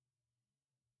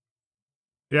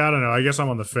 Yeah, I don't know. I guess I'm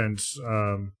on the fence.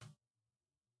 I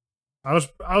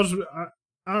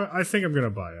think I'm gonna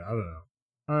buy it. I don't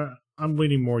know. I'm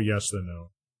leaning more yes than no.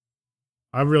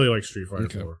 I really like Street Fighter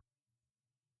 4.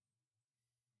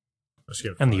 Let's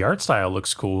get And the art style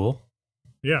looks cool.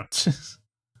 Yeah.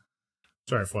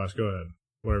 Sorry, Flash. Go ahead.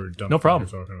 Whatever dumb No problem.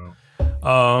 you're talking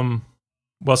about.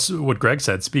 Well, so what Greg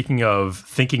said, speaking of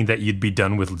thinking that you'd be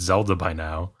done with Zelda by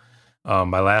now,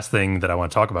 my last thing that I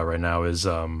want to talk about right now is,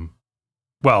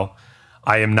 well,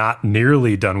 I am not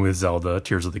nearly done with Zelda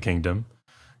Tears of the Kingdom.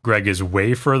 Greg is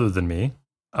way further than me,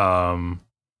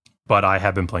 but I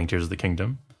have been playing Tears of the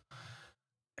Kingdom.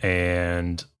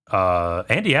 And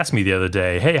Andy asked me the other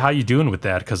day, hey, how you doing with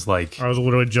that? Because, like, I was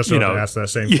literally just about to ask that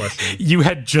same question. You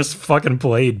had just fucking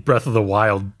played Breath of the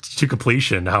Wild to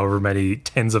completion, however many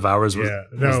tens of hours was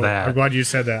that. I'm glad you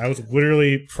said that. I was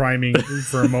literally priming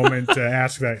for a moment to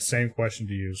ask that same question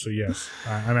to you. So, yes,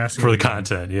 I'm asking for the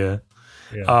content, yeah.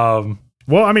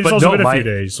 Well, I mean, it's also been a few my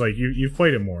days. Like, you've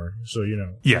played it more, so you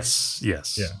know. Yes. Yeah.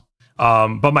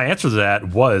 But my answer to that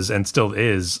was, and still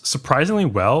is, surprisingly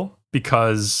well,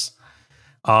 because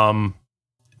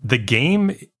the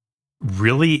game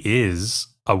really is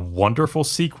a wonderful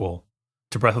sequel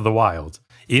to Breath of the Wild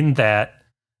in that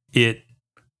it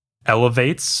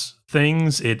elevates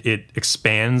things, it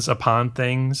expands upon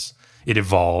things, it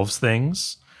evolves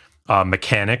things,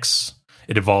 mechanics,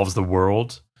 it evolves the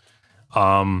world.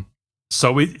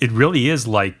 So it really is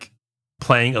like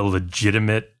playing a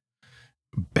legitimate,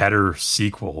 better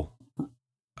sequel.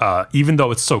 Even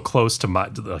though it's so close to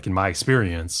in my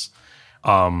experience,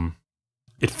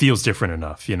 it feels different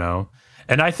enough, you know?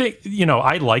 And I think, you know,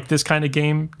 I like this kind of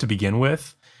game to begin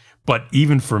with, but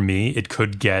even for me, it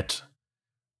could get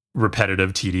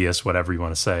repetitive, tedious, whatever you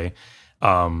want to say.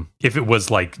 If it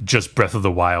was like just Breath of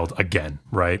the Wild again,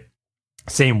 right?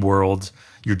 Same world,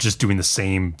 you're just doing the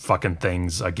same fucking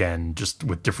things again, just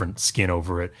with different skin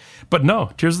over it. But no,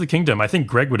 Tears of the Kingdom, I think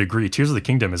Greg would agree, Tears of the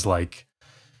Kingdom is like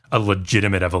a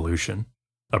legitimate evolution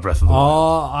of Breath of the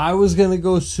Wild. I was gonna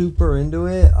go super into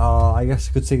it. I guess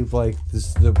I could say like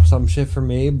some shit for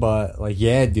me, but like,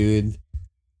 yeah, dude,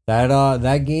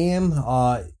 that game.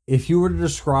 If you were to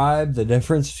describe the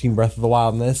difference between Breath of the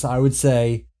Wild and this, I would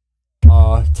say,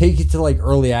 take it to like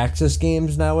early access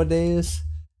games nowadays.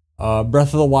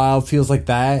 Breath of the Wild feels like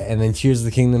that, and then Tears of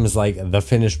the Kingdom is like the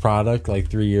finished product, like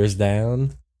 3 years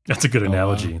down. That's a good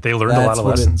analogy. They learned a lot of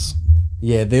lessons.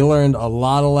 Yeah, they learned a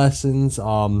lot of lessons.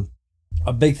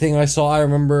 A big thing I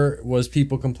remember, was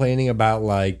people complaining about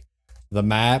like the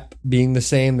map being the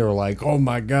same. They were like, "Oh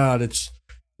my god, it's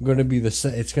gonna be the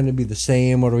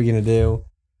same. What are we gonna do?"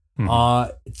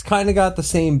 It's kind of got the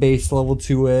same base level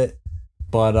to it,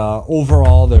 but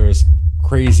overall, there's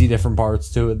crazy different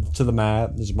parts to the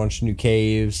map. There's a bunch of new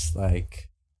caves, like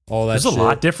all that. There's a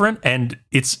lot different, and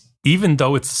it's. Even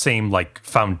though it's the same like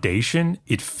foundation,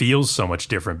 it feels so much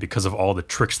different because of all the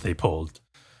tricks they pulled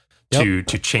to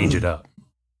change it up.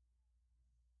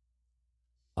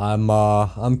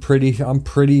 I'm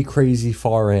pretty crazy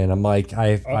far in. I'm like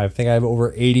I think I have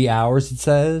over 80 hours. It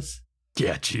says.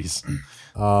 Yeah, jeez.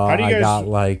 How do you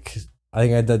guys... I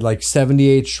think I did like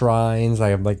 78 shrines. I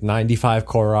have like 95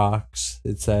 Koroks.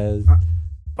 It says.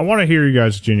 I want to hear you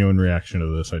guys' genuine reaction to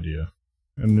this idea,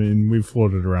 and then we've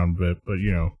floated around a bit, but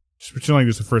you know. Just pretend like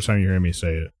this is the first time you hear me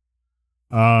say it.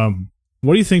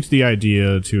 What do you think's the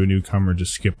idea to a newcomer to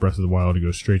skip Breath of the Wild to go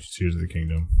straight to Tears of the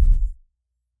Kingdom?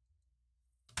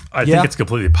 I think it's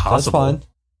completely possible.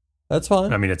 That's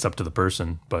fine. I mean, it's up to the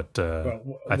person, but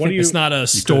I think it's not a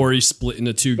story split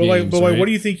into two games. But what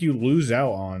do you think you lose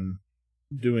out on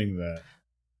doing that?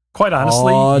 Quite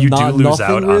honestly, you do lose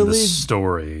out on the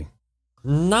story.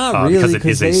 Not really, because it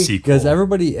is a sequel. Because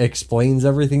everybody explains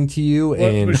everything to you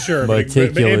in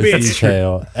meticulous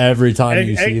detail every time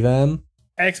you see them.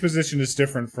 Exposition is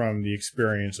different from the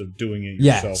experience of doing it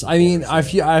yourself. Yes, I mean,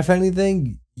 if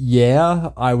anything, yeah,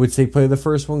 I would say play the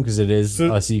first one because it is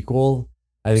a sequel.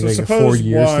 I think like 4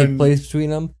 years take place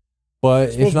between them.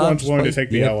 But if not, one's willing to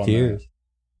take the L on that.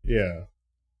 Yeah,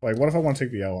 like what if I want to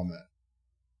take the L on that?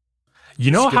 You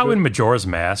know how in Majora's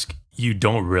Mask you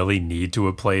don't really need to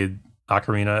have played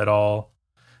Ocarina at all.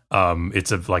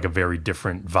 It's like a very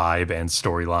different vibe and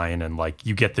storyline, and like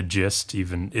you get the gist.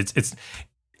 Even it's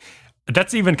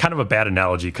that's even kind of a bad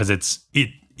analogy because it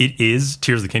is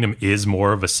Tears of the Kingdom is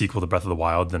more of a sequel to Breath of the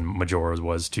Wild than Majora's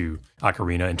was to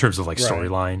Ocarina in terms of like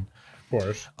storyline. Of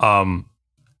course,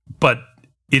 but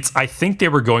I think they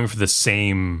were going for the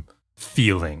same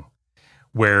feeling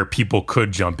where people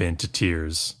could jump into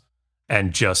Tears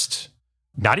and just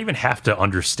not even have to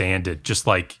understand it, just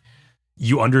like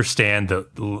you understand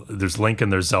that there's Link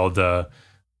and there's Zelda.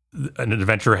 An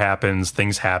adventure happens,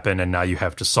 things happen, and now you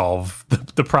have to solve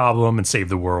the problem and save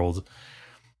the world.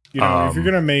 You know, if you're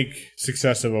gonna make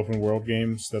successive open world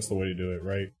games, that's the way to do it,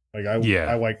 right? Like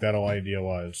I like that whole idea.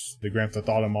 Was the Grand Theft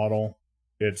Auto model?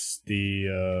 It's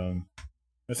the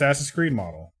Assassin's Creed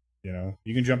model. You know,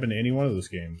 you can jump into any one of those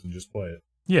games and just play it.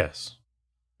 Yes,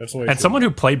 that's the way. And someone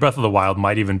who played Breath of the Wild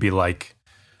might even be like,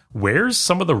 where's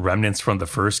some of the remnants from the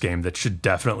first game that should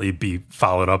definitely be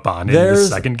followed up on in the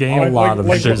second game? A lot of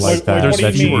shit like that that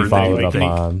should be followed up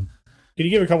on. Can you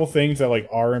give a couple things that like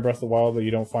are in Breath of the Wild that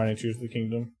you don't find in Tears of the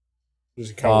Kingdom?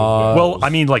 Well, I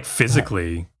mean, like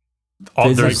physically,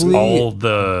 there's a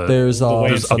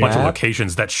bunch of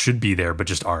locations that should be there but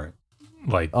just aren't.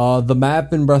 Like the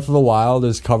map in Breath of the Wild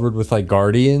is covered with like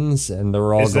guardians, and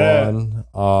they're all gone.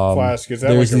 Flask, is that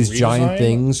there's like these giant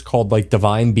things called like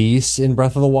divine beasts in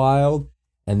Breath of the Wild,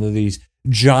 and they're these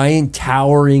giant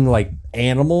towering like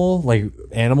animal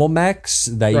mechs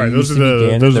that you used to be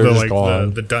Ganon. Those are just like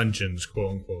gone. the dungeons,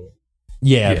 quote unquote.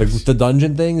 Yeah, yes. the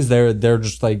dungeon things, they're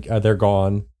just like they're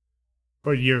gone.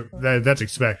 But that's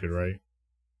expected, right?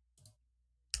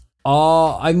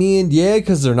 I mean, yeah,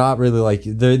 because they're not really like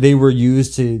they were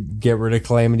used to get rid of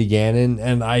Calamity Ganon,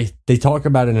 and they talk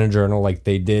about it in a journal like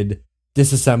they did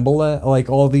disassemble it, like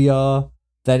all the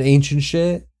that ancient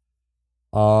shit.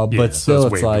 But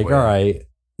still, it's like all right,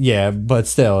 yeah, but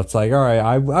still, it's like all right.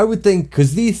 I would think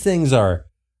because these things are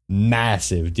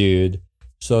massive, dude.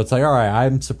 So it's like, all right,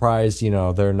 I'm surprised,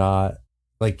 they're not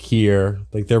like here.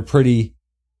 Like they're pretty,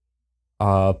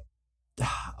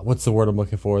 what's the word I'm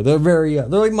looking for? They're very, they're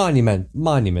like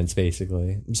monuments,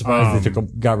 basically. I'm surprised they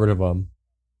got rid of them.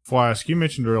 Flask, you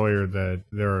mentioned earlier that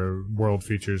there are world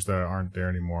features that aren't there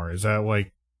anymore. Is that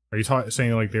like, are you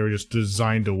saying like they were just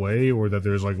designed away, or that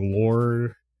there's like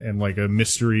lore and like a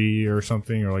mystery or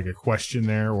something, or like a question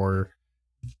there, or?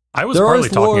 I was partly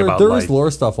talking about there is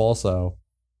lore stuff also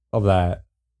of that.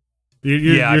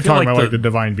 You're talking about like the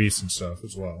divine beasts and stuff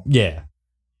as well. Yeah.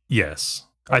 Yes.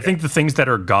 Okay. I think the things that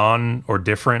are gone or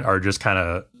different are just kind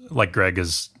of like Greg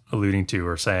is alluding to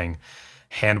or saying,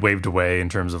 hand waved away in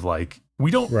terms of like,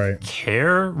 we don't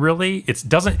care really. It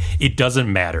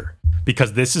doesn't matter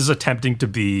because this is attempting to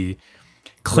be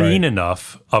clean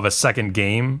enough of a second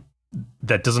game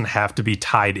that doesn't have to be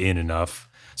tied in enough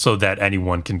so that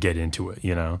anyone can get into it,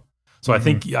 So I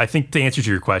think the answer to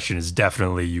your question is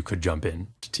definitely you could jump in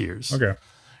to Tears. Okay.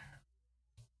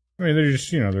 I mean, they're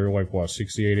just, they're like, what,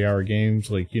 60, 80-hour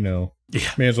games? Like,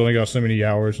 man's only got so many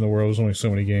hours in the world. There's only so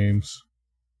many games.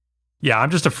 Yeah, I'm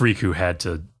just a freak who had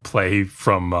to play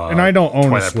from and I don't own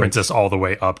Twilight Princess all the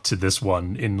way up to this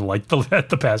one in like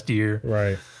the past year.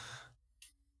 Right.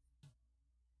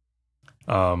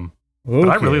 But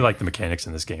I really like the mechanics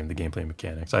in this game, the gameplay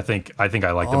mechanics. I think I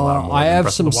like them a lot more. I have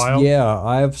Breath of the Wild.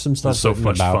 I have some stuff so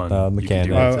much about the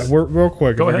mechanics. Real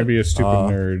quick, Go if I'm ahead. gonna be a stupid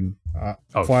nerd,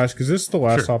 Flask, is this the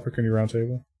last topic on your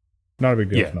roundtable? Not a big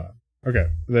deal. If not. Okay,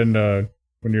 then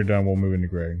when you're done, we'll move into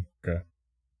Greg. Okay.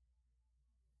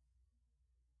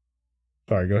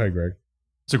 Sorry, go ahead, Greg.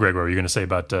 So, Greg, what were you going to say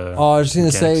about? I was just going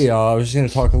to say, I was just going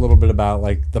to talk a little bit about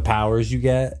like the powers you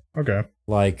get. Okay.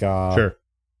 Like, sure.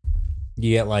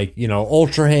 You get like,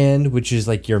 Ultra Hand, which is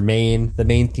like the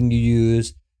main thing you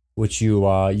use, which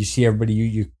you see everybody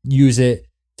you use it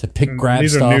to grab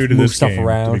stuff, move stuff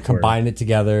around, combine it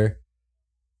together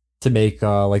to make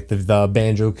like the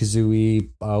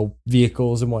Banjo-Kazooie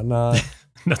vehicles and whatnot.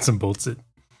 Nuts and bolts it.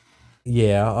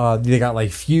 Yeah, they got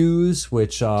like Fuse,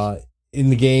 which in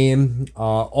the game,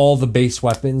 all the base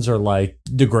weapons are like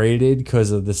degraded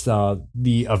because of this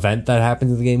the event that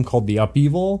happens in the game called the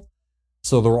Upheaval.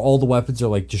 So all the weapons are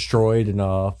like destroyed and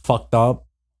fucked up.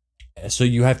 So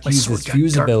you have to use this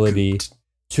Fuse ability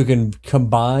to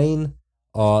combine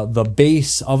the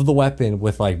base of the weapon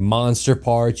with like monster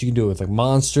parts. You can do it with like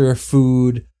monster,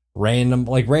 food,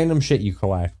 random shit you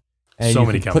collect. And so you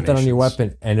many can put that on your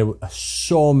weapon, and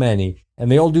so many.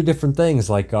 And they all do different things,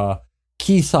 like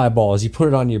key eyeballs. You put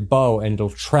it on your bow, and it'll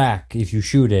track if you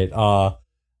shoot it.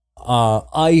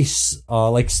 Ice,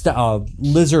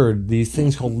 lizard. These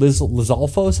things called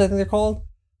Lizalfos, I think they're called.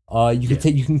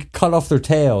 You can cut off their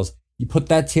tails. You put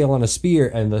that tail on a spear,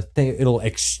 and the thing it'll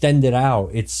extend it out.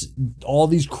 It's all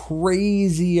these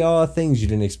crazy things you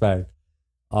didn't expect.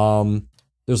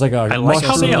 There's like I like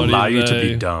how they allow you to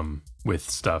be dumb with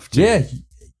stuff too.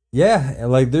 Yeah.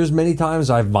 And like there's many times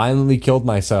I've violently killed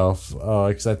myself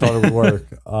because I thought it would work.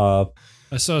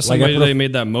 I saw somebody they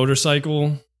made that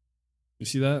motorcycle. You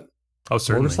see that? Oh,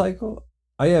 certainly. Motorcycle?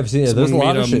 Oh yeah, I've seen it. There's a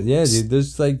lot of shit. Yeah, dude.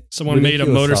 There's like someone made a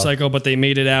motorcycle, but they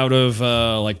made it out of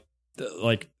like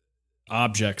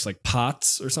objects, like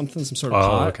pots or something, some sort Oh, of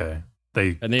pot. okay.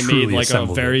 They And they truly made like a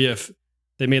assembled very it.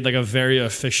 they made like a very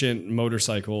efficient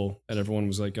motorcycle, and everyone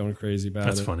was like going crazy about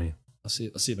That's it. funny. I'll see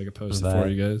if I can post it That. for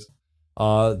you guys.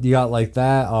 You got like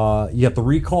that. You got the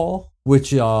recall,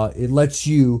 which it lets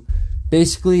you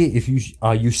basically, if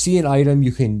you see an item,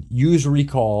 you can use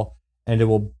recall, and it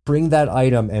will bring that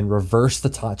item and reverse the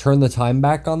time, turn the time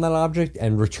back on that object,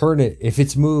 and return it if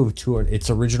it's moved to its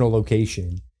original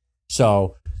location.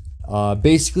 So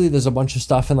basically, there's a bunch of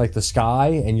stuff in like the sky,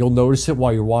 and you'll notice it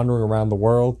while you're wandering around the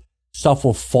world. Stuff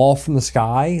will fall from the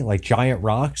sky like giant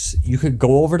rocks. You could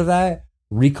go over to that,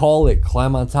 recall it,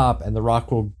 climb on top, and the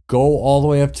rock will go all the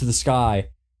way up to the sky,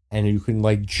 and you can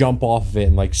like jump off of it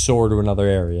and like soar to another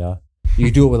area. You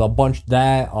can do it with a bunch of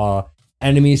that.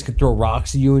 Enemies can throw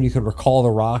rocks at you, and you can recall the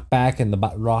rock back, and the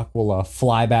rock will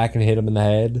fly back and hit them in the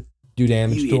head, do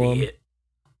damage to them.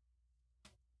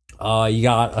 You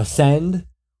got Ascend,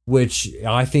 which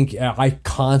I think I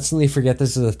constantly forget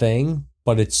this is a thing,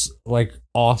 but it's like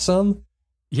awesome.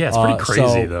 Yeah, it's pretty crazy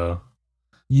so though.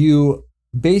 You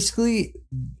basically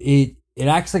it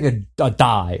acts like a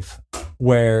dive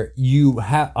where you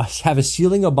have a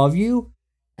ceiling above you,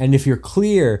 and if you're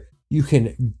clear, you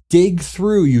can dig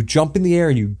through. You jump in the air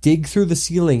and you dig through the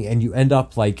ceiling, and you end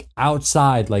up like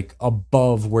outside, like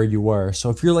above where you were. So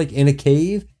if you're like in a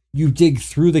cave, you dig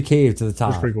through the cave to the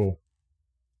top. That's pretty cool.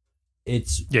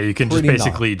 It's You can just pretty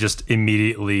basically just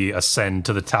immediately ascend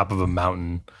to the top of a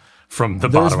mountain from the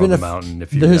bottom of the mountain.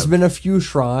 If you there's have been a few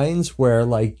shrines where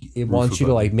like it wants you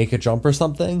to above like make a jump or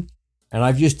something, and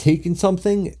I've just taken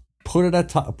something, put it up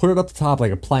the top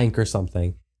like a plank or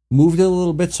something, moved it a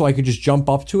little bit so I could just jump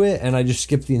up to it, and I just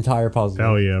skipped the entire puzzle.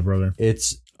 Hell yeah, brother.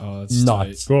 It's That's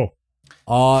nuts. Cool.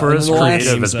 for and as then the last-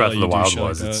 creative games as Breath of the you do Wild shit like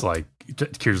was, it's that. like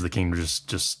Tears of the Kingdom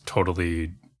just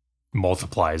totally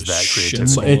multiplies that Shit.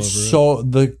 creativity. It's- it's over so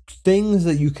the things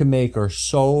that you can make are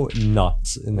so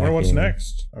nuts in that Wonder what's game.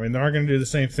 next. I mean, they're not going to do the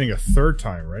same thing a third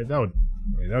time, right? That would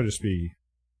just be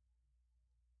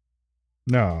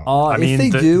no. I mean, if they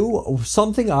the- do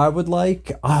something, I would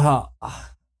like. I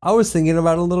was thinking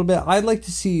about it a little bit. I'd like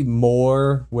to see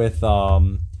more with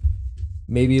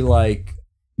maybe like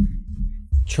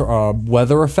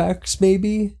weather effects,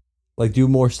 maybe like do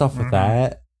more stuff with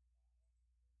that.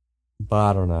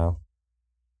 But I don't know.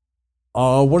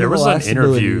 One There of the was last an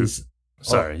interview. abilities-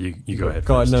 Sorry, you go ahead.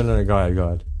 Go ahead. first. No. Go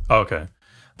ahead. Oh, okay.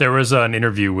 There was an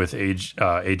interview with AG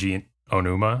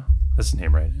Onuma. That's his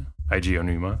name, right? IG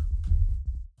Onuma,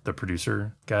 the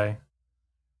producer guy.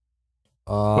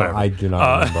 Whatever. I do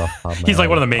not remember. He's like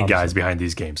one of the main guys behind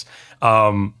these games.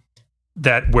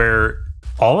 That where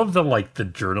all of the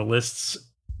journalists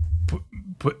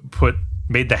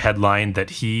made the headline that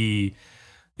he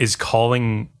is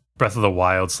calling Breath of the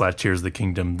Wild / Tears of the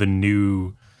Kingdom the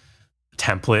new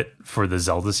template for the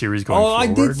Zelda series going forward. I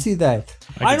did see that.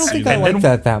 I don't see think that. I And like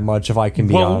then- that much, if I can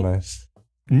be Well, honest.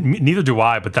 Neither do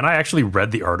I, but then I actually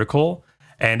read the article,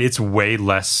 and it's way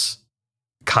less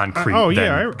concrete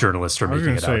than journalists are I was making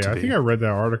going it to out say, to I be. think I read that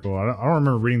article. I don't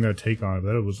remember reading that take on it,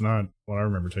 but it was not what I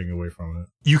remember taking away from it.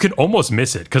 You can almost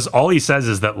miss it because all he says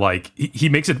is that like he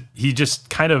makes it. He just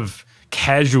kind of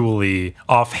casually,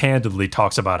 offhandedly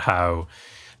talks about how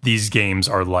these games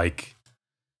are like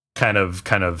kind of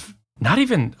not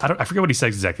even. I forget what he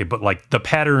says exactly, but like the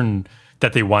pattern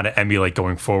that they want to emulate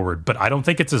going forward. But I don't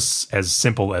think it's as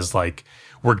simple as like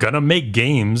we're gonna make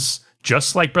games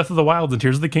just like Breath of the Wild and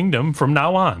Tears of the Kingdom from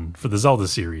now on for the Zelda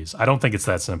series. I don't think it's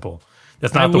that simple.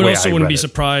 That's not I the would way also I wouldn't read be it.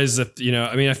 surprised if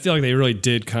I mean, I feel like they really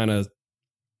did kind of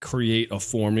create a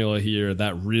formula here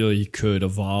that really could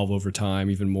evolve over time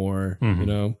even more. Mhm. You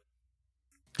know,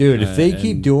 Dude, if they and-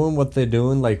 keep doing what they're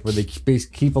doing, like where they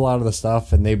keep a lot of the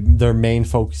stuff, and their main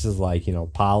focus is like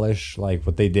polish, like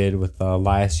what they did with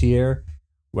last year,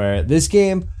 where this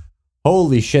game,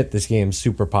 holy shit, this game's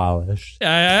super polished.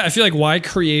 I feel like why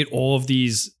create all of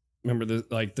these? Remember,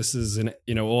 this is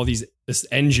all this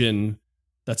engine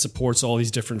that supports all these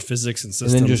different physics and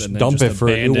systems, then just dump it for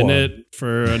a new abandon one. it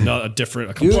for a Dude,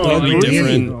 completely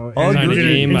different and kind of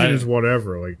game. Engine is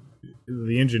whatever. Like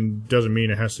the engine doesn't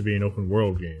mean it has to be an open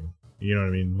world game. You know what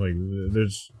I mean? Like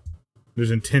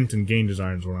there's intent in game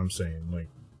design is what I'm saying. Like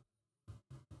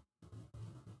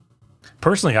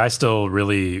Personally, I still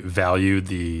really value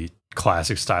the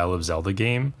classic style of Zelda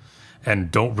game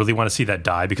and don't really want to see that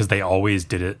die because they always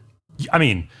did it. I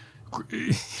mean,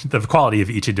 the quality of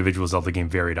each individual Zelda game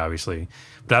varied, obviously,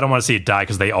 but I don't want to see it die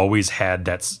because they always had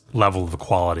that level of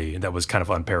quality that was kind of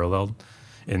unparalleled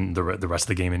in the rest of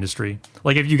the game industry.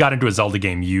 Like if you got into a Zelda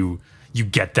game, you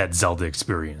get that Zelda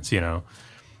experience, So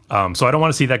I don't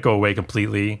want to see that go away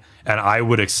completely, and I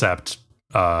would accept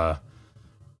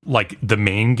like the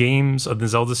main games of the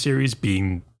Zelda series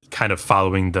being kind of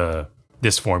following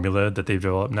this formula that they've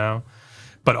developed now.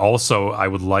 But also, I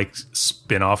would like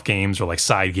spin-off games or like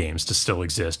side games to still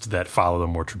exist that follow the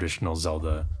more traditional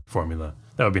Zelda formula.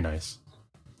 That would be nice.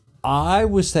 I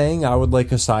was saying I would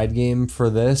like a side game for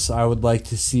this. I would like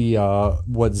to see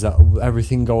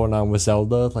everything going on with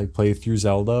Zelda, like play through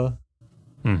Zelda,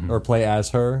 or play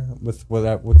as her with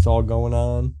what's all going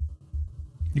on.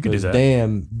 You could do that.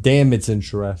 Damn, it's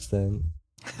interesting.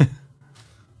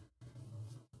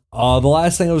 The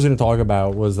last thing I was going to talk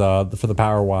about was for the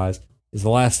power wise is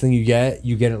the last thing you get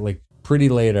it like pretty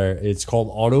later. It's called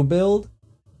auto build.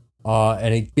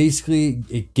 And it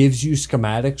gives you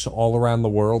schematics all around the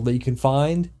world that you can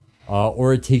find,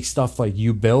 or it takes stuff like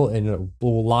you built and it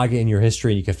will log it in your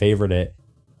history and you can favorite it,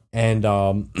 and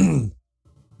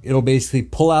it'll basically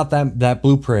pull out that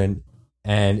blueprint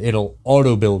and it'll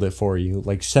auto build it for you,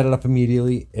 like set it up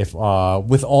immediately if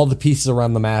with all the pieces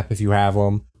around the map if you have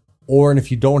them, and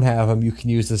if you don't have them, you can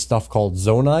use this stuff called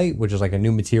zonite, which is like a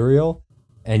new material,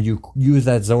 and you use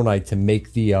that zonite to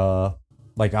make the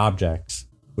like objects,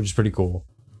 which is pretty cool.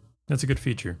 That's a good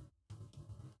feature.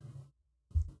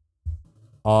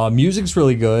 Music's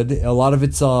really good. A lot of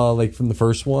it's like from the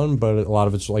first one, but a lot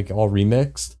of it's like all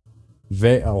remixed.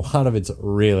 A lot of it's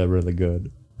really, really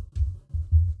good.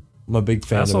 I'm a big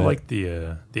fan of it. I also like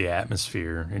the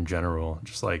atmosphere in general.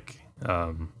 Just like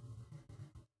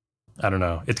I don't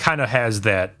know. It kind of has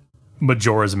that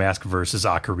Majora's Mask versus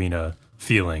Ocarina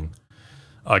feeling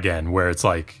again, where it's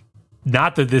like,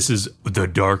 not that this is the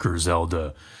darker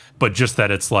Zelda, but just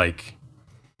that it's like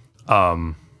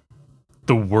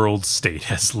the world state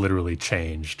has literally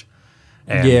changed.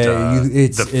 And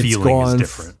the feeling is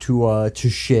different. To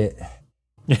shit.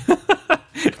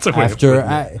 It's a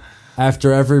way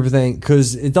after everything,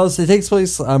 because it takes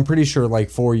place, I'm pretty sure, like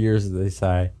 4 years, as they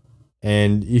say.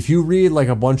 And if you read like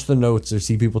a bunch of the notes or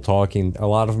see people talking, a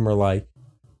lot of them are like,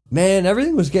 man,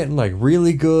 everything was getting like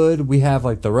really good. We have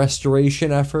like the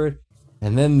restoration effort.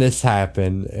 And then this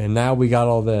happened, and now we got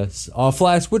all this.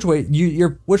 Flash, which way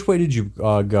which way did you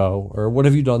go, or what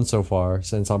have you done so far?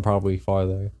 Since I'm probably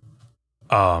farther.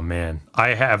 Oh man,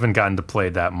 I haven't gotten to play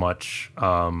that much.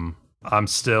 I'm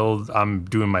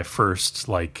doing my first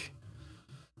like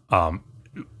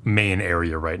main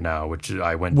area right now, which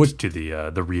I went to the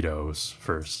Doritos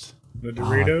first. The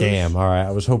Doritos? Oh, damn! All right,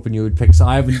 I was hoping you would pick. So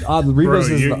I haven't. The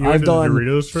Doritos I've done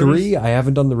Doritos 3. I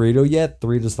haven't done the Dorito yet.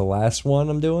 Doritos the last one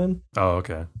I'm doing. Oh,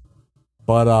 okay.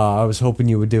 But I was hoping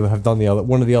you would have done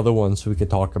one of the other ones so we could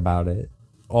talk about it.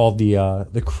 All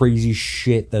the crazy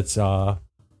shit that's gone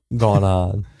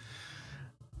on.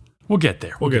 We'll get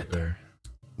there. We'll get there.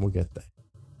 We'll get there.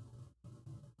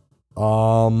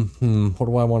 What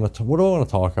do I want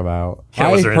to talk about? Yeah,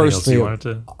 was there anything else you wanted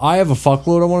to? I have a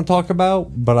fuckload I want to talk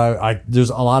about, but I there's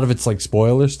a lot of it's like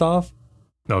spoiler stuff.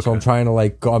 Okay. So I'm trying to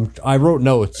like go. I wrote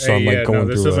notes, so I'm like going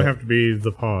through. This doesn't have to be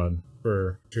the pod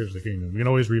for Tears of the Kingdom. We can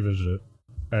always revisit it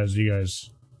as you guys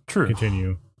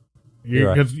continue.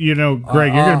 Because Greg, you're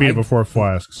going to be before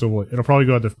Flask, so it'll probably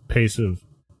go at the pace of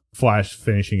Flash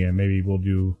finishing it. Maybe we'll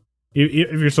do,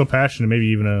 if you're so passionate, maybe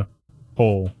even a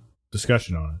whole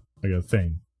discussion on it, like a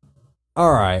thing.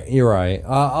 All right, you're right.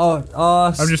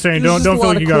 I'm just saying, don't feel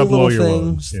like you got to blow your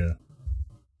load. Yeah.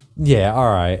 Yeah,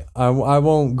 all right. I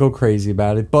won't go crazy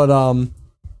about it, but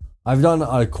I've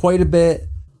done quite a bit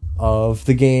of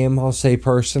the game. I'll say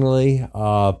personally,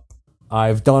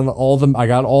 I've done I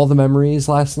got all the memories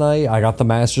last night. I got the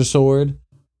Master Sword.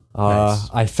 Nice.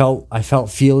 I felt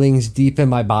feelings deep in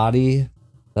my body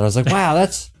that I was like, wow,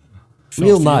 that's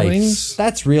real nice.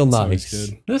 That's real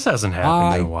nice. This hasn't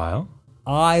happened in a while.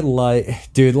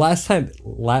 Dude, last time,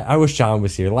 I wish John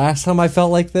was here. Last time I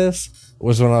felt like this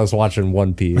was when I was watching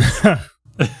One Piece.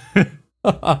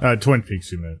 Twin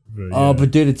Peaks, you meant.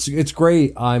 But dude, it's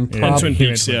great. I'm probably Twin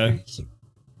Peaks, yeah.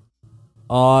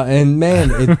 And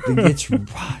man,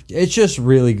 it's just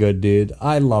really good, dude.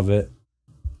 I love it.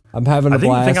 I'm having a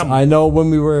blast. I know when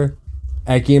we were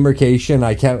at Gamercation,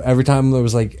 I kept every time there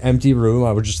was like empty room,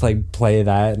 I would just like play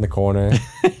that in the corner.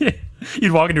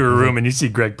 You'd walk into a room and you see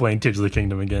Greg playing Tears of the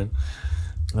Kingdom again.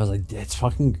 I was like,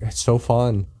 it's so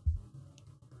fun.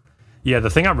 Yeah, the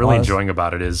thing I'm really enjoying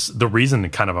about it is the reason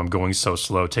I'm going so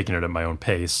slow, taking it at my own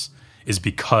pace, is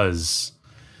because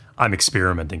I'm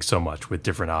experimenting so much with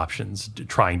different options,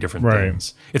 trying different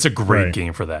things. It's a great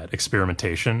game for that,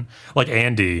 experimentation. Like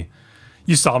Andy,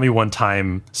 you saw me one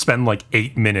time spend like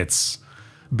 8 minutes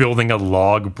building a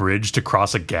log bridge to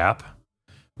cross a gap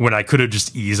when I could have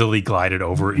just easily glided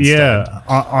over instead. Yeah,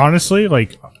 honestly,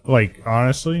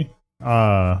 honestly,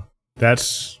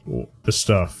 that's the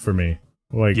stuff for me.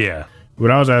 Like,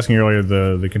 When I was asking earlier,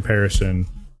 the comparison,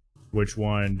 which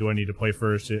one do I need to play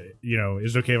first? You know,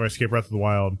 is it okay if I skip Breath of the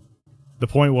Wild? The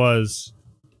point was,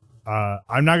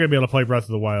 I'm not gonna be able to play Breath of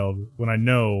the Wild when I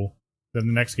know that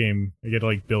the next game I get to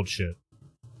like build shit.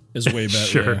 Is way better.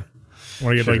 Sure. Yeah.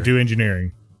 When I get to like do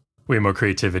engineering. Way more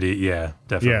creativity. Yeah,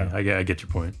 definitely. Yeah. I get your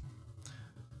point.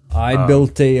 I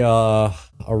built a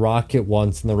rocket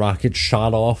once, and the rocket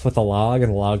shot off with a log,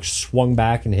 and the log swung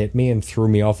back and hit me and threw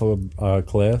me off of a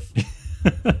cliff.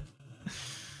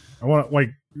 I want like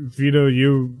Vito,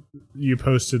 you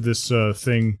posted this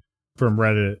thing from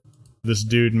Reddit. This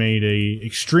dude made a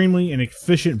extremely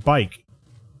inefficient bike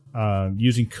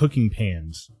using cooking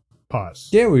pots.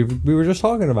 Yeah, we were just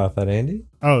talking about that, Andy.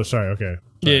 Oh, sorry. Okay.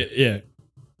 Yeah.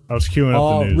 I was queuing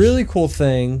up the news. Really cool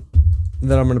thing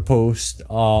that I'm going to post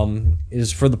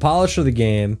is for the polish of the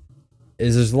game.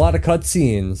 Is there's a lot of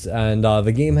cutscenes, and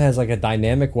the game has like a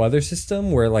dynamic weather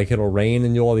system where like it'll rain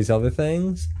and do all these other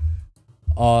things.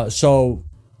 So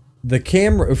the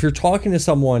camera, if you're talking to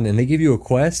someone and they give you a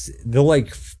quest, they'll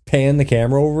like pan the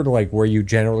camera over to like where you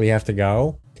generally have to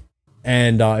go.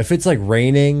 And if it's like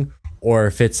raining or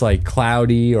if it's like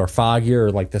cloudy or foggy or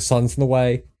like the sun's in the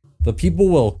way, the people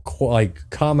will like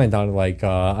comment on it. Like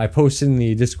I posted in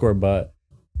the Discord, but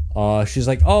she's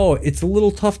like, "Oh, it's a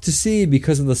little tough to see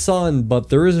because of the sun, but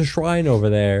there is a shrine over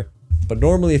there. But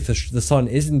normally, if the sun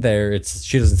isn't there,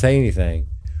 she doesn't say anything."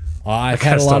 I've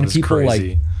had a lot of people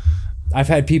like. I've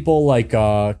had people like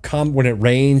come when it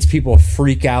rains, people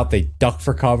freak out, they duck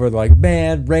for cover, they're like,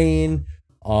 "Man, rain."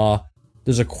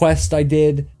 There's a quest I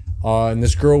did, and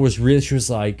this girl she was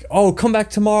like, "Oh, come back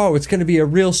tomorrow, it's gonna be a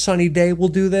real sunny day, we'll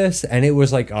do this." And it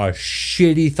was like a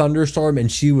shitty thunderstorm,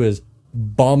 and she was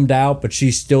bummed out, but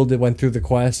she still went through the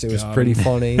quest. It was pretty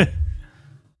funny.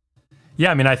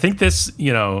 Yeah, I mean, I think this,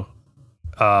 goes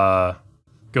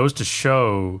to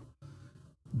show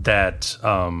that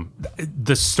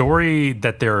the story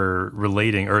that they're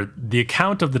relating, or the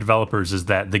account of the developers, is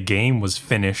that the game was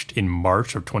finished in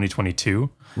March of 2022,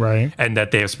 right? And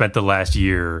that they have spent the last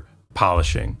year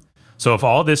polishing. So if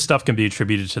all this stuff can be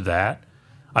attributed to that,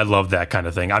 I love that kind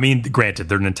of thing. I mean, granted,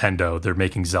 they're Nintendo, they're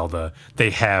making Zelda, they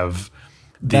have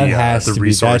the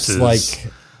resources. That's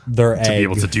like their egg. To be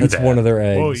able to do that's that. One of their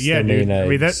eggs. Oh yeah, dude. I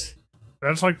mean eggs.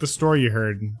 that's like the story you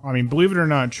heard. I mean, believe it or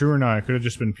not, true or not, it could have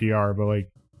just been PR, but like,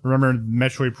 remember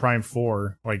Metroid Prime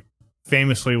 4, like,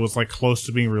 famously was like close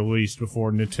to being released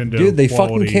before Nintendo. Dude, they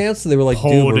fucking canceled. They were like,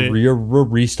 "Dude, we're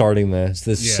restarting this.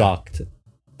 This sucked."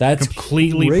 That's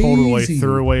completely crazy. pulled away,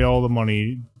 threw away all the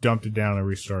money, dumped it down, and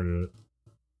restarted it.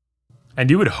 And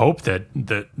you would hope that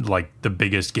like the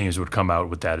biggest games would come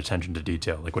out with that attention to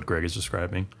detail, like what Greg is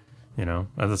describing.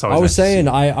 That's always. I was saying,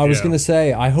 I was gonna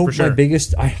say, I hope my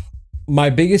biggest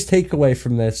takeaway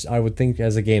from this, I would think,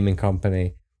 as a gaming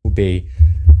company, would be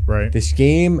right. This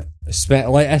game spent,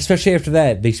 like, especially after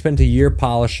that, they spent a year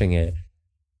polishing it.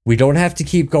 We don't have to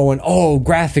keep going, "Oh,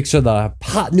 graphics are the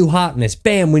new hotness.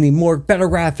 Bam, we need better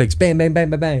graphics. Bam, bam, bam,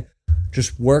 bam, bam."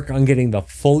 Just work on getting the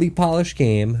fully polished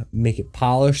game, make it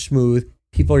polished, smooth.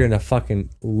 People are going to fucking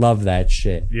love that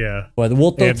shit. Yeah. But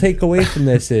what they'll take away from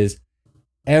this is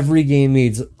every game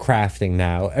needs crafting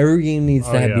now. Every game needs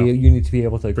to have, you need to be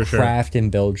able to craft and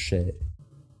build shit.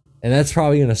 And that's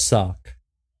probably going to suck.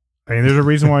 I mean, there's a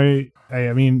reason why,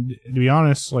 I mean, to be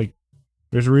honest, like,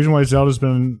 there's a reason why Zelda's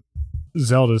been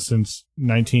Zelda since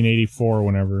 1984 or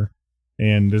whenever,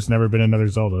 and there's never been another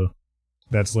Zelda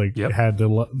that's like had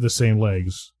the same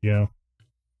legs,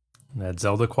 That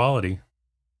Zelda quality,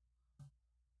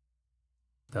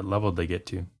 that level they get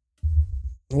to.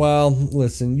 Well,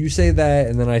 listen, you say that,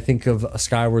 and then I think of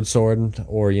Skyward Sword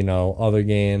or other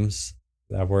games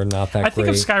that were not that great. I think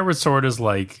of Skyward Sword as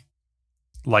like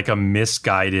a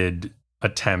misguided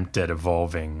attempt at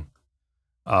evolving,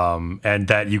 and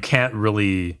that you can't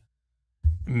really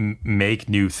make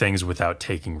new things without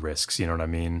taking risks. You know what I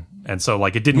mean? And so,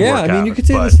 like, it didn't work out. Yeah, I mean, you could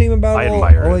say the same about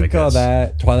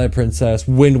that Twilight Princess,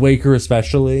 Wind Waker,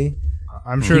 especially.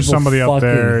 I'm sure somebody out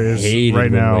there is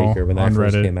right now when that on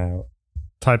first Reddit came out,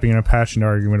 typing in a passionate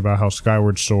argument about how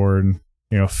Skyward Sword,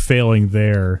 failing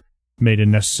there made it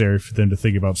necessary for them to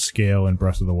think about scale in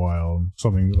Breath of the Wild,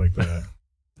 something like that.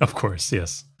 Of course,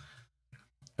 yes.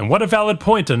 And what a valid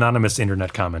point, anonymous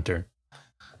internet commenter.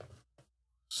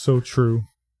 So true.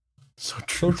 So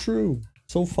true. So true.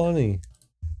 So funny.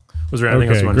 Was there anything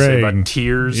else you wanted to say about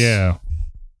Tears? Yeah.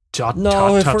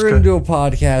 No, if we're going to do a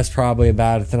podcast probably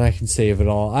about it, then I can save it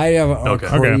all. I have a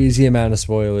crazy amount of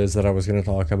spoilers that I was going to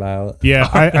talk about. Yeah,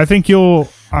 I think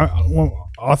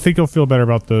I think you'll feel better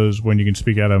about those when you can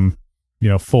speak at them,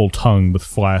 full tongue with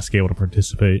Flask able to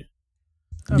participate.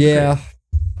 Yeah.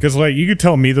 Because like you could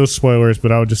tell me those spoilers,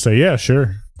 but I would just say, yeah,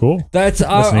 sure, cool. That's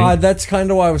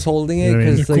kind of why I was holding it,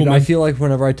 because Cool, I feel like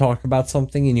whenever I talk about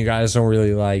something and you guys don't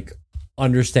really like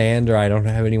understand, or I don't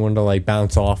have anyone to like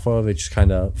bounce off of, it just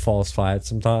kind of falls flat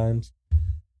sometimes.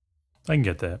 I can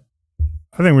get that.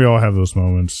 I think we all have those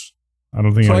moments. I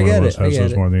don't think So I anyone get else it, I has get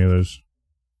those it. more than the others.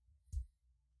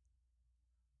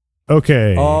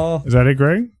 Okay, is that it,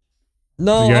 Greg?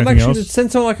 No, You got I'm anything actually, else?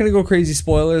 since I'm not going to go crazy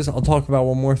spoilers, I'll talk about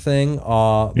one more thing.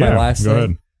 My Yeah, last go thing.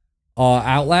 ahead.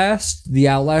 Outlast, the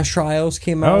Outlast trials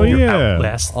came out. Oh yeah,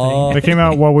 Last thing. they came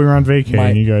out while we were on vacation.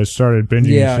 My- You guys started binging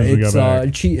Yeah, as soon as we it's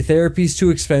got back. therapy's too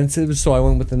expensive, so I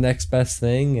went with the next best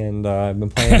thing, and I've been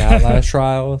playing Outlast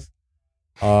Trials.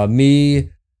 Me,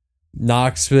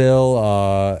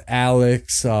 Knoxville,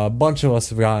 Alex, a bunch of us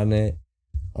have gotten it.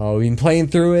 We've been playing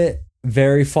through it.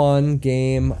 Very fun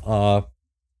game.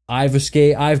 I've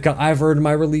earned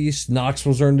my release.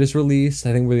 Knoxville's earned his release.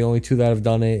 I think we're the only two that have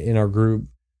done it in our group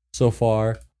so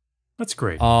far. That's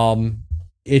great.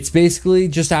 It's basically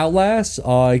just Outlast.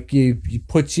 You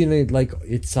puts you in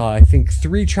it's I think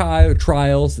 3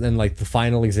 trials and then like the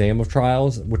final exam of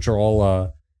trials, which are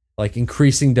all like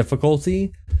increasing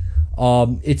difficulty.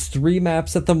 It's 3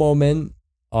 maps at the moment,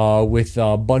 with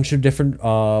a bunch of different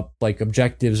like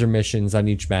objectives or missions on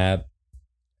each map,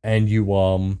 and you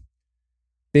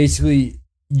basically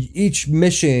each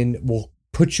mission will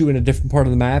put you in a different part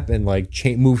of the map and like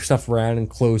move stuff around and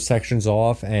close sections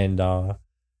off, and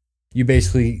you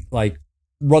basically like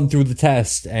run through the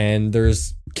test, and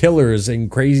there's killers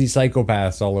and crazy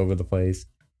psychopaths all over the place,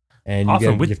 and you Often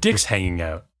get with dicks hanging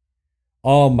out.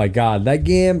 Oh my god, that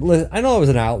game! I know it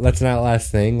was that's an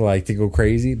Outlast thing, like to go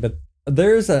crazy, but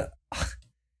there's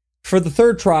for the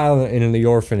 3rd trial in the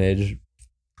orphanage.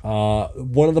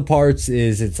 One of the parts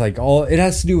is it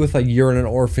has to do with like you're in an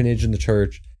orphanage in the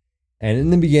church, and in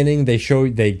the beginning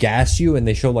they gas you and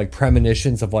they show like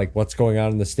premonitions of like what's going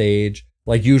on in the stage.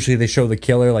 Like usually they show the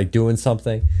killer like doing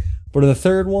something, but in the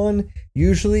 3rd one,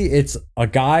 usually it's a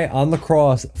guy on the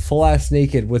cross, full ass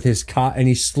naked with his cock, and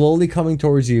he's slowly coming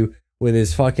towards you with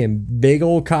his fucking big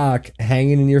old cock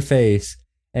hanging in your face,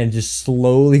 and just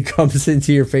slowly comes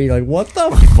into your face. Like, what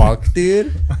the fuck,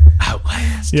 dude?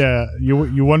 Outlast. Yeah,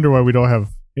 you wonder why we don't have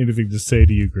anything to say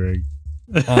to you, Greg.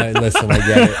 Listen, I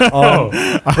get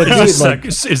it. But Is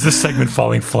dude, this segment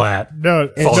falling flat? No,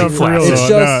 Falling for flat. real It's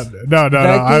though. just- No. that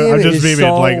game I'm just is being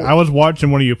so- like I was watching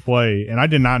one of you play, and I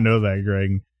did not know that,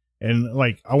 Greg. And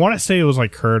like I want to say it was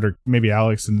like Kurt or maybe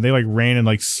Alex, and they like ran and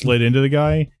like slid into the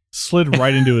guy, slid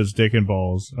right into his dick and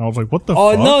balls, and I was like, "What the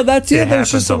Oh fuck?" no, that's it. It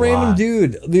There's just a happens a random lot.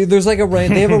 dude. There's like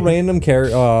they have a random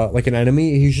character, like an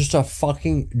enemy. He's just a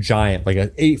fucking giant, like an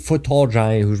 8-foot tall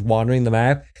giant who's wandering the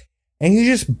map, and he's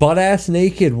just butt ass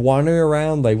naked, wandering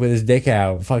around like with his dick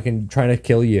out, fucking trying to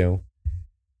kill you.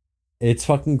 It's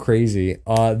fucking crazy.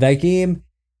 That game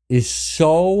is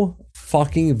so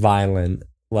fucking violent.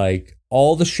 Like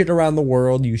all the shit around the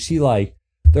world, you see like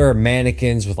there are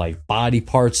mannequins with like body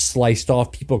parts sliced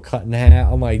off, people cut in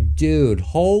half. I'm like, dude,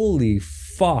 holy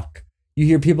fuck. You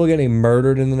hear people getting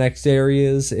murdered in the next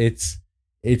areas. It's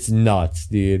nuts,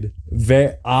 dude.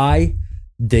 I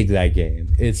dig that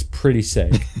game. It's pretty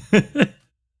sick.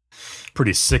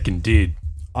 Pretty sick indeed.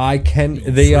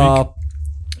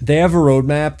 They have a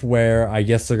roadmap where I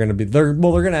guess they're gonna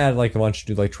add like a bunch of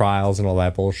new like trials and all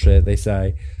that bullshit, they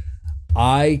say.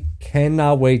 I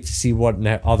cannot wait to see what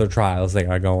other trials they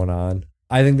got going on.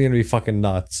 I think they're gonna be fucking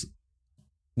nuts.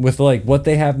 With like what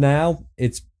they have now,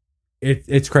 it's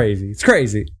crazy. It's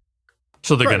crazy.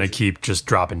 So they're gonna keep just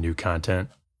dropping new content.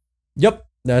 Yep,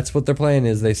 that's what their plan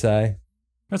is, they say.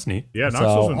 That's neat. Yeah,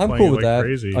 Knoxville's So been I'm playing cool with like that.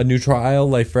 crazy. A new trial,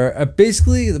 like for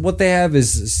basically what they have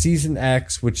is season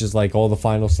X, which is like all the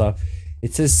final stuff.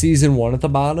 It says season 1 at the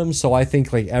bottom, so I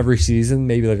think like every season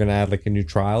maybe they're gonna add like a new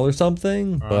trial or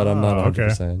something, but I'm not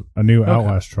 100%. A new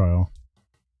Outlast trial.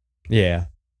 Yeah,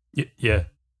 Yeah.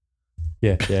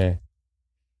 yeah.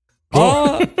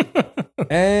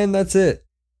 And that's it.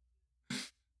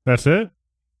 That's it.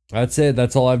 That's it.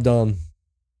 That's all I've done.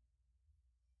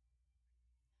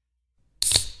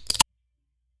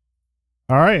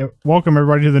 All right, welcome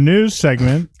everybody to the news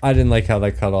segment. I didn't like how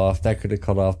that cut off. That could have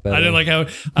cut off better. I didn't like how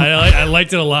I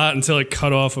liked it a lot until it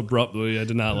cut off abruptly. I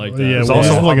did not like that. Yeah, There's well, also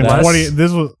this was like a less- 20.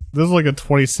 This was like a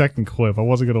 20-second clip. I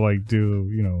wasn't gonna like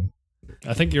do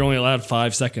I think you're only allowed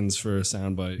 5 seconds for a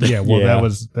soundbite. Yeah, well,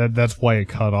 Yeah. that's why it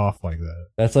cut off like that.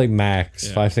 That's like max.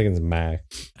 Yeah. 5 seconds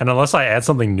max. And unless I add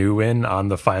something new in on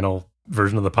the final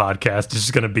version of the podcast is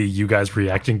just going to be you guys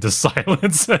reacting to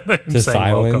silence. And then To saying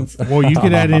silence. Well, you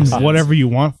can add in whatever you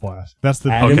want, Flash. That's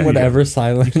the Add in whatever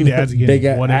silence. You can add in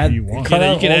Big whatever you want. Cut You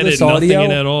out can all edit this nothing audio.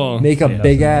 in at all. Make a Yeah,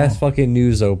 big nothing at ass all. fucking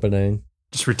news opening.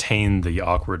 Just retain the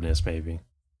awkwardness, maybe.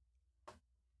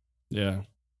 Yeah.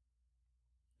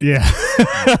 Yeah.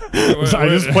 So I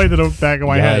just played it in the back of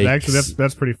my head. Yikes. Actually,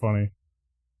 that's pretty funny.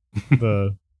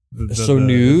 So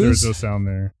news? There's no sound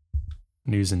there.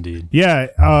 News indeed.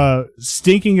 Yeah.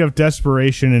 Stinking of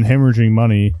desperation and hemorrhaging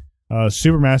money,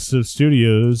 Supermassive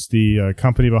Studios, the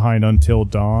company behind Until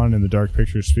Dawn and the Dark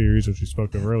Pictures series, which we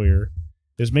spoke of earlier,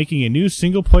 is making a new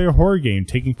single-player horror game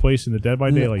taking place in the Dead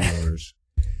by Daylight universe.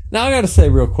 Now I gotta say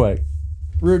real quick,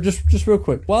 just real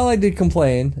quick. While I did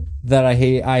complain that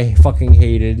I fucking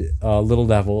hated Little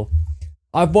Devil,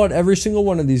 I've bought every single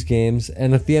one of these games,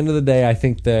 and at the end of the day, I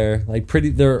think they're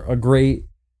a great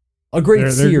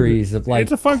They're- series of like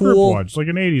it's a fun cool, group watch, like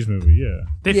an 80s movie, yeah.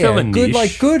 They fill a niche.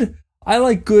 I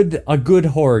like a good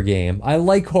horror game. I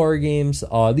like horror games.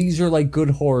 These are like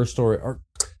good horror story, or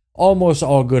almost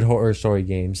all good horror story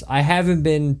games. I've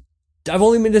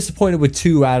only been disappointed with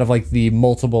 2 out of like the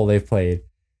multiple they've played.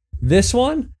 This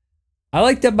one, I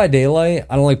like Dead by Daylight.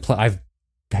 I don't like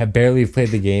have barely played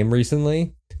the game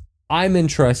recently. I'm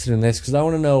interested in this because I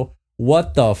want to know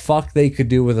what the fuck they could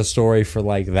do with a story for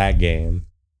like that game.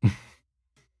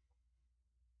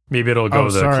 Maybe it'll go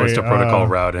the sorry, Callisto Protocol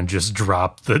route and just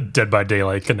drop the Dead by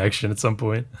Daylight connection at some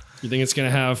point. You think it's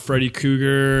gonna have Freddy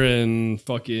Krueger and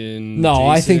fucking? No,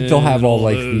 I think they'll have Jason all and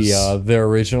like those- the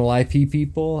original IP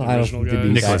people. I don't Original think they'd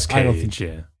be guys. Nicolas that. I don't Cage, think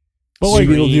yeah. But like,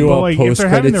 Maybe it'll do but a like if they're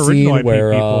having post-credit the original scene IP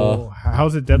where people,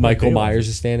 how's it Dead by Michael Daylight? Myers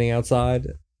is standing outside.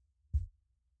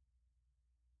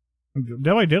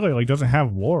 Dead by Daylight like doesn't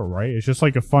have lore, right? It's just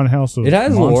like a fun house of It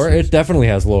has lore. monsters. It definitely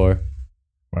has lore.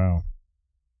 Wow.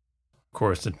 Of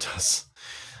course it does.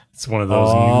 It's one of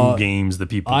those new games that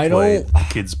people I play, don't- the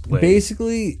kids play.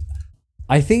 Basically,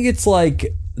 I think it's like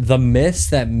the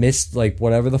mist like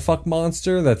whatever the fuck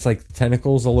monster that's like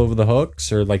tentacles all over the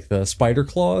hooks or like the spider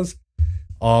claws,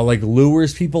 like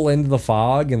lures people into the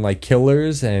fog and like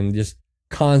killers and just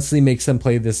constantly makes them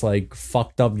play this like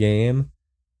fucked up game.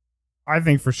 I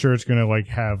think for sure it's gonna like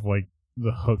have like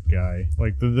the hook guy,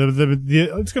 like the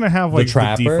it's gonna have like the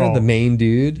trapper, default. the main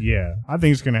dude. Yeah, I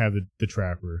think it's gonna have the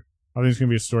trapper. I think it's gonna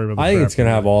be a story about. The I think it's trapper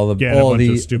gonna have all getting a bunch of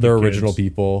the stupid original kids.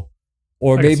 people,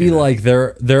 or I can see maybe that. like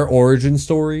their origin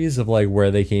stories of like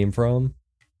where they came from.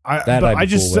 That but I'd be I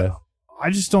just cool with. I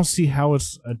just don't see how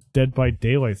it's a Dead by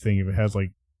Daylight thing if it has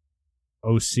like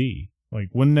OC. Like,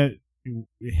 wouldn't that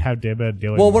have Dead by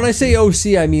Daylight? Well, when I say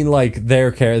OC, I mean like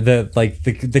their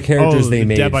the characters they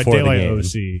made Dead by for Daylight the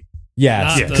game. OC.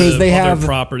 Yes, Not because the they other have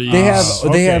properties. they have Oh,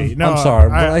 they okay. have. No, I'm sorry,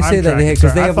 when I say I'm that they tracking. because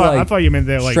they Sorry, have I like thought you meant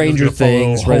that like Stranger those little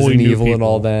Things, wholly Resident new Evil, and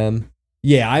all people. them.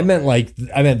 Yeah, I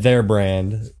meant their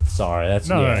brand. Sorry, that's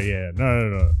No, yeah.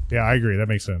 no. Yeah, I agree. That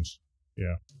makes sense.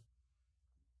 Yeah.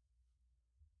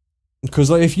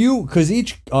 Because like because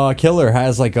each killer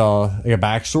has like a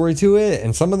backstory to it,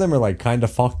 and some of them are like kind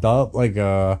of fucked up. Like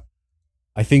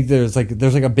I think there's like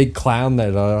a big clown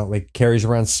that like carries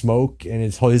around smoke, and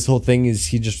his whole thing is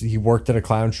he worked at a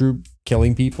clown troupe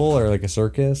killing people or like a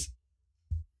circus.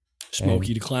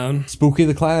 Smokey the Clown. Spooky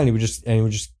the clown. He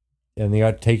he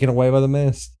got taken away by the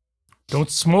mist. Don't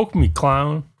smoke me,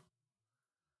 clown.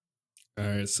 All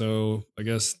right, so I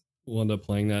guess we'll end up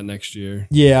playing that next year.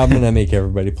 Yeah, I'm gonna make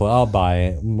everybody play. I'll buy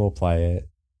it. We'll play it.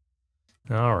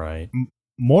 All right.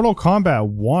 Mortal Kombat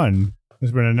 1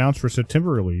 has been announced for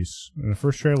September release, and the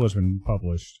first trailer has been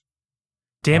published.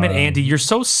 Damn it, Andy, you're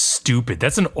so stupid.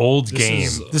 That's an old game.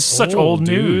 This is such old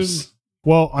dude. news.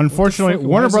 Well, unfortunately, fuck? Why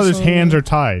Warner is this Brothers' on- hands are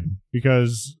tied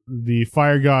because the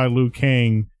Fire God Liu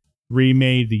Kang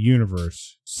remade the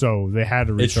universe, so they had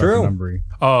to It's restart the true. numbering.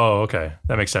 Oh, okay.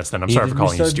 That makes sense then. I'm He sorry did for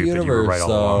calling you restart the stupid. You were right all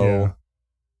along. so Yeah.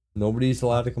 nobody's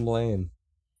allowed to complain.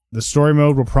 The story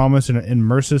mode will promise an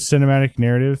immersive cinematic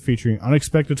narrative featuring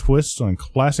unexpected twists on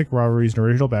classic rivalries and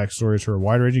original backstories for a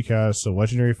wide-ranging cast of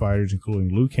legendary fighters,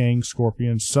 including Liu Kang,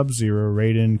 Scorpion, Sub-Zero,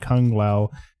 Raiden, Kung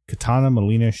Lao, Katana,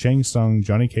 Melina, Shang Tsung,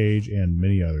 Johnny Cage, and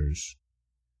many others.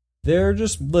 They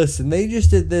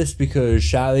just did this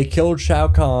because they killed Shao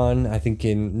Kahn, I think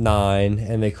in 9,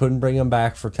 and they couldn't bring him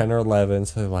back for 10 or 11,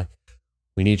 so they're like,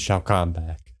 we need Shao Kahn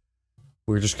back.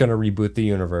 We're just gonna reboot the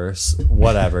universe.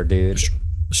 Whatever, dude.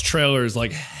 This trailer is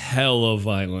like hella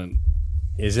violent.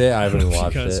 Is it? I haven't I don't know if you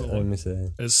watched guys it. saw Let me see.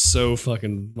 It's so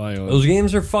fucking violent. Those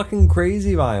games are fucking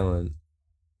crazy violent.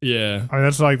 Yeah, I mean,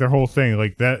 that's like their whole thing.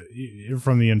 Like that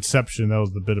from the inception, that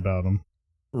was the bit about them.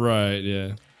 right.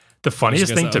 Yeah. The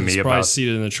funniest thing to me probably about see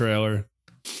it in the trailer.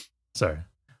 sorry.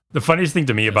 The funniest thing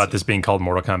to me about this being called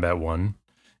Mortal Kombat 1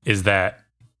 is that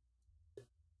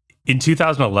in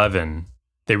 2011,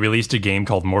 they released a game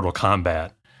called Mortal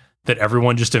Kombat that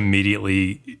everyone just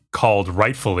immediately called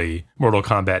rightfully Mortal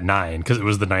Kombat 9 because it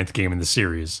was the 9th game in the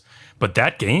series. But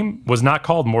that game was not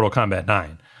called Mortal Kombat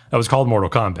 9. That was called Mortal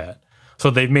Kombat. So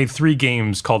they've made 3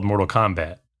 games called Mortal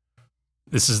Kombat.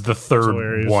 This is the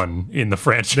third one in the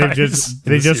franchise.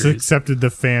 They just accepted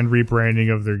the fan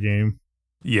rebranding of their game.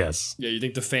 Yes. Yeah, you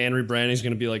think the fan rebranding is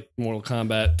going to be like Mortal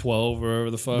Kombat 12 or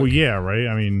whatever the fuck? Well, yeah, right?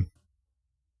 I mean,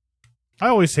 I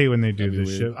always hate when they do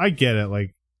this shit. I get it.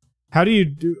 Like, how do you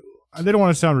do... They don't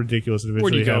want to sound ridiculous.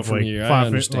 Where do you go from here? I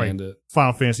understand it.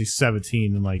 Final Fantasy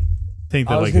 17 and like think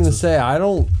that I was like gonna say I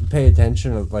don't pay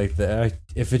attention to like the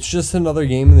if it's just another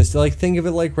game in this, like think of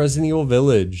it like Resident Evil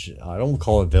Village. I don't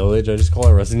call it Village. I just call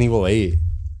it Resident Evil 8.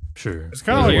 Sure. It's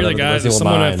kind of like you're the guys.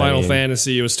 Someone at Final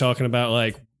Fantasy was talking about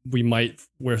like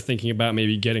we're thinking about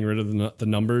maybe getting rid of the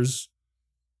numbers.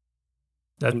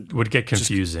 That would get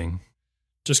confusing.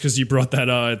 Just because you brought that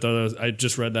up, I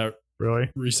just read that.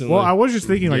 Really? Recently. Well, I was just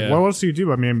thinking, like, what else do you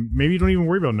do? I mean, maybe you don't even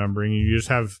worry about numbering. You just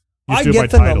have. I get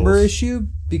the number issue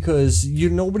because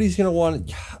nobody's gonna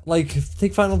want like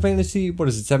take Final Fantasy. What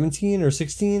is it, 17 or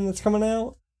 16 that's coming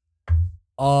out?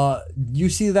 You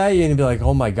see that you're gonna be like,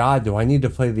 oh my god, do I need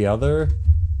to play the other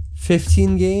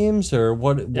 15 games or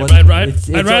what? I'd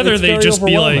rather they just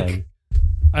be like.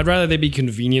 I'd rather they be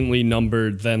conveniently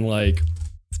numbered than like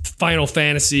Final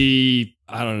Fantasy.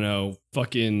 I don't know,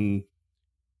 fucking.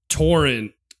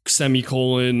 Torrent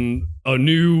a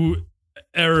new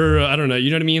error. I don't know. You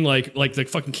know what I mean? Like the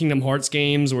fucking Kingdom Hearts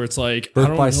games where it's like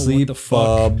Birth by Sleep, what the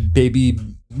fuck?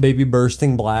 Baby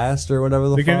Bursting Blast or whatever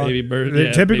the fuck.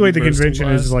 Typically, the convention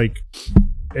is like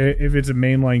if it's a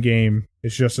mainline game,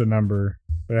 it's just a number.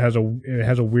 But it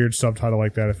has a weird subtitle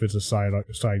like that if it's a side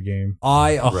game.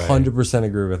 I 100%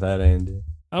 agree with that, Andy.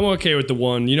 I'm okay with the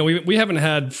one. You know, we haven't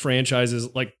had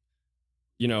franchises like,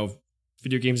 you know.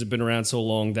 Video games have been around so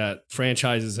long that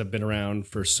franchises have been around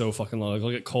for so fucking long. Like,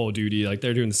 look at Call of Duty, like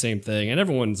they're doing the same thing, and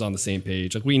everyone's on the same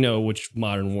page. Like we know which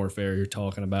Modern Warfare you're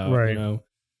talking about, right? You know,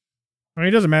 I mean,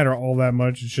 it doesn't matter all that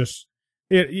much. It's just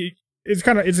it's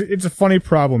kind of it's a funny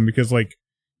problem because like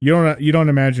you don't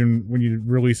imagine when you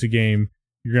release a game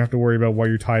you're gonna have to worry about what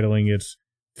you're titling its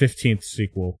 15th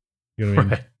sequel. You know what I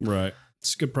mean? Right.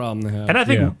 It's a good problem to have, and I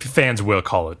think fans will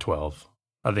call it 12.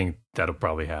 I think that'll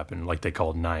probably happen, like they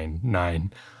called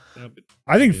 9.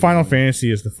 I think Final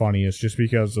Fantasy is the funniest, just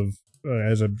because of,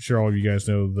 as I'm sure all of you guys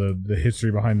know, the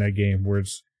history behind that game, where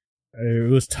it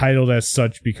was titled as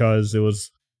such because it was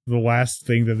the last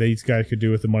thing that these guys could do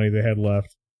with the money they had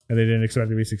left, and they didn't expect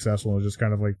to be successful. It was just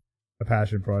kind of like a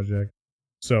passion project.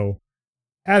 So,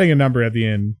 adding a number at the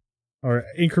end, or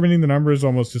incrementing the number is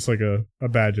almost just like a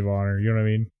badge of honor, you know what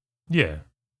I mean? Yeah.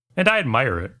 And I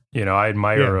admire it. You know, I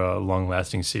admire a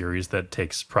long-lasting series that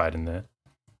takes pride in that.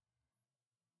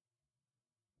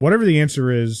 Whatever the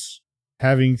answer is,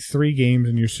 having 3 games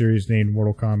in your series named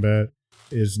Mortal Kombat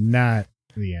is not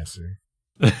the answer.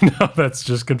 No, that's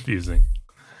just confusing.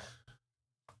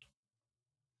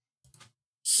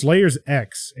 Slayers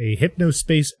X, a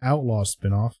Hypnospace Outlaw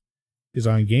spinoff, is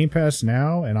on Game Pass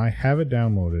now, and I have it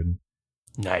downloaded.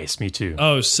 Nice, me too.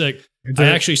 Oh, sick. I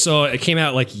actually saw it came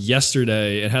out like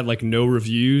yesterday. It had like no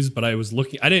reviews, but I was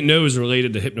looking. I didn't know it was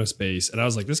related to Hypnospace, and I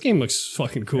was like, "This game looks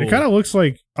fucking cool." It kind of looks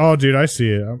like, oh, dude, I see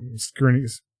it. I'm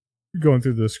going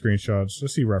through the screenshots. I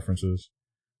see references,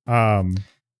 but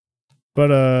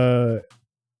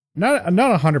not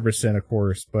 100%, of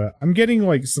course. But I'm getting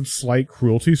like some slight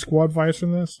Cruelty Squad vibes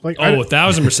from this. Like,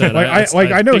 1,000%.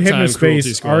 I know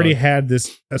Hypnospace already had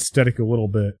this aesthetic a little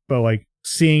bit, but like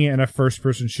seeing it in a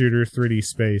first-person shooter 3D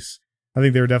space. I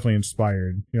think they were definitely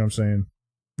inspired. You know what I'm saying?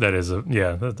 That is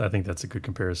I think that's a good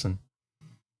comparison.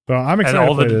 So I'm excited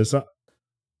to play this. Oh,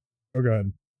 go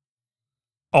ahead.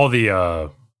 All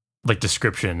the like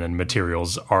description and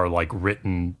materials are like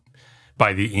written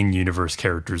by the in-universe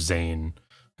character Zane,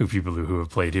 who people who have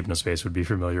played Hypnospace would be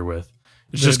familiar with.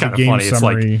 It's just kind of funny.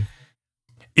 Summary. It's like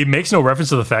it makes no reference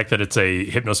to the fact that it's a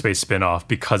Hypnospace spinoff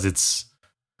because it's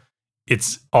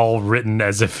all written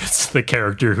as if it's the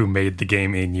character who made the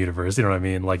game in universe. You know what I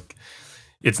mean? Like,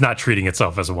 it's not treating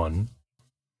itself as one.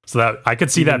 So that I could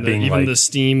see that being even like the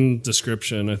Steam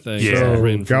description. I think. Yeah,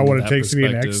 so got what it takes to be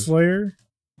an X-Slayer.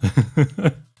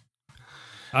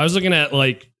 I was looking at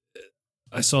like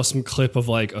I saw some clip of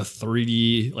like a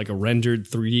 3D, like a rendered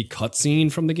 3D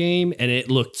cutscene from the game, and it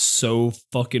looked so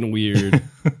fucking weird.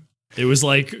 It was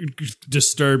like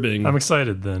disturbing. I'm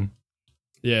excited then.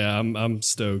 Yeah, I'm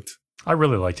stoked. I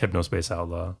really liked Hypnospace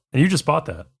Outlaw. And you just bought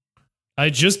that. I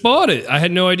just bought it. I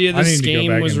had no idea I this need to go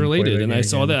game back was and play related, that and game I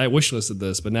saw again. that I wishlisted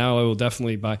this, but now I will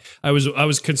definitely buy. I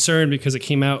was concerned because it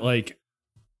came out like,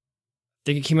 I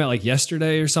think it came out like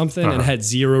yesterday or something, and had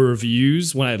 0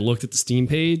 reviews when I had looked at the Steam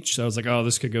page. So I was like, oh,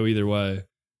 this could go either way.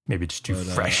 Maybe just too But,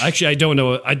 fresh. actually, I don't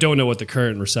know. I don't know what the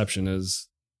current reception is.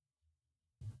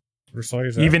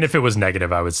 Even if it was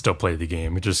negative, I would still play the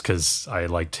game just because I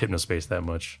liked Hypnospace that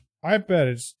much. I bet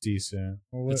it's decent.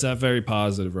 It's not very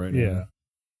positive right now. Yeah.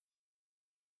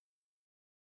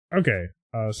 Okay.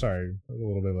 Sorry, a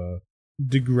little bit of a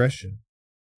digression.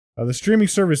 The streaming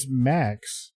service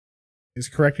Max is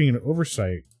correcting an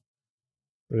oversight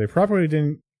where they properly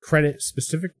didn't credit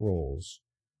specific roles,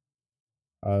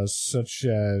 such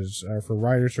as for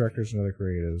writers, directors, and other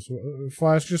creatives.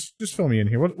 Flash, just fill me in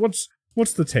here. What's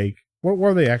the take? What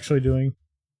were they actually doing?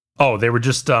 Oh, they were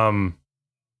just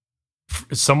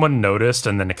someone noticed,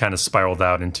 and then it kind of spiraled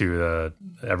out into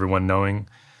everyone knowing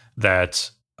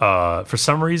that for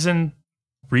some reason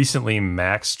recently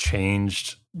Max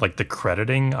changed like the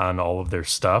crediting on all of their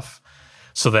stuff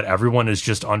so that everyone is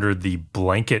just under the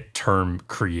blanket term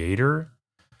creator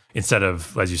instead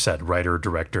of, as you said, writer,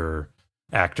 director,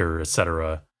 actor,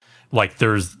 etc. Like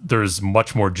there's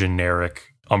much more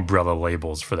generic umbrella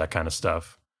labels for that kind of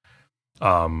stuff.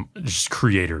 Just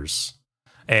creators.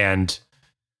 And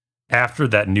after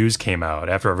that news came out,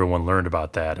 after everyone learned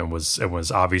about that, and it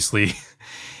was obviously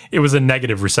it was a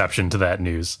negative reception to that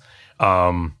news.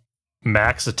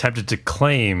 Max attempted to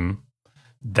claim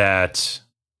that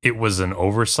it was an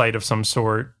oversight of some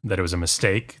sort, that it was a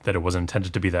mistake, that it wasn't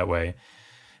intended to be that way.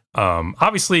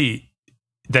 Obviously,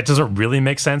 that doesn't really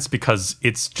make sense because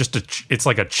it's just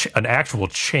an actual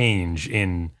change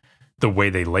in the way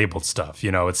they labeled stuff.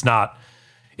 You know, it's not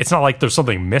like there's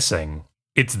something missing.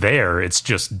 It's there. It's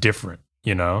just different.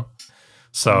 You know,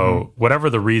 so whatever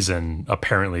the reason,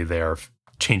 apparently they are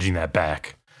changing that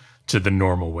back to the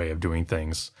normal way of doing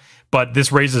things. But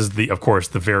this raises of course,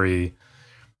 the very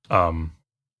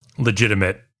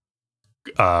legitimate,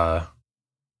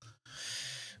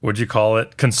 what'd you call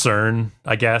it? Concern,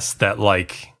 I guess, that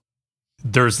like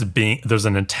there's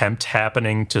an attempt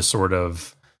happening to sort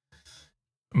of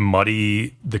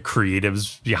muddy the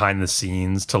creatives behind the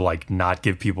scenes to like not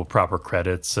give people proper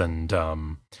credits and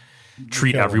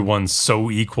treat everyone so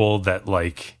equal that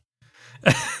like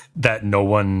that no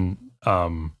one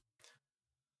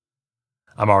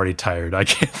I'm already tired. I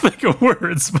can't think of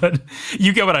words, but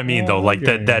you get what I mean, though. Like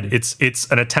that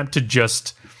it's an attempt to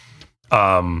just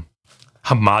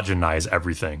homogenize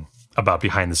everything about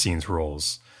behind the scenes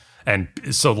roles, and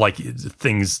so like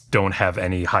things don't have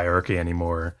any hierarchy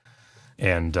anymore,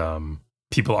 and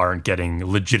people aren't getting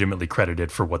legitimately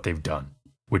credited for what they've done,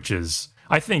 which is,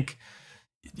 I think,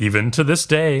 even to this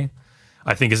day,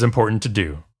 I think is important to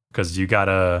do because you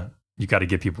gotta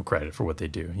give people credit for what they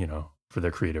do, you know, for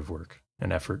their creative work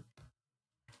and effort.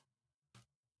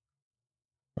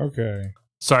 Okay.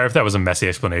 Sorry if that was a messy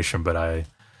explanation, but I'm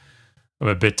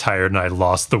a bit tired and I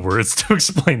lost the words to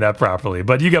explain that properly.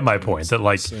 But you get my point that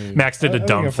like Max did a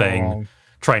dumb thing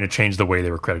trying to change the way they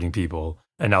were crediting people,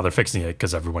 and now they're fixing it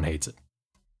because everyone hates it.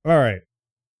 All right.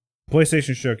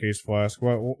 PlayStation Showcase, Flask.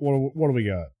 What do we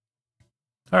got?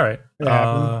 All right. It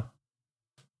happened.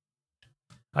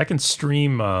 I can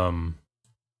stream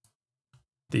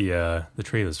the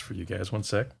trailers for you guys. One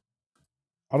sec.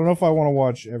 I don't know if I want to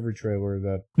watch every trailer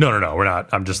that. No, we're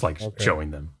not. I'm just like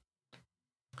showing them.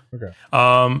 Okay.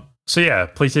 So yeah,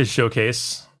 PlayStation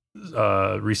Showcase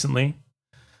recently,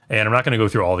 and I'm not going to go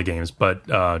through all the games, but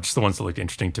just the ones that looked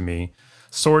interesting to me.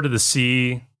 Sword of the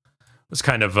Sea was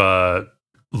kind of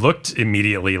looked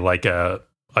immediately like a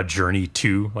Journey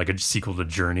 2, like a sequel to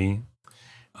Journey.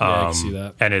 Yeah, I can see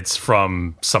that. And it's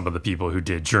from some of the people who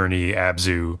did Journey,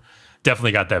 Abzu.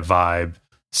 Definitely got that vibe,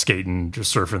 skating,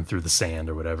 just surfing through the sand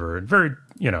or whatever. Very,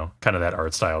 you know, kind of that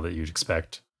art style that you'd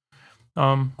expect.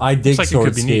 I dig like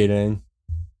sword skating.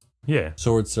 Yeah.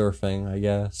 Sword surfing, I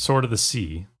guess. Sword of the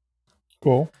Sea.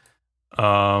 Cool.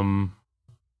 Neva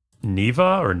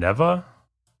or Neva?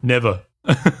 Never.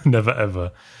 Never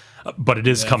ever. But it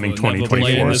is coming never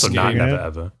 2024, so game. not Never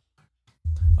ever.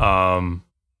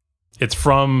 It's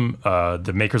from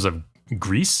the makers of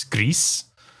Grease,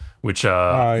 which you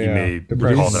may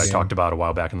recall that I talked about a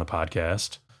while back in the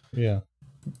podcast. Yeah.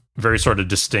 Very sort of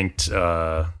distinct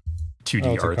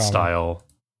 2D art style.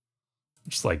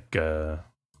 Just like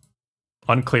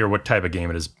unclear what type of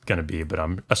game it is going to be, but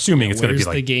I'm assuming it's going to be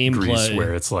like Grease,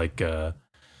 where it's like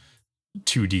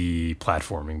 2D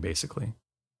platforming, basically.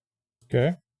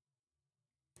 Okay.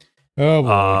 Oh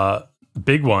boy.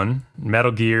 Big one,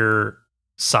 Metal Gear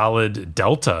Solid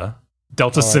Delta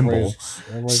symbol,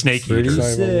 Snake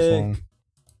Eater.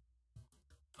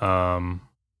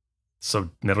 So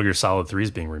Metal Gear Solid 3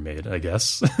 is being remade, I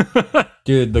guess.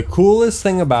 Dude, the coolest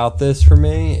thing about this for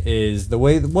me is the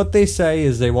way what they say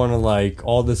is they want to like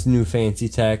all this new fancy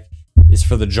tech is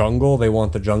for the jungle. They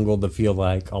want the jungle to feel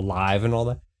like alive and all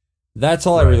that. That's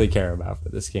all I really care about for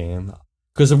this game.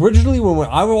 Because originally when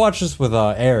I would watch this with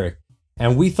Eric,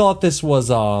 and we thought this was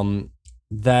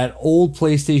that old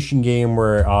PlayStation game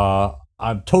where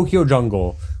Tokyo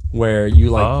Jungle, where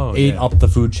you like ate up the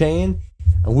food chain.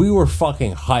 And we were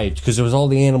fucking hyped because it was all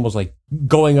the animals like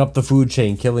going up the food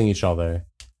chain, killing each other.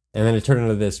 And then it turned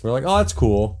into this. We're like, oh, that's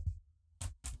cool.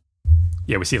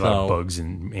 Yeah, we see a lot of bugs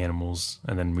and animals.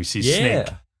 And then we see Snake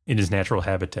in his natural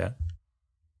habitat.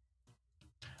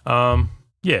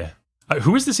 Yeah.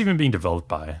 Who is this even being developed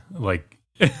by? Like,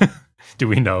 do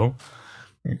we know?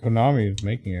 Konami is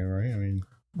making it, right? I mean,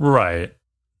 right.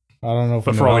 I don't know.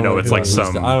 But for all we know, it's like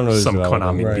some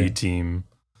Konami B right. team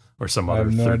or some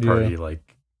other third party, like,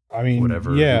 I mean,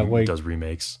 whatever. Yeah, who like does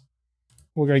remakes.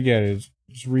 Look, I get it.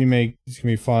 It's remake. It's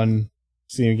gonna be fun.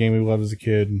 Seeing a game we loved as a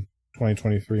kid.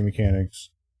 2023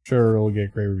 mechanics. Sure, it'll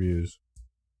get great reviews.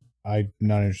 I'm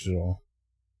not interested at all.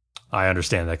 I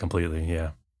understand that completely.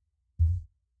 Yeah.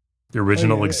 The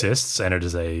original exists, and it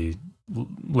is a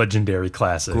legendary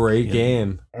classic. Great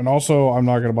game. And also, I'm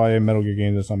not going to buy a Metal Gear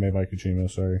game that's not made by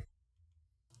Kojima, sorry.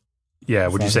 Yeah,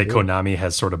 would you say Konami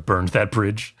has sort of burned that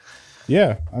bridge?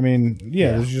 Yeah, I mean,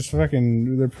 there's just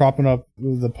fucking, they're propping up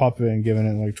the puppet and giving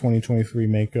it like 2023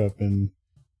 makeup and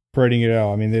parading it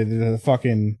out. I mean, they're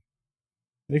fucking,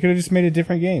 they could have just made a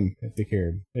different game if they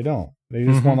cared. They don't. They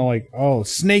just want to like, oh,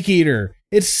 Snake Eater.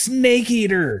 It's Snake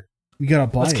Eater. We got to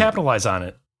buy it. Let's capitalize on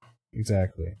it.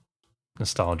 Exactly.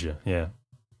 Nostalgia, yeah.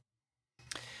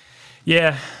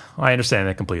 Yeah, I understand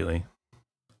that completely.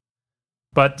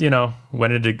 But, you know,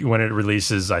 when it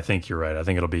releases, I think you're right. I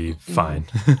think it'll be fine.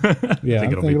 Yeah, I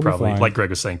think it'll be probably, like Greg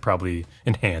was saying, probably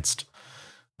enhanced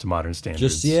to modern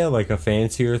standards. Just, like a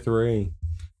fancier 3.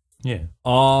 Yeah.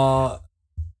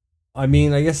 I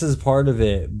mean, I guess as part of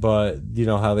it, but you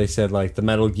know how they said, like, the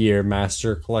Metal Gear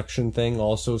Master Collection thing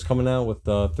also is coming out with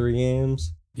the 3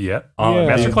 games? Yeah.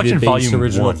 Master Collection Volume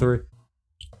 1. 3.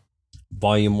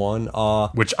 Volume 1.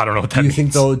 Which I don't know what that means. You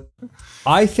think, though...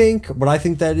 I think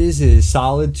that is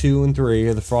Solid 2 and 3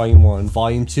 are the Volume 1.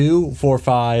 Volume 2, 4,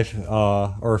 5,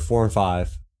 or 4 and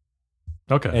 5.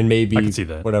 Okay. And maybe I can see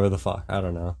that. Whatever the fuck. I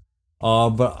don't know.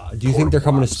 But do you think they're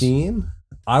coming to Steam?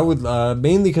 I would,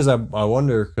 mainly because I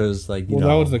wonder, because, like, you know...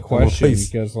 Well, that was the question,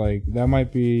 because, like, that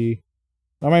might be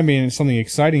something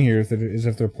exciting here if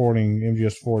they're porting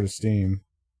MGS4 to Steam.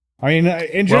 I mean,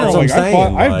 in general, like,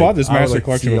 I've bought this Master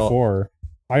Collection before.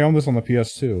 I own this on the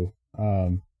PS2.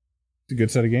 It's a good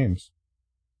set of games.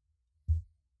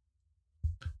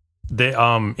 They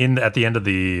at the end of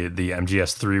the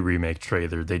MGS3 remake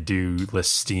trailer, they do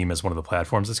list Steam as one of the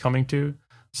platforms it's coming to.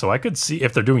 So I could see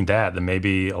if they're doing that, then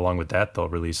maybe along with that they'll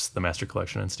release the Master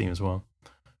Collection on Steam as well.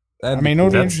 I mean, it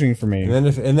would be interesting for me. And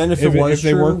then if it was if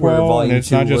they work well and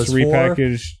it's not just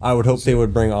repackaged, I would hope they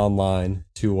would bring online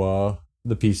to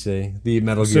the PC, the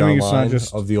Metal Gear Online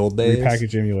of the old days.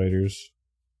 Repackaged emulators.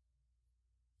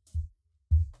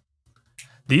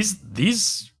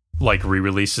 These like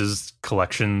re-releases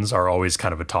collections are always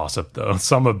kind of a toss-up, though.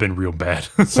 Some have been real bad.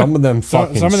 Some of them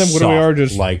some of them literally are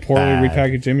just like poorly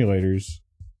repackaged emulators.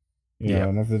 You know,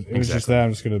 and if it was exactly. just that,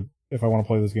 I'm just gonna, if I want to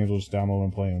play those games, I'll just download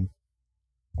and play them.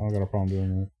 I don't got a problem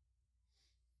doing that.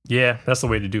 Yeah, that's the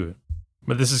way to do it.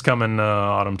 But this is coming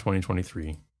autumn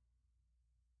 2023.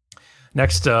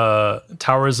 Next,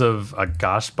 Towers of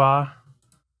Agashba,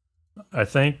 I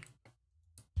think.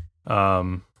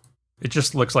 It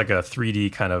just looks like a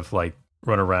 3D kind of like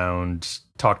run around,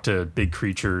 talk to big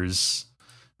creatures,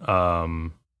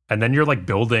 and then you're like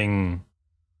building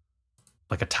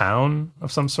like a town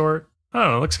of some sort. I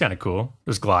don't know. It looks kind of cool.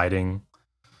 There's gliding.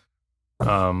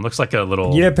 Looks like a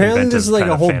little apparently this is like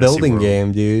a whole building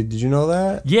game, dude. Did you know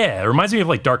that? Yeah, it reminds me of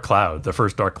like Dark Cloud, the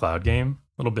first Dark Cloud game,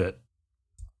 a little bit.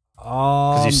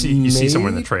 Because you see somewhere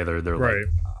in the trailer, they're like.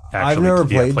 I've never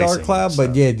played Dark Cloud,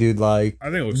 but yeah, dude, like I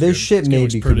think it looks this good. shit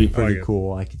maybe could be pretty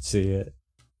cool. I could see it.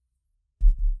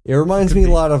 It reminds me a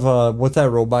lot of what's that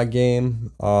robot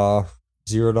game?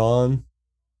 Zero Dawn.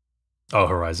 Oh,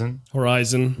 Horizon.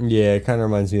 Yeah, it kind of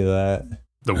reminds me of that.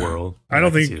 The world. I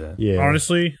don't think. See that. Yeah,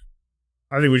 honestly,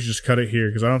 I think we should just cut it here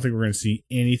because I don't think we're going to see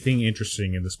anything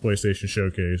interesting in this PlayStation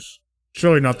showcase.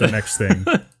 Surely not the next thing.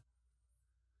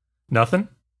 Nothing.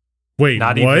 Wait,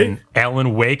 not what? Even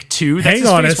Alan Wake 2? That's Hang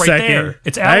on a right second. There.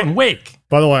 It's Alan Wake.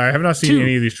 By the way, I have not seen 2.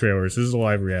 any of these trailers. This is a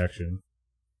live reaction.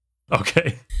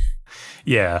 Okay.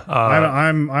 Yeah.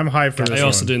 I'm hyped for this I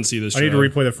also one. didn't see this I need trailer.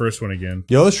 to replay the first one again.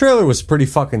 Yo, this trailer was pretty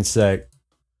fucking sick.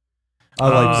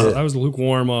 I liked it. I was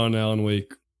lukewarm on Alan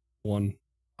Wake 1.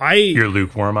 You're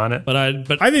lukewarm on it, but I think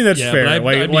that's fair. I'd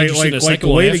be interested in a like second the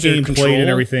one way the after game Control. played and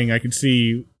everything, I could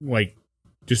see like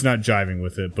just not jiving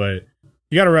with it. But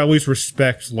you got to at least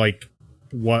respect like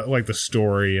the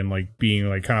story and like being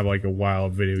like kind of like a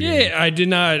wild video game. Yeah, I did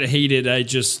not hate it. I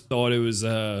just thought it was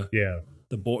yeah.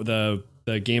 The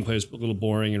gameplay was a little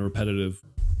boring and repetitive.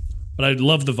 But I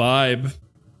love the vibe.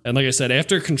 And like I said,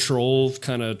 after Control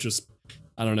kind of just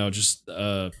I don't know, just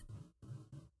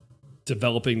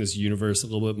developing this universe a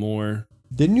little bit more.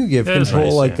 Didn't you give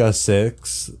Control like a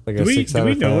 6? Like a 6 out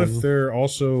of 10? Do we know if they're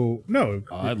also... No.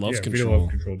 I love Control.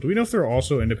 Do we know if they're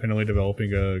also independently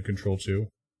developing a Control 2?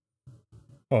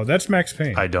 Oh, that's Max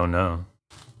Payne. I don't know.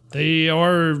 They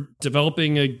are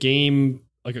developing a game,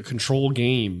 like a Control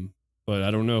game, but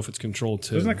I don't know if it's Control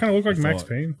 2. Doesn't that kind of look like Max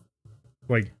Payne?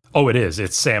 Like... Oh, it is.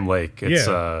 It's Sam Lake. It's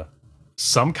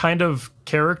some kind of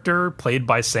character played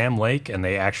by Sam Lake, and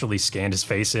they actually scanned his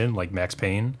face in like Max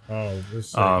Payne. Oh,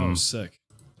 this sick.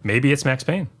 Maybe it's Max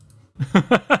Payne,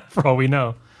 for all we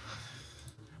know.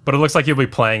 But it looks like you'll be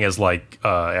playing as like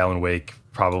Alan Wake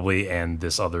probably, and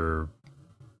this other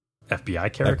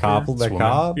FBI character. That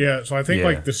cop? Yeah, so I think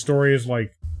like the story is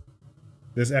like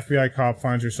this FBI cop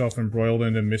finds herself embroiled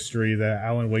in a mystery that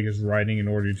Alan Wake is writing in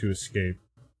order to escape.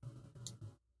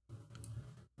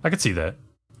 I could see that.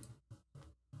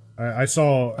 I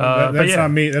saw that's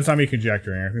not me. That's not me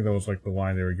conjecturing. I think that was like the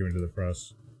line they were giving to the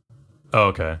press. Oh,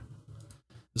 okay.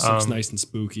 This looks nice and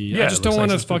spooky. Yeah, I just don't want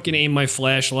to fucking aim my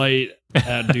flashlight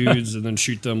at dudes and then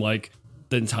shoot them like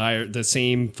the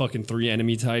same fucking 3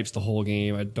 enemy types the whole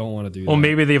game. I don't want to do that. Well,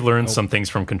 maybe they've learned some things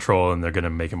from Control and they're going to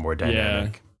make it more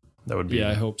dynamic. Yeah. That would be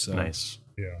I hope so. Nice.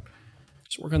 Yeah.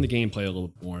 Just work on the gameplay a little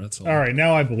bit more. That's all. All right,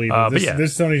 now I believe it.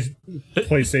 This Sony's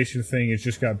PlayStation thing has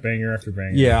just got banger after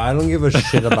banger. Yeah, I don't give a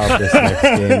shit about this next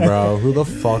game, bro. Who the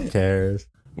fuck cares?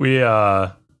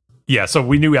 So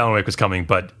we knew Alan Wake was coming,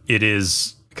 but it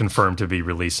is confirmed to be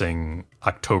releasing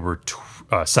October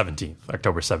 17th.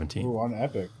 October 17th. Ooh, on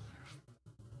Epic.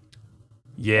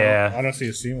 Yeah. I don't see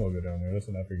a Steam logo down there. That's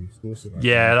an Epic exclusive.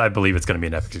 Yeah, I believe it's going to be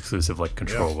an Epic exclusive like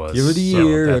Control was. Give it a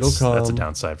year, it'll come. That's a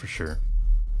downside for sure.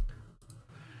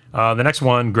 The next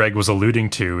one Greg was alluding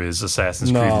to is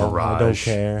Assassin's Creed Mirage. I don't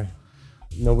care.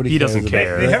 Nobody cares. He doesn't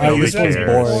care. They haven't Nobody used cares.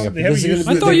 Boring.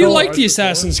 I thought you liked the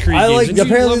Assassin's Creed games. I like. Didn't you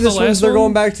Apparently, love this the one's last they're one?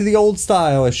 going back to the old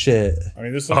style of shit. I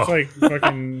mean, this looks like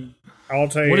fucking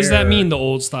Altair. What does that mean? The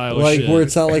old style of shit. Like where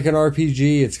it's not like an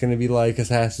RPG. It's going to be like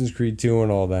Assassin's Creed 2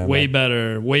 and all that. Way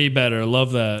better.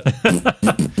 Love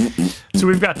that. So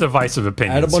we've got divisive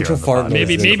opinions. I had a bunch here of on the fart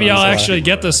podcast. Maybe I'll actually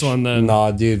get this one then. Nah,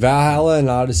 dude. Valhalla and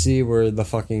Odyssey were the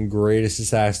fucking greatest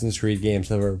Assassin's Creed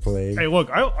games I've ever played. Hey,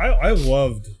 look, I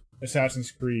loved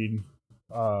Assassin's Creed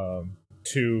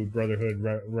 2 Brotherhood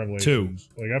Revelations.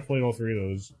 Like, I played all 3 of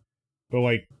those. But,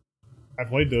 like, I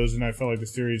played those and I felt like the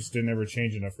series didn't ever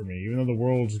change enough for me. Even though the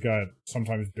worlds got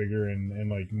sometimes bigger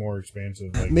and like, more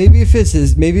expansive. Like, maybe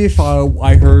if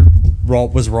I heard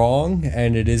was wrong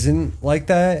and it isn't like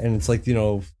that and it's like, you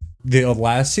know, the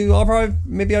last 2, I'll get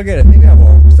it. Maybe I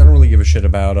won't, because I don't really give a shit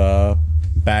about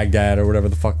Baghdad or whatever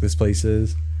the fuck this place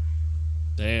is.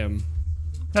 Damn.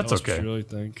 That's okay. What you really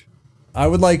think. I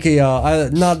would like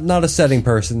not a setting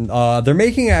person. They're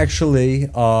making actually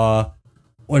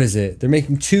what is it? They're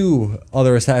making 2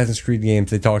 other Assassin's Creed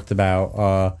games they talked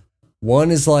about.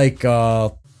 One is like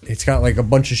it's got like a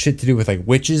bunch of shit to do with like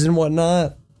witches and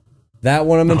whatnot. That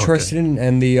one I'm interested in,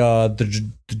 and the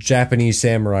Japanese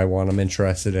samurai one I'm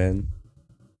interested in.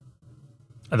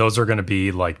 And those are going to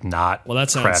be like not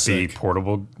that sounds crappy sick.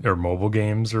 portable or mobile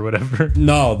games or whatever.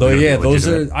 No, though, yeah, those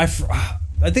are. I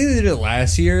think they did it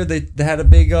last year. They had a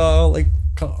big a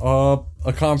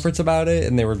conference about it,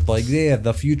 and they were like, yeah,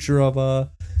 the future of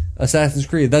Assassin's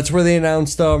Creed. That's where they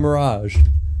announced Mirage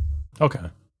Okay.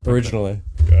 originally.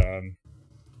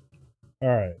 all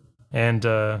right. And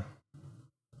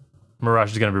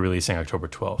Mirage is going to be releasing October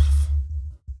 12th.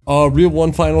 Real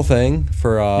one final thing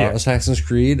for Assassin's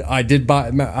Creed. I did buy.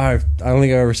 I don't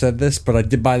think I ever said this, but I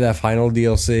did buy that final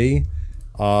DLC.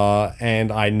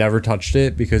 And I never touched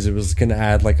it because it was going to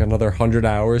add like another 100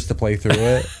 hours to play through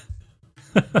it.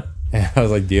 And I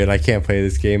was like, dude, I can't play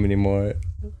this game anymore.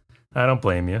 I don't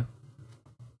blame you.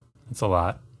 It's a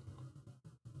lot.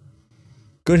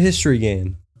 Good history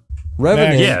game.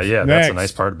 Revenant. Yeah, that's a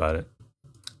nice part about it.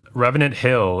 Revenant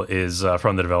Hill is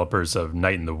from the developers of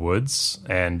Night in the Woods,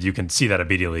 and you can see that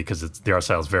immediately because the art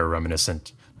style is very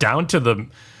reminiscent, down to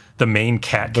the main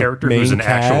cat character, who's an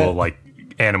actual like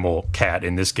animal cat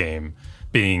in this game,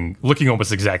 looking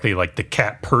almost exactly like the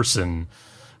cat person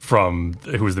from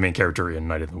who was the main character in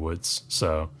Night in the Woods.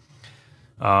 So,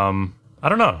 I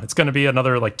don't know. It's going to be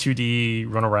another like 2D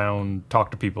run around,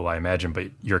 talk to people, I imagine. But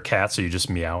you're a cat, so you just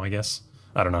meow, I guess.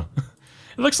 I don't know.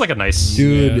 It looks like a nice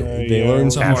dude. They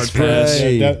learned some hard pass.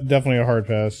 Yeah, definitely a hard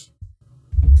pass.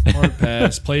 Hard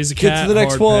pass. Plays a cat. Get to the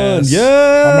next hard one. Pass.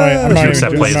 Yeah. I'm not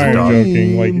Except even plays a dog.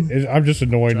 joking. Like, I'm just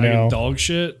annoyed Dragon now. dog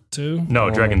shit too. No,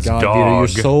 Dragon's God, dog. Vito, you're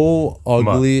so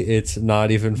ugly. It's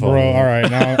not even funny. Bro, all right,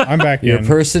 now I'm back in. Your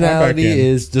personality I'm back in.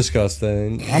 is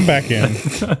disgusting. I'm back in.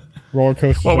 Roller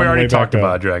coaster. Well, we already talked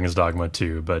about Dragon's Dogma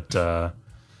too, but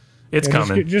it's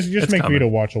coming. Just It's make coming. Vito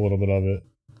watch a little bit of it.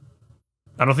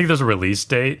 I don't think there's a release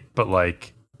date, but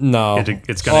like No.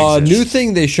 it's gonna exist. New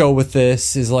thing they show with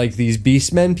this is like these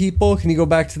Beastmen people. Can you go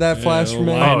back to that flash for a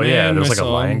minute? Lion Oh yeah, Man, there's I like a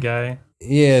saw lion him. guy.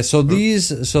 Yeah, so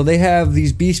they have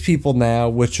these beast people now,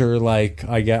 which are like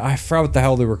I forgot what the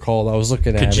hell they were called. I was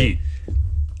looking at Khajiit.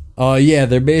 it. Yeah,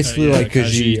 they're basically Yeah, like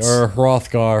Khajiit Khajiits. or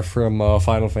Hrothgar from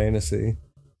Final Fantasy,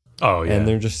 Oh yeah, and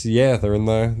they're just they're in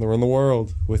the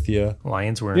world with you.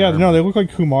 lions wearing. Yeah, no, they look like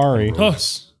Kumari.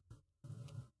 robes.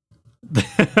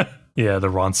 Yeah, the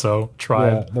Ronso Yeah,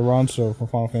 tribe. the Ronso from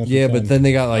Final Fantasy. Yeah, 10. but then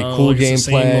they got like Oh, cool look, it's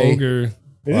the same gameplay. ogre. Is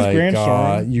this Like, Grand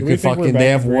Soren? you Do we could think we're fucking. back They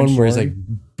to have Grand one where it's like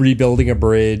Soren? rebuilding a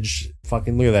bridge.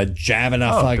 Fucking look at that, jabbing a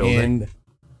Oh, fucking. building.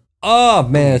 Oh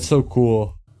man, it's so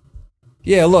cool.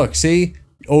 Yeah, look, see,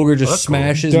 ogre just that's cool.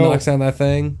 smashes, Dope. knocks down that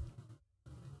thing.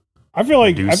 I feel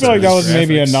like Reduce that those was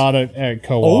maybe a graphics. nod at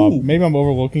co-op. Oh. Maybe I'm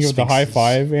overlooking it with the high Sphinxes.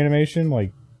 five animation. Like,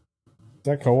 is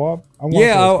that co-op? I want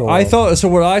Yeah, those I co-op. thought so.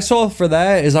 What I saw for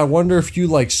that is, I wonder if you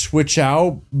like switch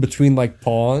out between like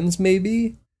pawns,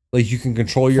 maybe like you can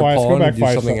control your Flash, go pawn back and do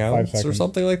 5 something 5 else or seconds.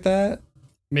 something like that.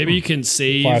 Maybe you can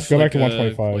save Flash, go back like to a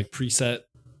 125. like preset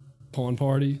pawn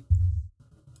party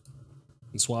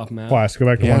and swap them out. Class, go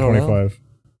back to Yeah, I don't know. 125.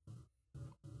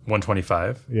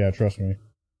 125. Yeah, trust me.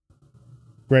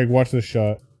 Greg, watch this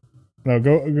shot. No,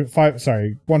 go 5.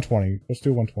 Sorry, 120. Let's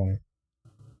do 120.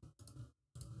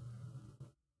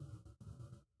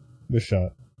 This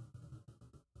shot.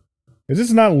 Is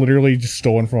this not literally just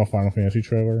stolen from a Final Fantasy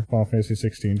trailer? Final Fantasy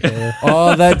 16 trailer?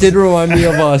 Oh, that did remind me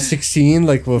of 16,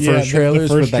 like the first trailers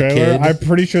the with first that trailer. kid. I'm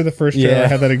pretty sure the first trailer Yeah.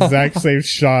 had that exact same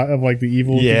shot of like the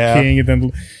evil Yeah. king and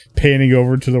then panning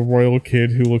over to the royal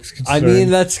kid who looks I concerned. mean,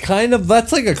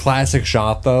 that's like a classic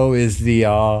shot though. Is the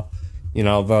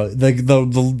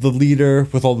the leader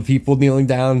with all the people kneeling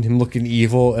down, him looking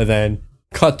evil, and then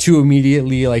cut to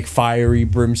immediately like fiery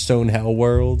brimstone hell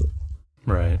world.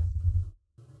 Right.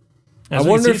 I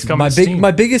wonder if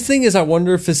my biggest thing is I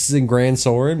wonder if this is in Grand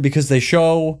Soren because they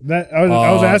show that I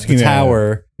was asking the that.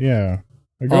 tower. Yeah.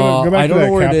 Go back I to don't that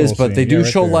know where it is, capital but they scene. do Yeah,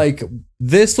 right show there. like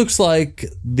this looks like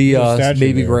the There's a statue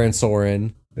maybe there. Grand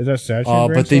Soren. Is that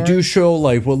statue? But they do show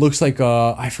like what looks like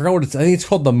I forgot what it's. I think it's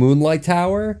called the Moonlight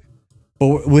Tower.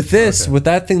 But with this, with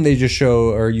that thing they just show,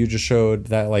 or you just showed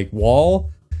that like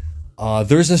wall.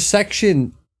 There's a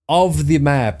section of the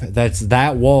map that's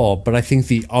that wall, but I think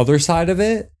the other side of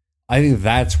it, I think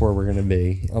that's where we're gonna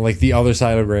be, like the other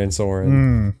side of Grand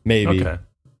Soren, maybe. Okay.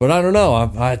 But I don't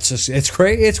know. It's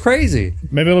crazy. It's crazy.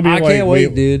 Maybe it'll be I like can't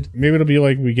wait, dude. Maybe it'll be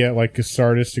like we get like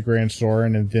Casardis to Grand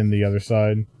Soren and then the other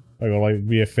side. Like it'll like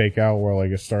be a fake out where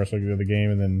like it starts like the game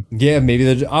and then Yeah, maybe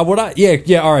the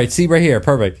yeah. All right, see right here,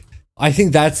 perfect. I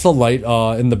think that's the light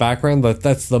in the background.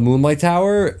 That's the Moonlight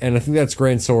Tower, and I think that's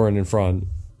Grand Soren in front.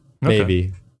 Okay.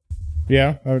 Maybe.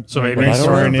 yeah. So maybe Grand it's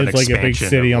Soren sort of is an like a big expansion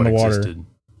city of on the what water. existed.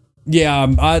 Yeah,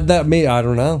 I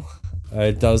don't know.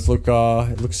 It does look.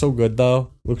 It looks so good though.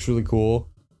 Looks really cool.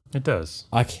 It does.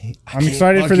 I'm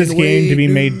excited for this game to be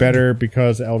made better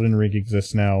because Elden Ring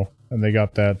exists now, and they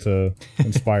got that to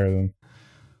inspire them.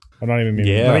 I'm not even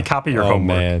meaning. Yeah. Let me copy your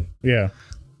homework.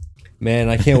 Man,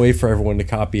 I can't wait for everyone to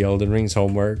copy Elden Ring's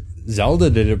homework. Zelda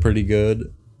did it pretty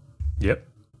good. Yep.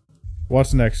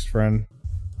 What's next, friend?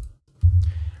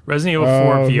 Resident Evil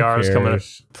 4 who VR is coming to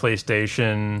cares?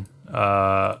 PlayStation.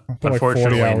 like 40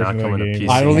 Unfortunately, hours not into coming the to game.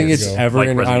 PC. I don't think it's Like ever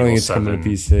gonna. I don't think it's Resident coming to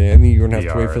Evil PC. I think you're gonna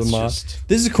have to wait VR, for the it's mod. just-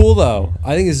 This is cool though.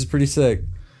 I think this is pretty sick.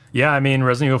 Yeah, I mean,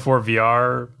 Resident Evil 4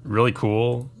 VR, really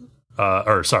cool.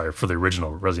 For the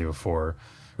original Resident Evil 4.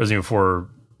 Resident Evil 4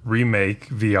 Remake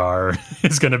VR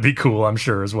is going to be cool, I'm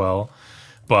sure, as well.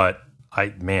 But,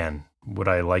 would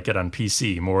I like it on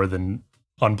PC more than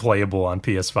unplayable on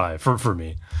PS5 for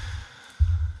me?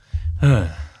 But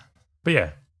yeah.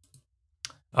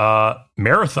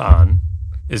 Marathon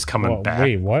is coming back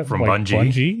Wait, what? from Like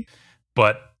Bungie,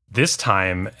 but this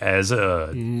time as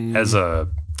a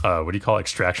what do you call it,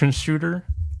 extraction shooter?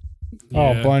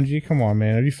 Oh, Yeah. Bungie, come on,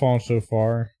 man! Have you fallen so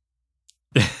far?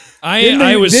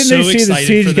 I was didn't so they see the excited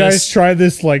Siege for guys this. try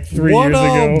this like 3 years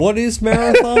ago? What is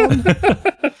Marathon?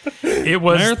 It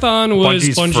was Marathon was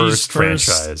Bungie's first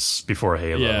franchise before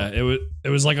Halo. Yeah, it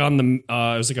was like on the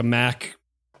it was like a Mac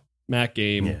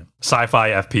game. Yeah. Sci-fi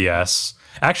FPS.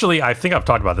 Actually, I think I've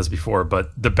talked about this before, but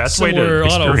the best way Similar, to a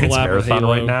lot of experience overlap with Marathon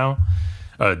Halo. right now,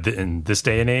 in this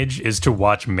day and age, is to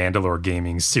watch Mandalore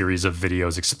Gaming's series of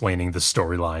videos explaining the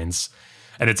storylines.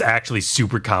 And it's actually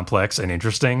super complex and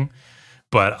interesting,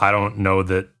 but I don't know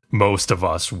that most of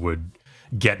us would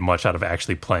get much out of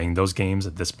actually playing those games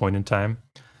at this point in time.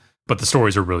 But the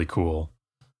stories are really cool.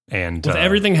 And With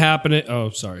everything happening... Oh,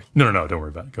 sorry. No, don't worry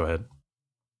about it. Go ahead.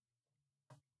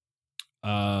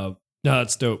 No,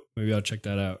 that's dope. Maybe I'll check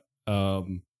that out.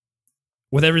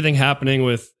 With everything happening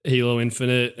with Halo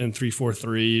Infinite and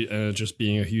 343 and it just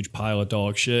being a huge pile of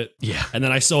dog shit. Yeah. And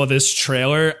then I saw this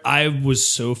trailer. I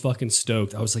was so fucking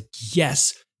stoked. I was like,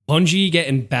 yes, Bungie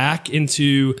getting back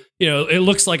into, it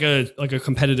looks like a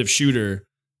competitive shooter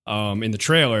in the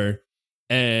trailer.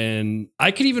 And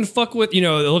I could even fuck with, it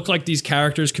looked like these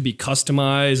characters could be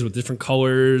customized with different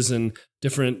colors and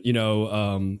different,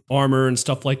 armor and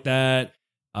stuff like that.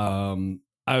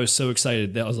 I was so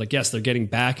excited that I was like, yes, they're getting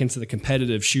back into the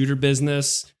competitive shooter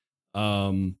business.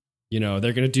 They're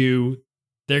gonna do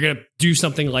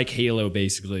something like Halo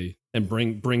basically and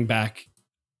bring back,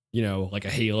 like a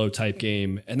Halo type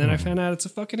game. And then I found out it's a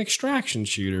fucking extraction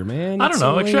shooter, man. I don't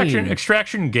know. So lame.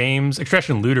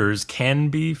 Extraction looters can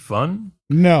be fun.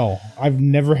 No, I've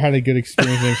never had a good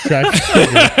experience in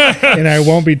extraction, and I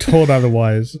won't be told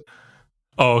otherwise.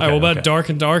 Oh, okay. All right, what about Dark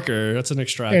and Darker? That's an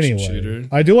extraction shooter.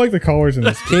 I do like the colors in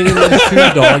this game. Can't even last 2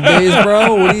 dog days,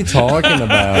 bro. What are you talking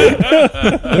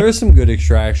about? There are some good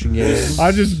extraction games.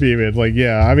 I just beaming. Like,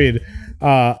 yeah, I mean,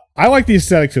 I like the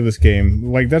aesthetics of this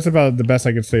game. Like, that's about the best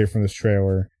I could say from this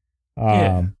trailer.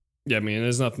 Yeah, I mean,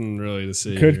 there's nothing really to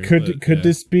see. Could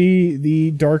this be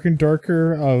the Dark and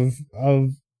Darker of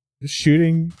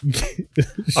shooting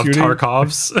of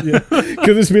Tarkov's? Yeah.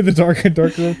 Could this be the Dark and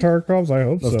Darker of Tarkov's? I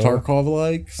hope so. Of Tarkov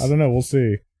likes? I don't know. We'll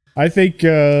see. I think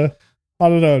I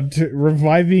don't know,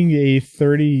 reviving a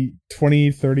 30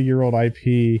 year old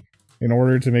IP in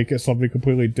order to make it something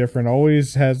completely different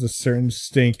always has a certain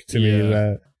stink to me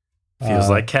that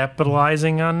feels like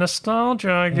capitalizing on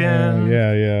nostalgia again.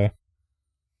 Yeah.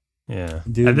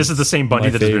 Dude, and this is the same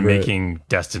Bungie that has been making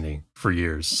Destiny for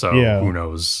years, so who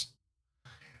knows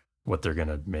what they're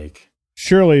gonna make.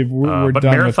 Surely we're but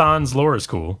done Marathon's lore is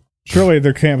cool. Surely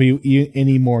there can't be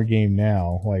any more game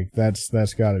now. Like that's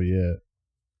got to be it.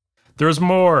 There's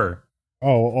more.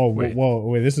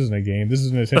 Wait, this isn't a game. This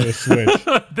is a Nintendo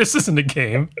Switch. This isn't a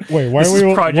game. Wait, why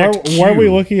are we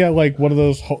looking at like one of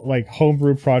those like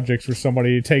homebrew projects where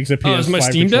somebody takes a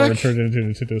PS5 controller and turns it into a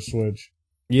Nintendo Switch?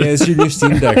 Yeah, it's your new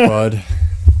Steam Deck, bud.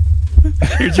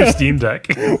 Here's your Steam Deck.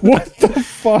 What the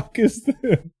fuck is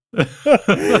this?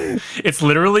 It's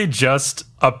literally just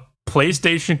a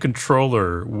PlayStation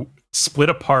controller split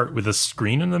apart with a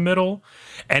screen in the middle.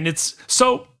 And it's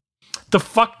so the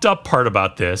fucked up part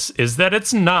about this is that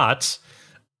it's not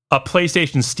a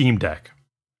PlayStation Steam Deck.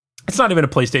 It's not even a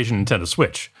PlayStation Nintendo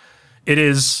Switch. It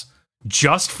is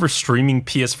just for streaming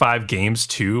PS5 games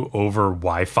to over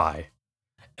Wi-Fi.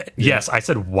 Yes, I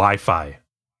said Wi-Fi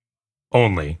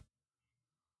only.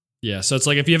 Yeah, so it's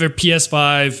like if you have a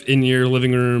PS5 in your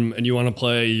living room and you want to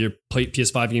play your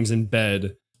PS5 games in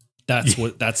bed, that's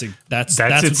what that's what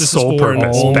this sole is for.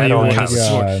 purpose. And That only counts.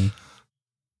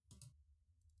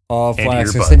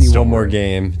 Flash, I send you one more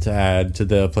game to add to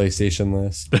the PlayStation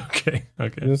list. Okay.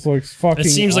 This looks fucking It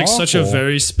seems like such a awful.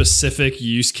 very specific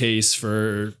use case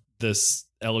for this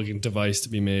elegant device to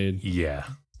be made. Yeah.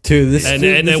 Dude, this And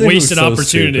this a thing wasted looks so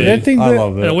opportunity. stupid. I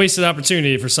love And a it. wasted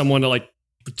opportunity for someone to like,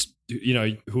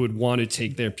 who would want to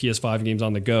take their PS5 games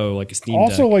on the go, like a Steam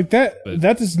Also, Deck. like that but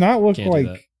does not look can't do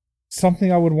that. like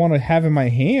something I would want to have in my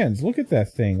hands. Look at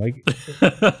that thing. Like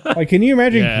can you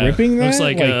imagine Yeah, gripping that? looks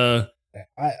like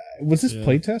was this Yeah.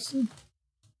 play tested?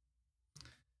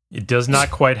 It does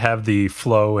not quite have the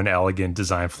flow and elegant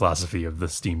design philosophy of the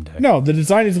Steam Deck. No, the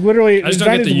design is literally I just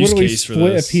don't get the use case for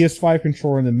split a this. PS5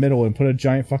 controller in the middle and put a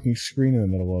giant fucking screen in the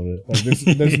middle of it.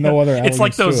 Like there's no other. It's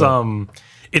like elegance those to it.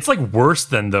 It's like worse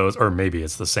than those, or maybe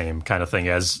it's the same kind of thing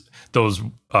as those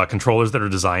controllers that are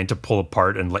designed to pull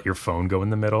apart and let your phone go in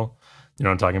the middle. You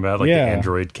know what I'm talking about? Like the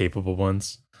Android capable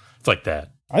ones. It's like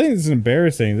that. I think this is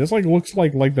embarrassing. This like looks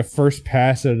like the first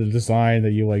pass of the design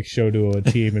that you like show to a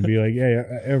team and be like, "Hey,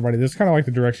 everybody, this is kind of like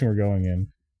the direction we're going in."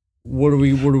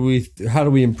 How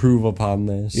do we improve upon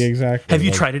this? Yeah, exactly. Have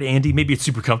you tried it, Andy? Maybe it's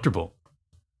super comfortable.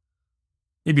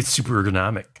 Maybe it's super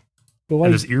ergonomic. But And like,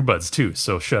 there's earbuds too,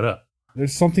 so shut up.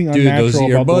 there's something Dude, those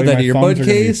unnatural about the way that my thumbs earbud are gonna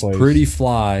be case, placed. pretty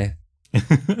fly.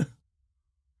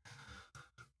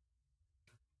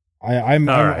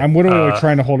 I'm literally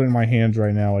trying to hold it in my hands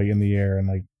right now, like in the air, and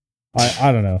like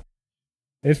I don't know.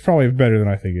 It's probably better than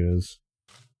I think it is.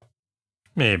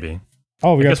 Maybe.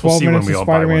 Oh, we got 12 minutes of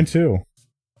Spider-Man 2.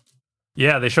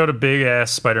 Yeah, they showed a big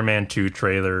ass Spider-Man 2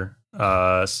 trailer.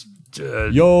 They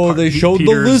showed the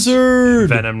lizard.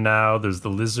 Venom now. There's the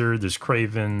lizard. There's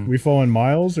Kraven. We following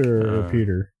Miles or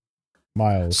Peter?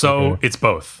 Miles. So it's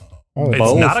both. Oh, it's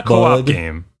both, not a co-op bud.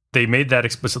 game. They made that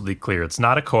explicitly clear. It's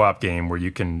not a co-op game where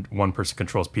you can one person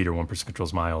controls Peter, one person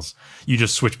controls Miles. You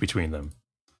just switch between them.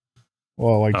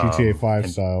 Well, like GTA 5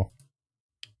 style.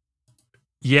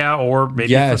 Yeah, or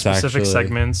maybe for specific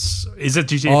segments. Is it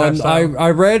GTA 5 style?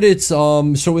 I read it's so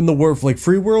in the world like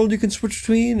free world you can switch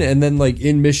between, and then like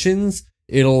in missions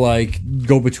it'll like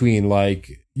go between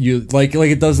like you like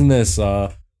it does in this where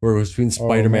it was between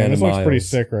Spider-Man and this Miles. looks pretty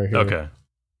sick right here. Okay.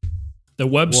 The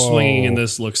web swinging in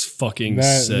this looks fucking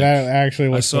sick. That actually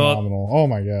looks phenomenal. Oh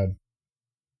my god.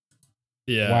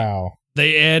 Yeah. Wow.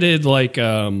 They added like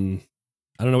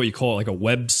I don't know what you call it, like a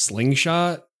web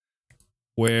slingshot,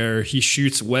 where he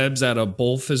shoots webs out of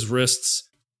both his wrists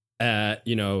at,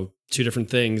 two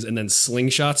different things, and then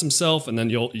slingshots himself, and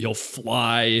then you'll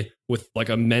fly with like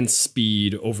immense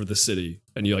speed over the city,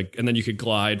 and then you could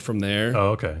glide from there. Oh,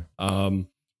 okay.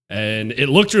 And it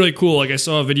looked really cool. Like I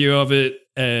saw a video of it,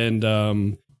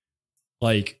 and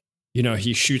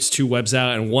he shoots two webs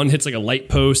out, and one hits like a light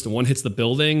post, and one hits the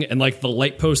building, and like the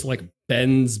light post like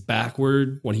bends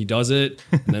backward when he does it,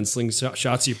 and then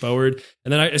slingshots you forward.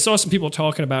 And then I saw some people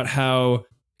talking about how,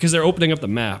 because they're opening up the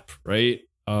map, right?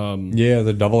 Yeah,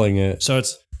 they're doubling it. So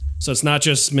it's not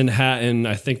just Manhattan.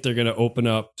 I think they're gonna open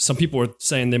up. Some people were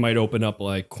saying they might open up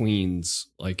like Queens,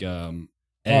 like you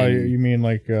mean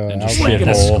like just where are you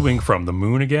gonna swing from the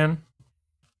moon again?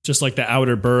 Just like the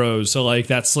outer boroughs. So like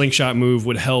that slingshot move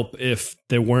would help if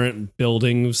there weren't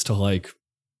buildings to like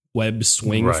web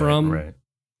swing from. Right.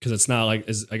 Because it's not like,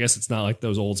 I guess it's not like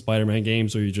those old Spider-Man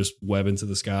games where you just web into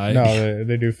the sky. No,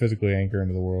 they do physically anchor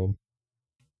into the world.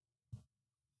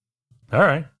 All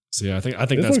right. So yeah, I think This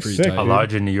that's looks pretty sick, tight. A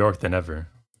larger in New York than ever.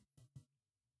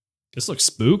 This looks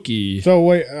spooky. So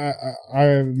wait,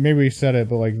 I maybe we said it,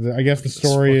 but like I guess the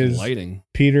story is lighting.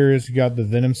 Peter's got the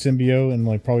Venom symbiote, and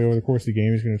like probably over the course of the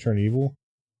game he's going to turn evil.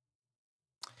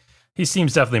 He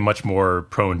seems definitely much more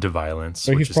prone to violence.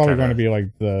 But he's probably going to be like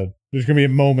there's going to be a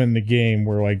moment in the game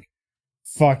where like,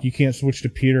 fuck, you can't switch to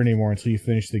Peter anymore until you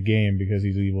finish the game because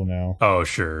he's evil now. Oh,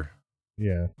 sure.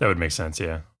 Yeah. That would make sense,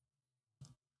 yeah.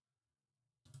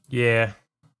 Yeah.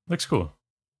 Looks cool.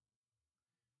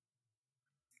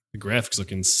 The graphics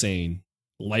look insane.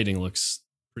 Lighting looks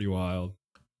pretty wild.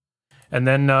 And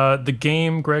then the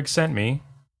game Greg sent me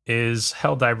is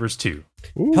Helldivers 2.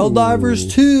 Ooh.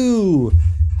 Helldivers 2.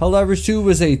 Helldivers 2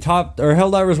 was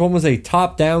Helldivers 1 was a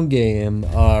top-down game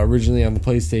originally on the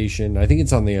PlayStation. I think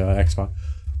it's on the Xbox.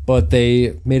 But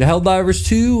they made a Helldivers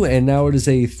 2, and now it is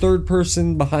a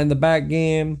third-person behind-the-back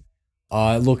game.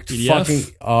 It looked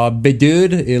fucking...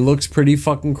 dude, it looks pretty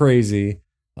fucking crazy.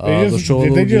 Did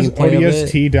they just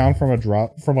ODST down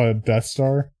from a Death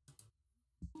Star?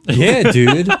 Yeah,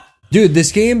 dude. Dude,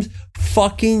 this game's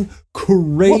fucking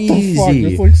crazy. What the fuck?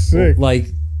 This looks sick. Like...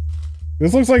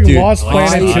 This looks like Lost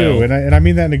Planet 2, and I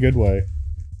mean that in a good way.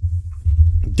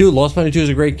 Dude, Lost Planet 2 is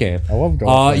a great game. I love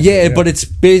Lost Planet. Yeah, but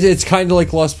it's kind of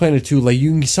like Lost Planet 2. Like,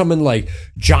 you can summon, like,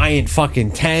 giant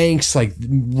fucking tanks, like,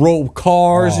 rope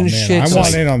cars and shit. I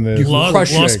want in on this.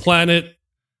 Lost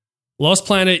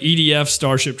Planet EDF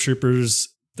Starship Troopers,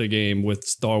 the game with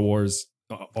Star Wars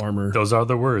armor. Those are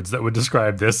the words that would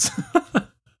describe this.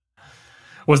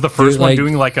 Was the first one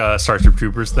doing like a Starship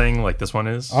Troopers thing like this one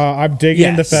is? I'm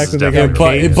digging the fact that they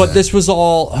got but this was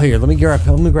all here. Let me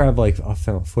grab like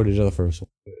footage of the first one.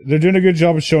 They're doing a good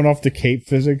job of showing off the cape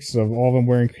physics of all of them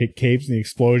wearing capes and the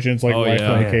explosions like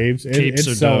lifeline capes. Capes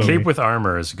are dope. Cape with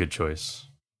armor is a good choice.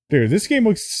 Dude, this game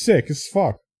looks sick as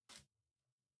fuck.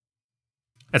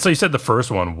 And so you said the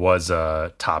first one was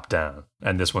top down,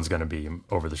 and this one's going to be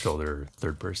over the shoulder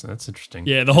third person. That's interesting.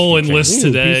 Yeah, the whole enlist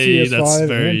today. PCS5 that's and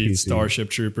very PC. Starship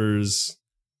Troopers.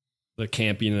 The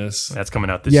campiness. That's coming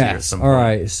out this year. Yes. All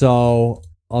right. So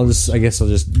I guess I'll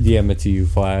just DM it to you,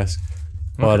 Flask.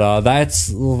 But that's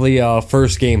the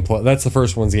first gameplay. That's the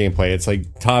first one's gameplay. It's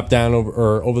like top down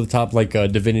over the top, like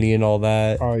Divinity and all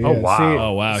that. Oh, yeah. Oh,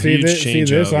 wow. Wow. See, Huge change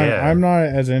this? up. I'm not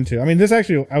as into. I mean, this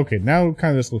actually okay. Now,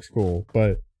 kind of this looks cool,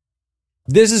 but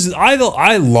This is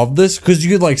I love this because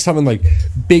you could like summon like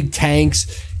big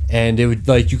tanks, and it would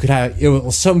like you could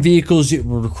have some vehicles it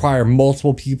would require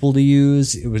multiple people to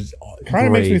use. It was kind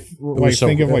of makes me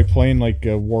think of good. like playing like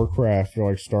Warcraft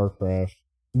or like Starcraft.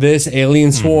 This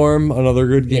Alien Swarm, another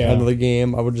good game, another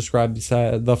game I would describe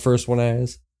the first one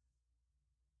as.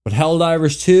 But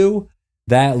Helldivers 2,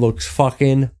 that looks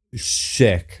fucking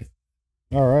sick.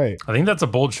 All right. I think that's a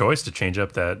bold choice to change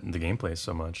up the gameplay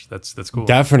so much. That's cool.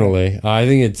 Definitely. I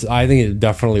think it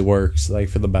definitely works like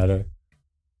for the better.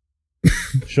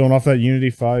 Showing off that Unity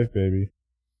 5, baby.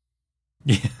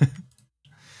 Yeah.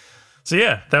 So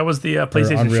yeah, that was the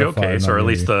PlayStation Unreal Showcase, 5, or at not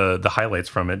least Unity. the highlights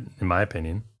from it, in my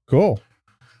opinion. Cool.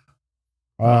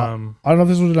 I don't know if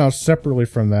this was announced separately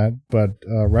from that, but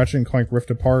Ratchet and Clank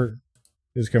Rift Apart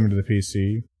is coming to the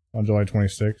PC on July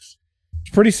 26th. It's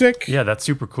pretty sick. Yeah, that's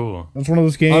super cool. That's one of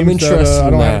those games I'm interested that I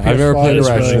in don't that. have a I've never PS5, played a but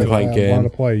Ratchet and Clank I game. wanted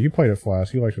to play. You played it,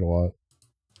 Flash. You liked it a lot.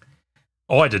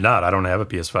 Oh, I did not. I don't have a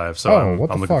PS5, so I'm what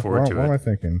the looking fuck? forward to What am it. I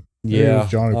thinking? Maybe it Yeah. was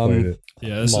John who played it.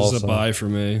 Yeah, this I'm is also- a buy for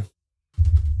me.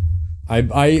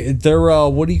 Their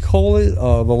what do you call it?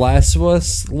 The Last of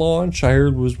Us launch I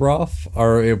heard was rough,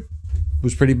 or it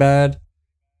was pretty bad.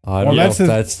 I don't know if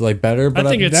that's like better, but I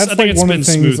think it's That's I think like it's one been of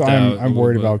the things smoothed out a I'm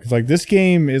worried little about, because like this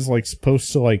game is like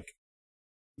supposed to like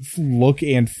look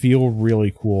and feel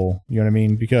really cool. You know what I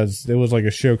mean? Because it was like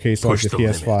a showcase like Push the the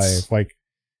PS5, limits. like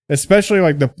especially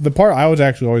like the part I was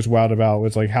actually always wowed about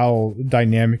was like how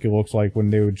dynamic it looks like when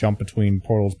they would jump between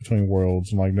portals between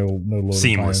worlds and like no loading times.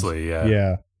 Seamlessly,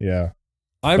 yeah. Yeah.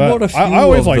 I But bought a few I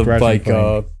always of liked the, Ratchet like and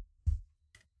Clank.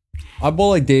 I bought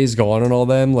like Days Gone and all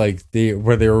them, like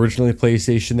where they were originally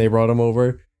PlayStation, they brought them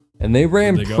over, and they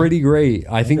ran Where'd they go? pretty great.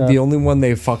 I think Okay. the only one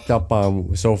they fucked up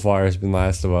on so far has been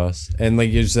Last of Us, and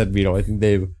like you said, Vito, I think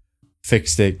they've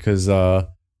fixed it because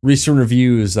recent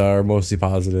reviews are mostly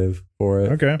positive for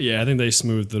it. Okay. Yeah, I think they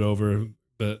smoothed it over,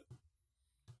 but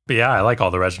But yeah, I like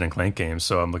all the Ratchet and Clank games,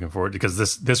 so I'm looking forward to, because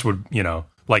this would,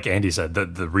 like Andy said,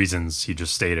 the reasons he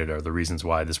just stated are the reasons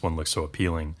why this one looks so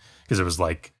appealing, because it was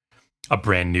like a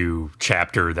brand new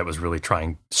chapter that was really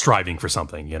striving for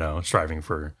something, striving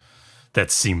for that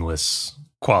seamless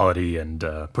quality and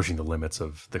pushing the limits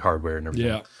of the hardware and everything.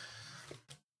 yeah.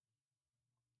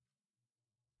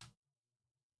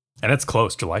 And it's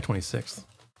close, July 26th.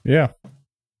 Yeah.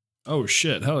 Oh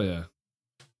shit, hell yeah.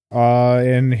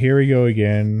 And here we go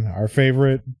again. Our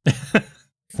favorite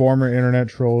former internet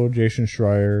troll, Jason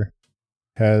Schreier,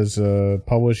 has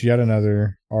published yet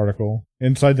another article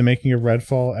inside the making of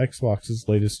Redfall, Xbox's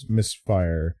latest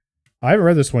misfire. I haven't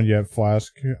read this one yet,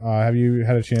 Flask. Have you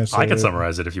had a chance to I can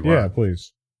summarize it if you want. Yeah,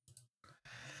 please.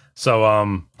 So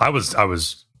I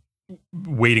was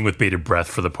waiting with bated breath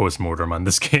for the postmortem on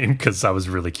this game because I was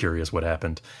really curious what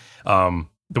happened.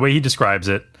 The way he describes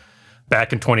it,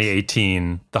 back in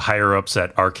 2018, the higher-ups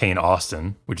at Arcane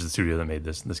Austin, which is the studio that made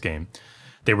this game,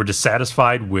 they were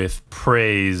dissatisfied with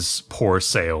Prey's poor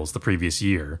sales the previous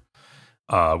year,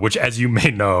 which, as you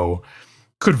may know,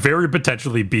 could very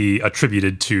potentially be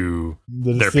attributed to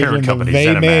their decision parent that company, they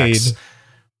ZeniMax,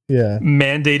 Yeah.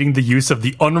 mandating the use of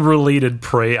the unrelated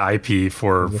Prey IP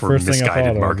for The first thing I thought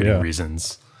misguided of, marketing yeah.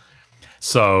 reasons.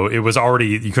 So it was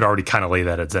you could already kind of lay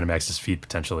that at ZeniMax's feet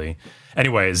potentially.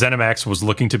 Anyway, ZeniMax was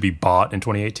looking to be bought in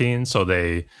 2018, so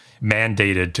they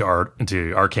mandated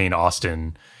to Arcane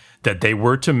Austin that they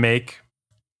were to make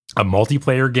a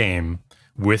multiplayer game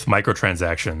with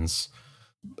microtransactions,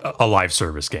 a live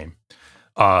service game.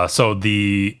 So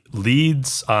the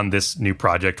leads on this new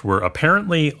project were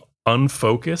apparently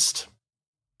unfocused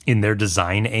in their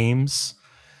design aims,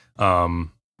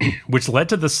 which led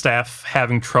to the staff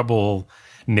having trouble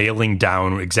nailing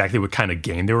down exactly what kind of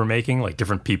game they were making. Like,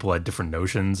 different people had different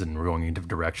notions and were going in different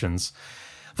directions.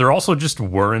 There also just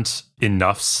weren't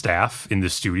enough staff in the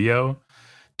studio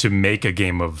to make a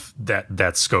game of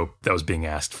that scope that was being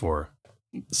asked for,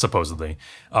 supposedly.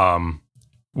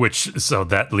 So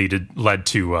that led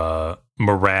to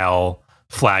morale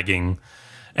flagging,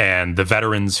 and the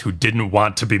veterans who didn't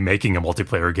want to be making a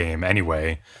multiplayer game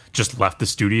anyway just left the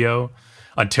studio,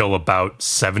 until about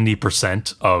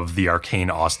 70% of the Arcane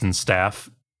Austin staff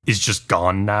is just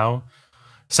gone now.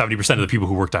 70% of the people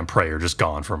who worked on Prey are just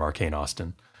gone from Arcane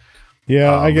Austin.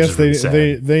 Yeah, I which guess is really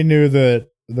sad. they knew that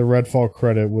the Redfall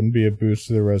credit wouldn't be a boost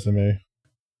to their resume.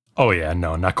 Oh yeah,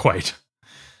 no, not quite.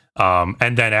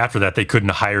 And then after that, they couldn't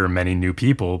hire many new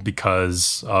people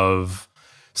because of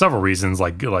several reasons,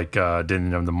 like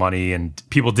didn't have the money, and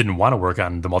people didn't want to work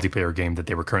on the multiplayer game that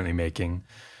they were currently making.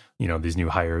 These new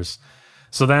hires.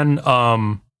 So then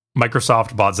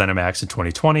Microsoft bought ZeniMax in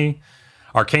 2020.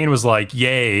 Arcane was like,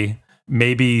 yay,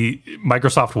 maybe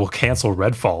Microsoft will cancel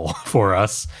Redfall for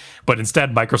us. But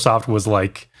instead, Microsoft was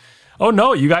like, oh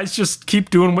no, you guys just keep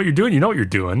doing what you're doing. You know what you're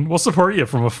doing. We'll support you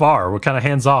from afar. We're kind of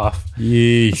hands off.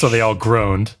 Yeesh. So they all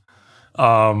groaned.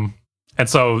 And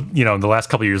so, in the last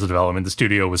couple of years of development, the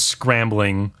studio was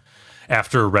scrambling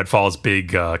after Redfall's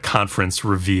big conference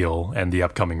reveal and the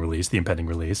upcoming release, the impending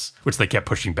release, which they kept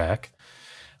pushing back.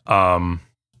 And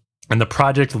the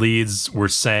project leads were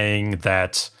saying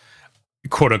that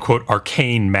quote unquote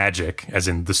arcane magic, as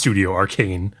in the studio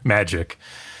Arcane Magic,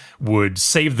 would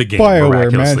save the game BioWare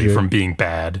miraculously magic. from being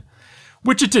bad,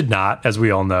 which it did not, as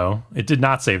we all know. It did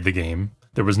not save the game.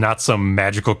 There was not some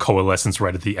magical coalescence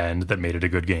right at the end that made it a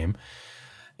good game.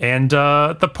 And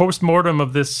the post-mortem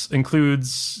of this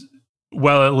includes,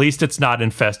 well, at least it's not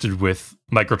infested with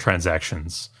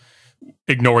microtransactions,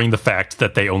 ignoring the fact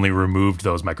that they only removed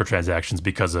those microtransactions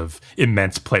because of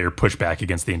immense player pushback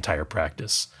against the entire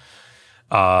practice.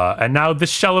 And now this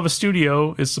shell of a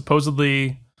studio is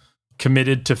supposedly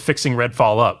committed to fixing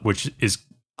Redfall up, which is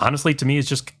honestly, to me, is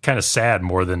just kind of sad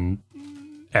more than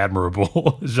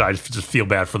admirable. I just feel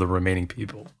bad for the remaining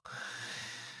people.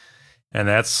 And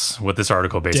that's what this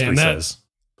article basically says.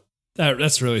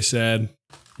 That's really sad.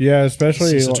 Yeah,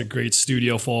 especially such a great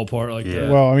studio fall apart like that.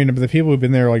 Well, I mean, the people who've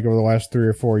been there like over the last 3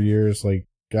 or 4 years, like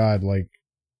God, like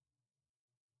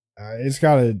it's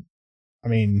got to. I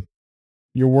mean,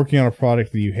 you're working on a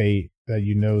product that you hate, that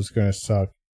you know is going to suck,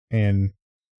 and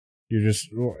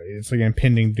it's like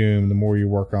impending doom. The more you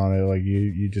work on it, like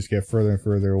you just get further and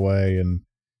further away, and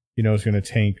you know it's going to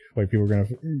tank. Like people are going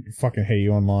to fucking hate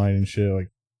you online and shit. Like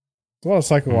it's a lot of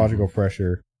psychological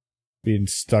pressure being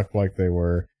stuck like they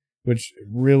were, which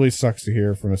really sucks to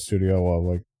hear from a studio of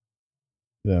like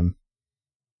them.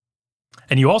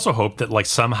 And you also hope that like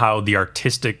somehow the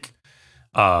artistic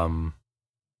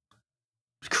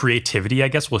creativity, I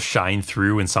guess, will shine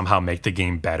through and somehow make the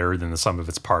game better than the sum of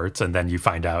its parts. And then you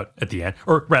find out at the end,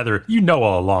 or rather, you know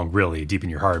all along, really deep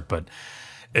in your heart, but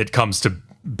it comes to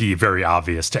be very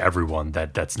obvious to everyone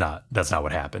that that's not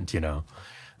what happened. You know,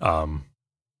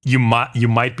 you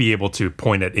might be able to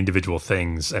point at individual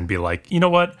things and be like, you know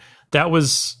what, that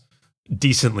was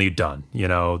decently done. You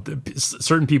know,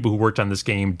 certain people who worked on this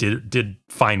game did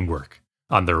fine work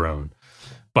on their own,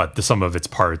 but the sum of its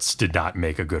parts did not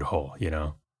make a good whole, you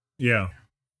know? Yeah.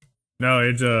 No,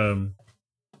 it's,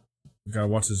 God,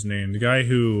 what's his name? The guy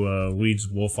who leads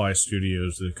Wolf-Eye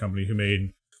Studios, the company who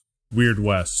made Weird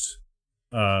West.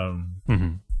 He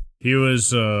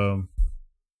was,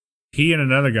 he and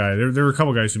another guy, there were a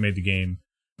couple guys who made the game.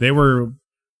 They worked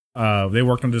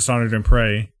on Dishonored and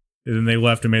Prey, and then they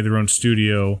left and made their own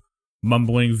studio,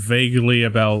 mumbling vaguely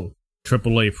about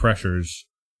AAA pressures,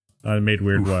 and made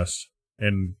Weird West.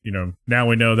 And, you know, now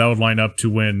we know that would line up to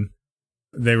when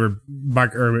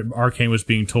Arcane was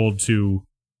being told to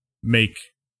make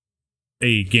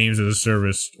a games as a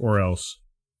service or else.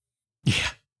 Yeah,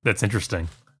 that's interesting.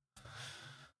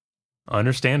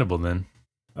 Understandable then.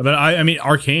 But I mean,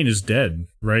 Arcane is dead,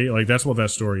 right? Like, that's what that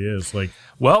story is. Like,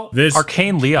 well,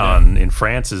 Arcane Leon in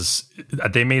France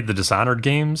they made the Dishonored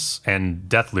games and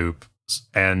Deathloop,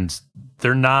 and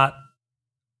they're not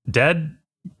dead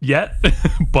yet,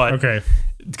 but okay.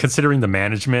 Considering the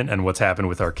management and what's happened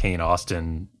with Arcane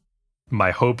Austin,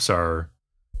 my hopes are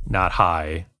not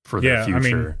high for the future. I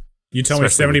mean, you tell me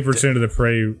 70% of the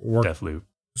Prey work, Deathloop.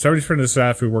 70% of the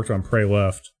staff who worked on Prey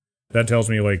left. That tells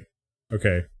me, like,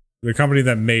 okay, the company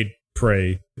that made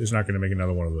Prey is not going to make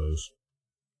another one of those.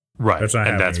 Right, that's not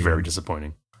and that's very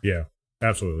disappointing. Yeah,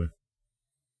 absolutely.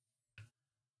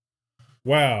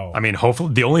 Wow. I mean,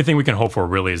 hopefully, the only thing we can hope for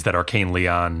really is that Arcane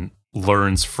Leon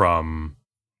learns from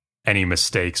any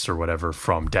mistakes or whatever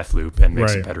from Deathloop and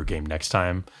makes a better game next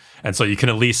time. And so you can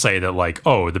at least say that, like,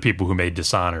 oh, the people who made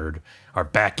Dishonored are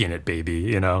back in it, baby,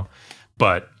 you know?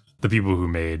 But the people who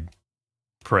made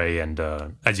Prey and,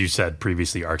 as you said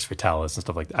previously, Arx Fatalis and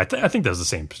stuff like that, I think that was the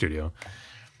same studio.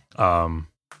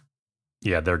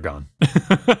 Yeah, they're gone.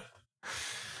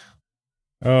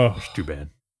 Oh, it's too bad.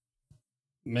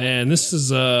 Man, this has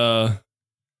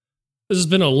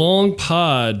been a long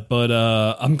pod, but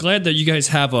I'm glad that you guys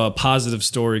have a positive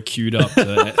story queued up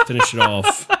to finish it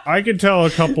off. I could tell I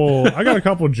got a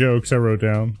couple jokes I wrote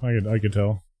down. I could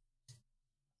tell.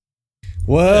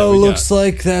 Well, looks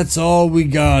like that's all we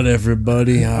got,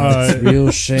 everybody. It's a real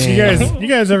shame. You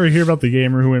guys ever hear about the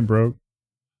gamer who went broke?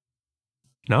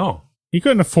 No. He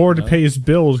couldn't afford to pay his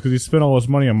bills because he spent all his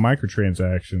money on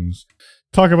microtransactions.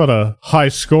 Talk about a high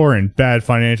score and bad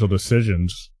financial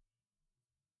decisions.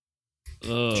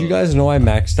 Did you guys know I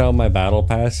maxed out my battle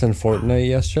pass in Fortnite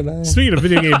yesterday? Speaking of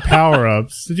video game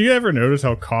power-ups, did you ever notice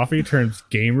how coffee turns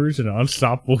gamers into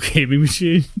unstoppable gaming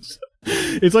machines?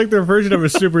 It's like their version of a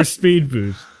super speed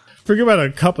boost. Forget about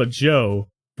a cup of Joe.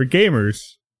 For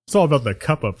gamers, it's all about the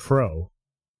cup of Pro.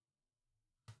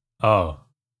 Oh.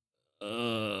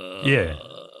 Yeah.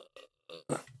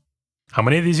 How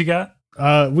many of these you got?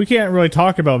 We can't really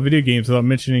talk about video games without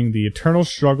mentioning the eternal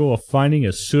struggle of finding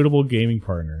a suitable gaming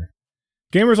partner.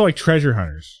 Gamers are like treasure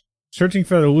hunters, searching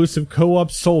for that elusive co-op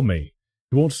soulmate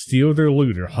He won't steal their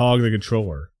loot or hog the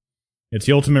controller. It's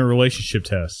the ultimate relationship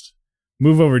test.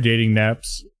 Move over, dating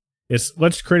naps.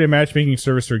 Let's create a matchmaking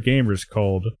service for gamers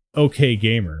called OK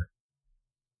Gamer.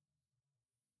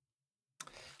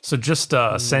 So just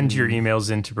send your emails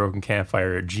into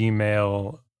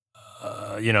brokencampfire@gmail.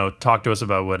 Talk to us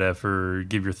about whatever.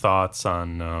 Give your thoughts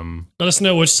on. Let us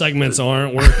know which segments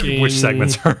aren't working. Which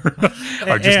segments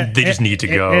they just need to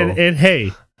go. And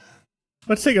hey,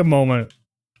 let's take a moment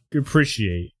to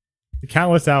appreciate the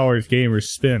countless hours gamers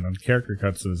spend on character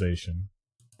customization.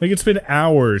 They can spend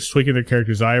hours tweaking their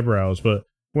character's eyebrows, but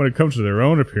when it comes to their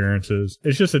own appearances,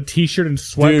 it's just a t-shirt and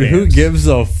sweatpants. Dude, who gives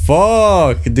a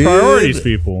fuck, dude? Priorities,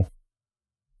 people.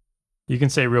 You can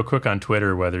say real quick on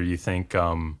Twitter whether you think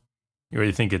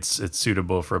it's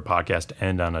suitable for a podcast to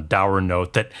end on a dour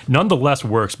note that nonetheless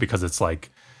works because it's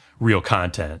like real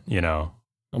content, I'm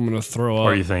gonna throw up.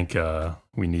 Or you think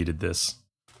we needed this.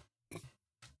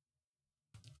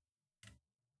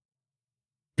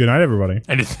 Good night, everybody.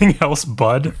 Anything else,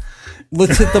 bud?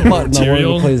 Let's hit the button. I want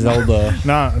to play Zelda.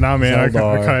 Nah, man. I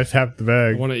kind of tapped the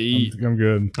bag. I want to eat. I'm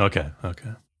good. Okay.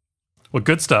 Well,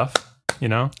 good stuff.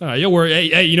 You'll work.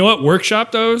 Hey, you know what?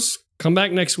 Workshop those. Come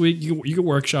back next week. You can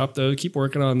workshop those. Keep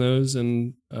working on those,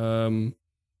 and I'm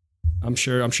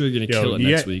sure you're gonna kill it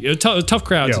next week. It was a tough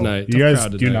crowd tonight. You guys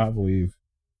do not believe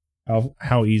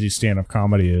how easy stand-up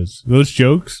comedy is. Those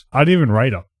jokes, I didn't even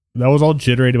write them. That was all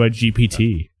generated by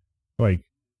GPT. Like,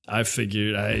 I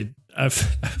figured. I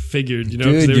figured.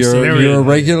 Dude, you're a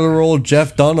regular old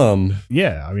Jeff Dunham.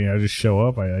 Yeah, I mean, I just show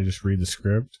up. I just read the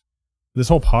script. This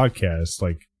whole podcast,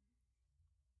 like,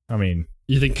 I mean,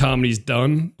 you think comedy's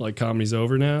done? Like, comedy's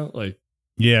over now? Like,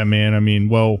 yeah, man. I mean,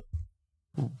 well,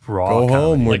 raw go comedy.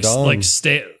 home. We're done.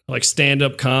 Like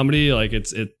stand-up comedy. Like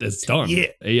it's done. Yeah.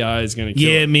 AI is gonna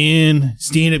kill it. Man.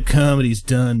 Stand-up comedy's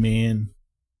done, man.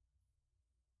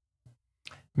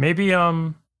 Maybe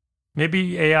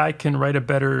AI can write a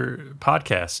better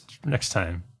podcast next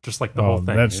time. Just like the whole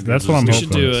thing. That's what I'm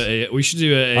hoping. We should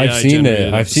do an AI. I've seen it.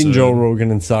 I've episode. seen Joe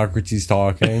Rogan and Socrates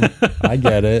talking. I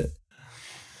get it.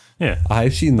 Yeah.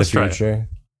 I've seen the Let's try future.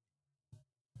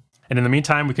 And in the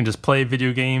meantime, we can just play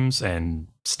video games and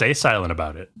stay silent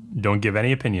about it. Don't give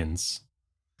any opinions.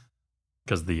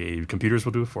 Because the computers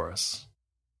will do it for us.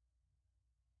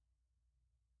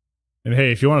 And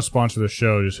hey, if you want to sponsor the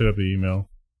show, just hit up the email.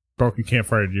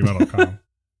 brokencampfire@gmail.com.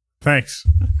 Thanks.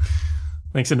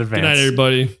 Thanks in advance. Good night,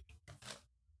 everybody.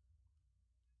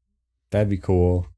 That'd be cool.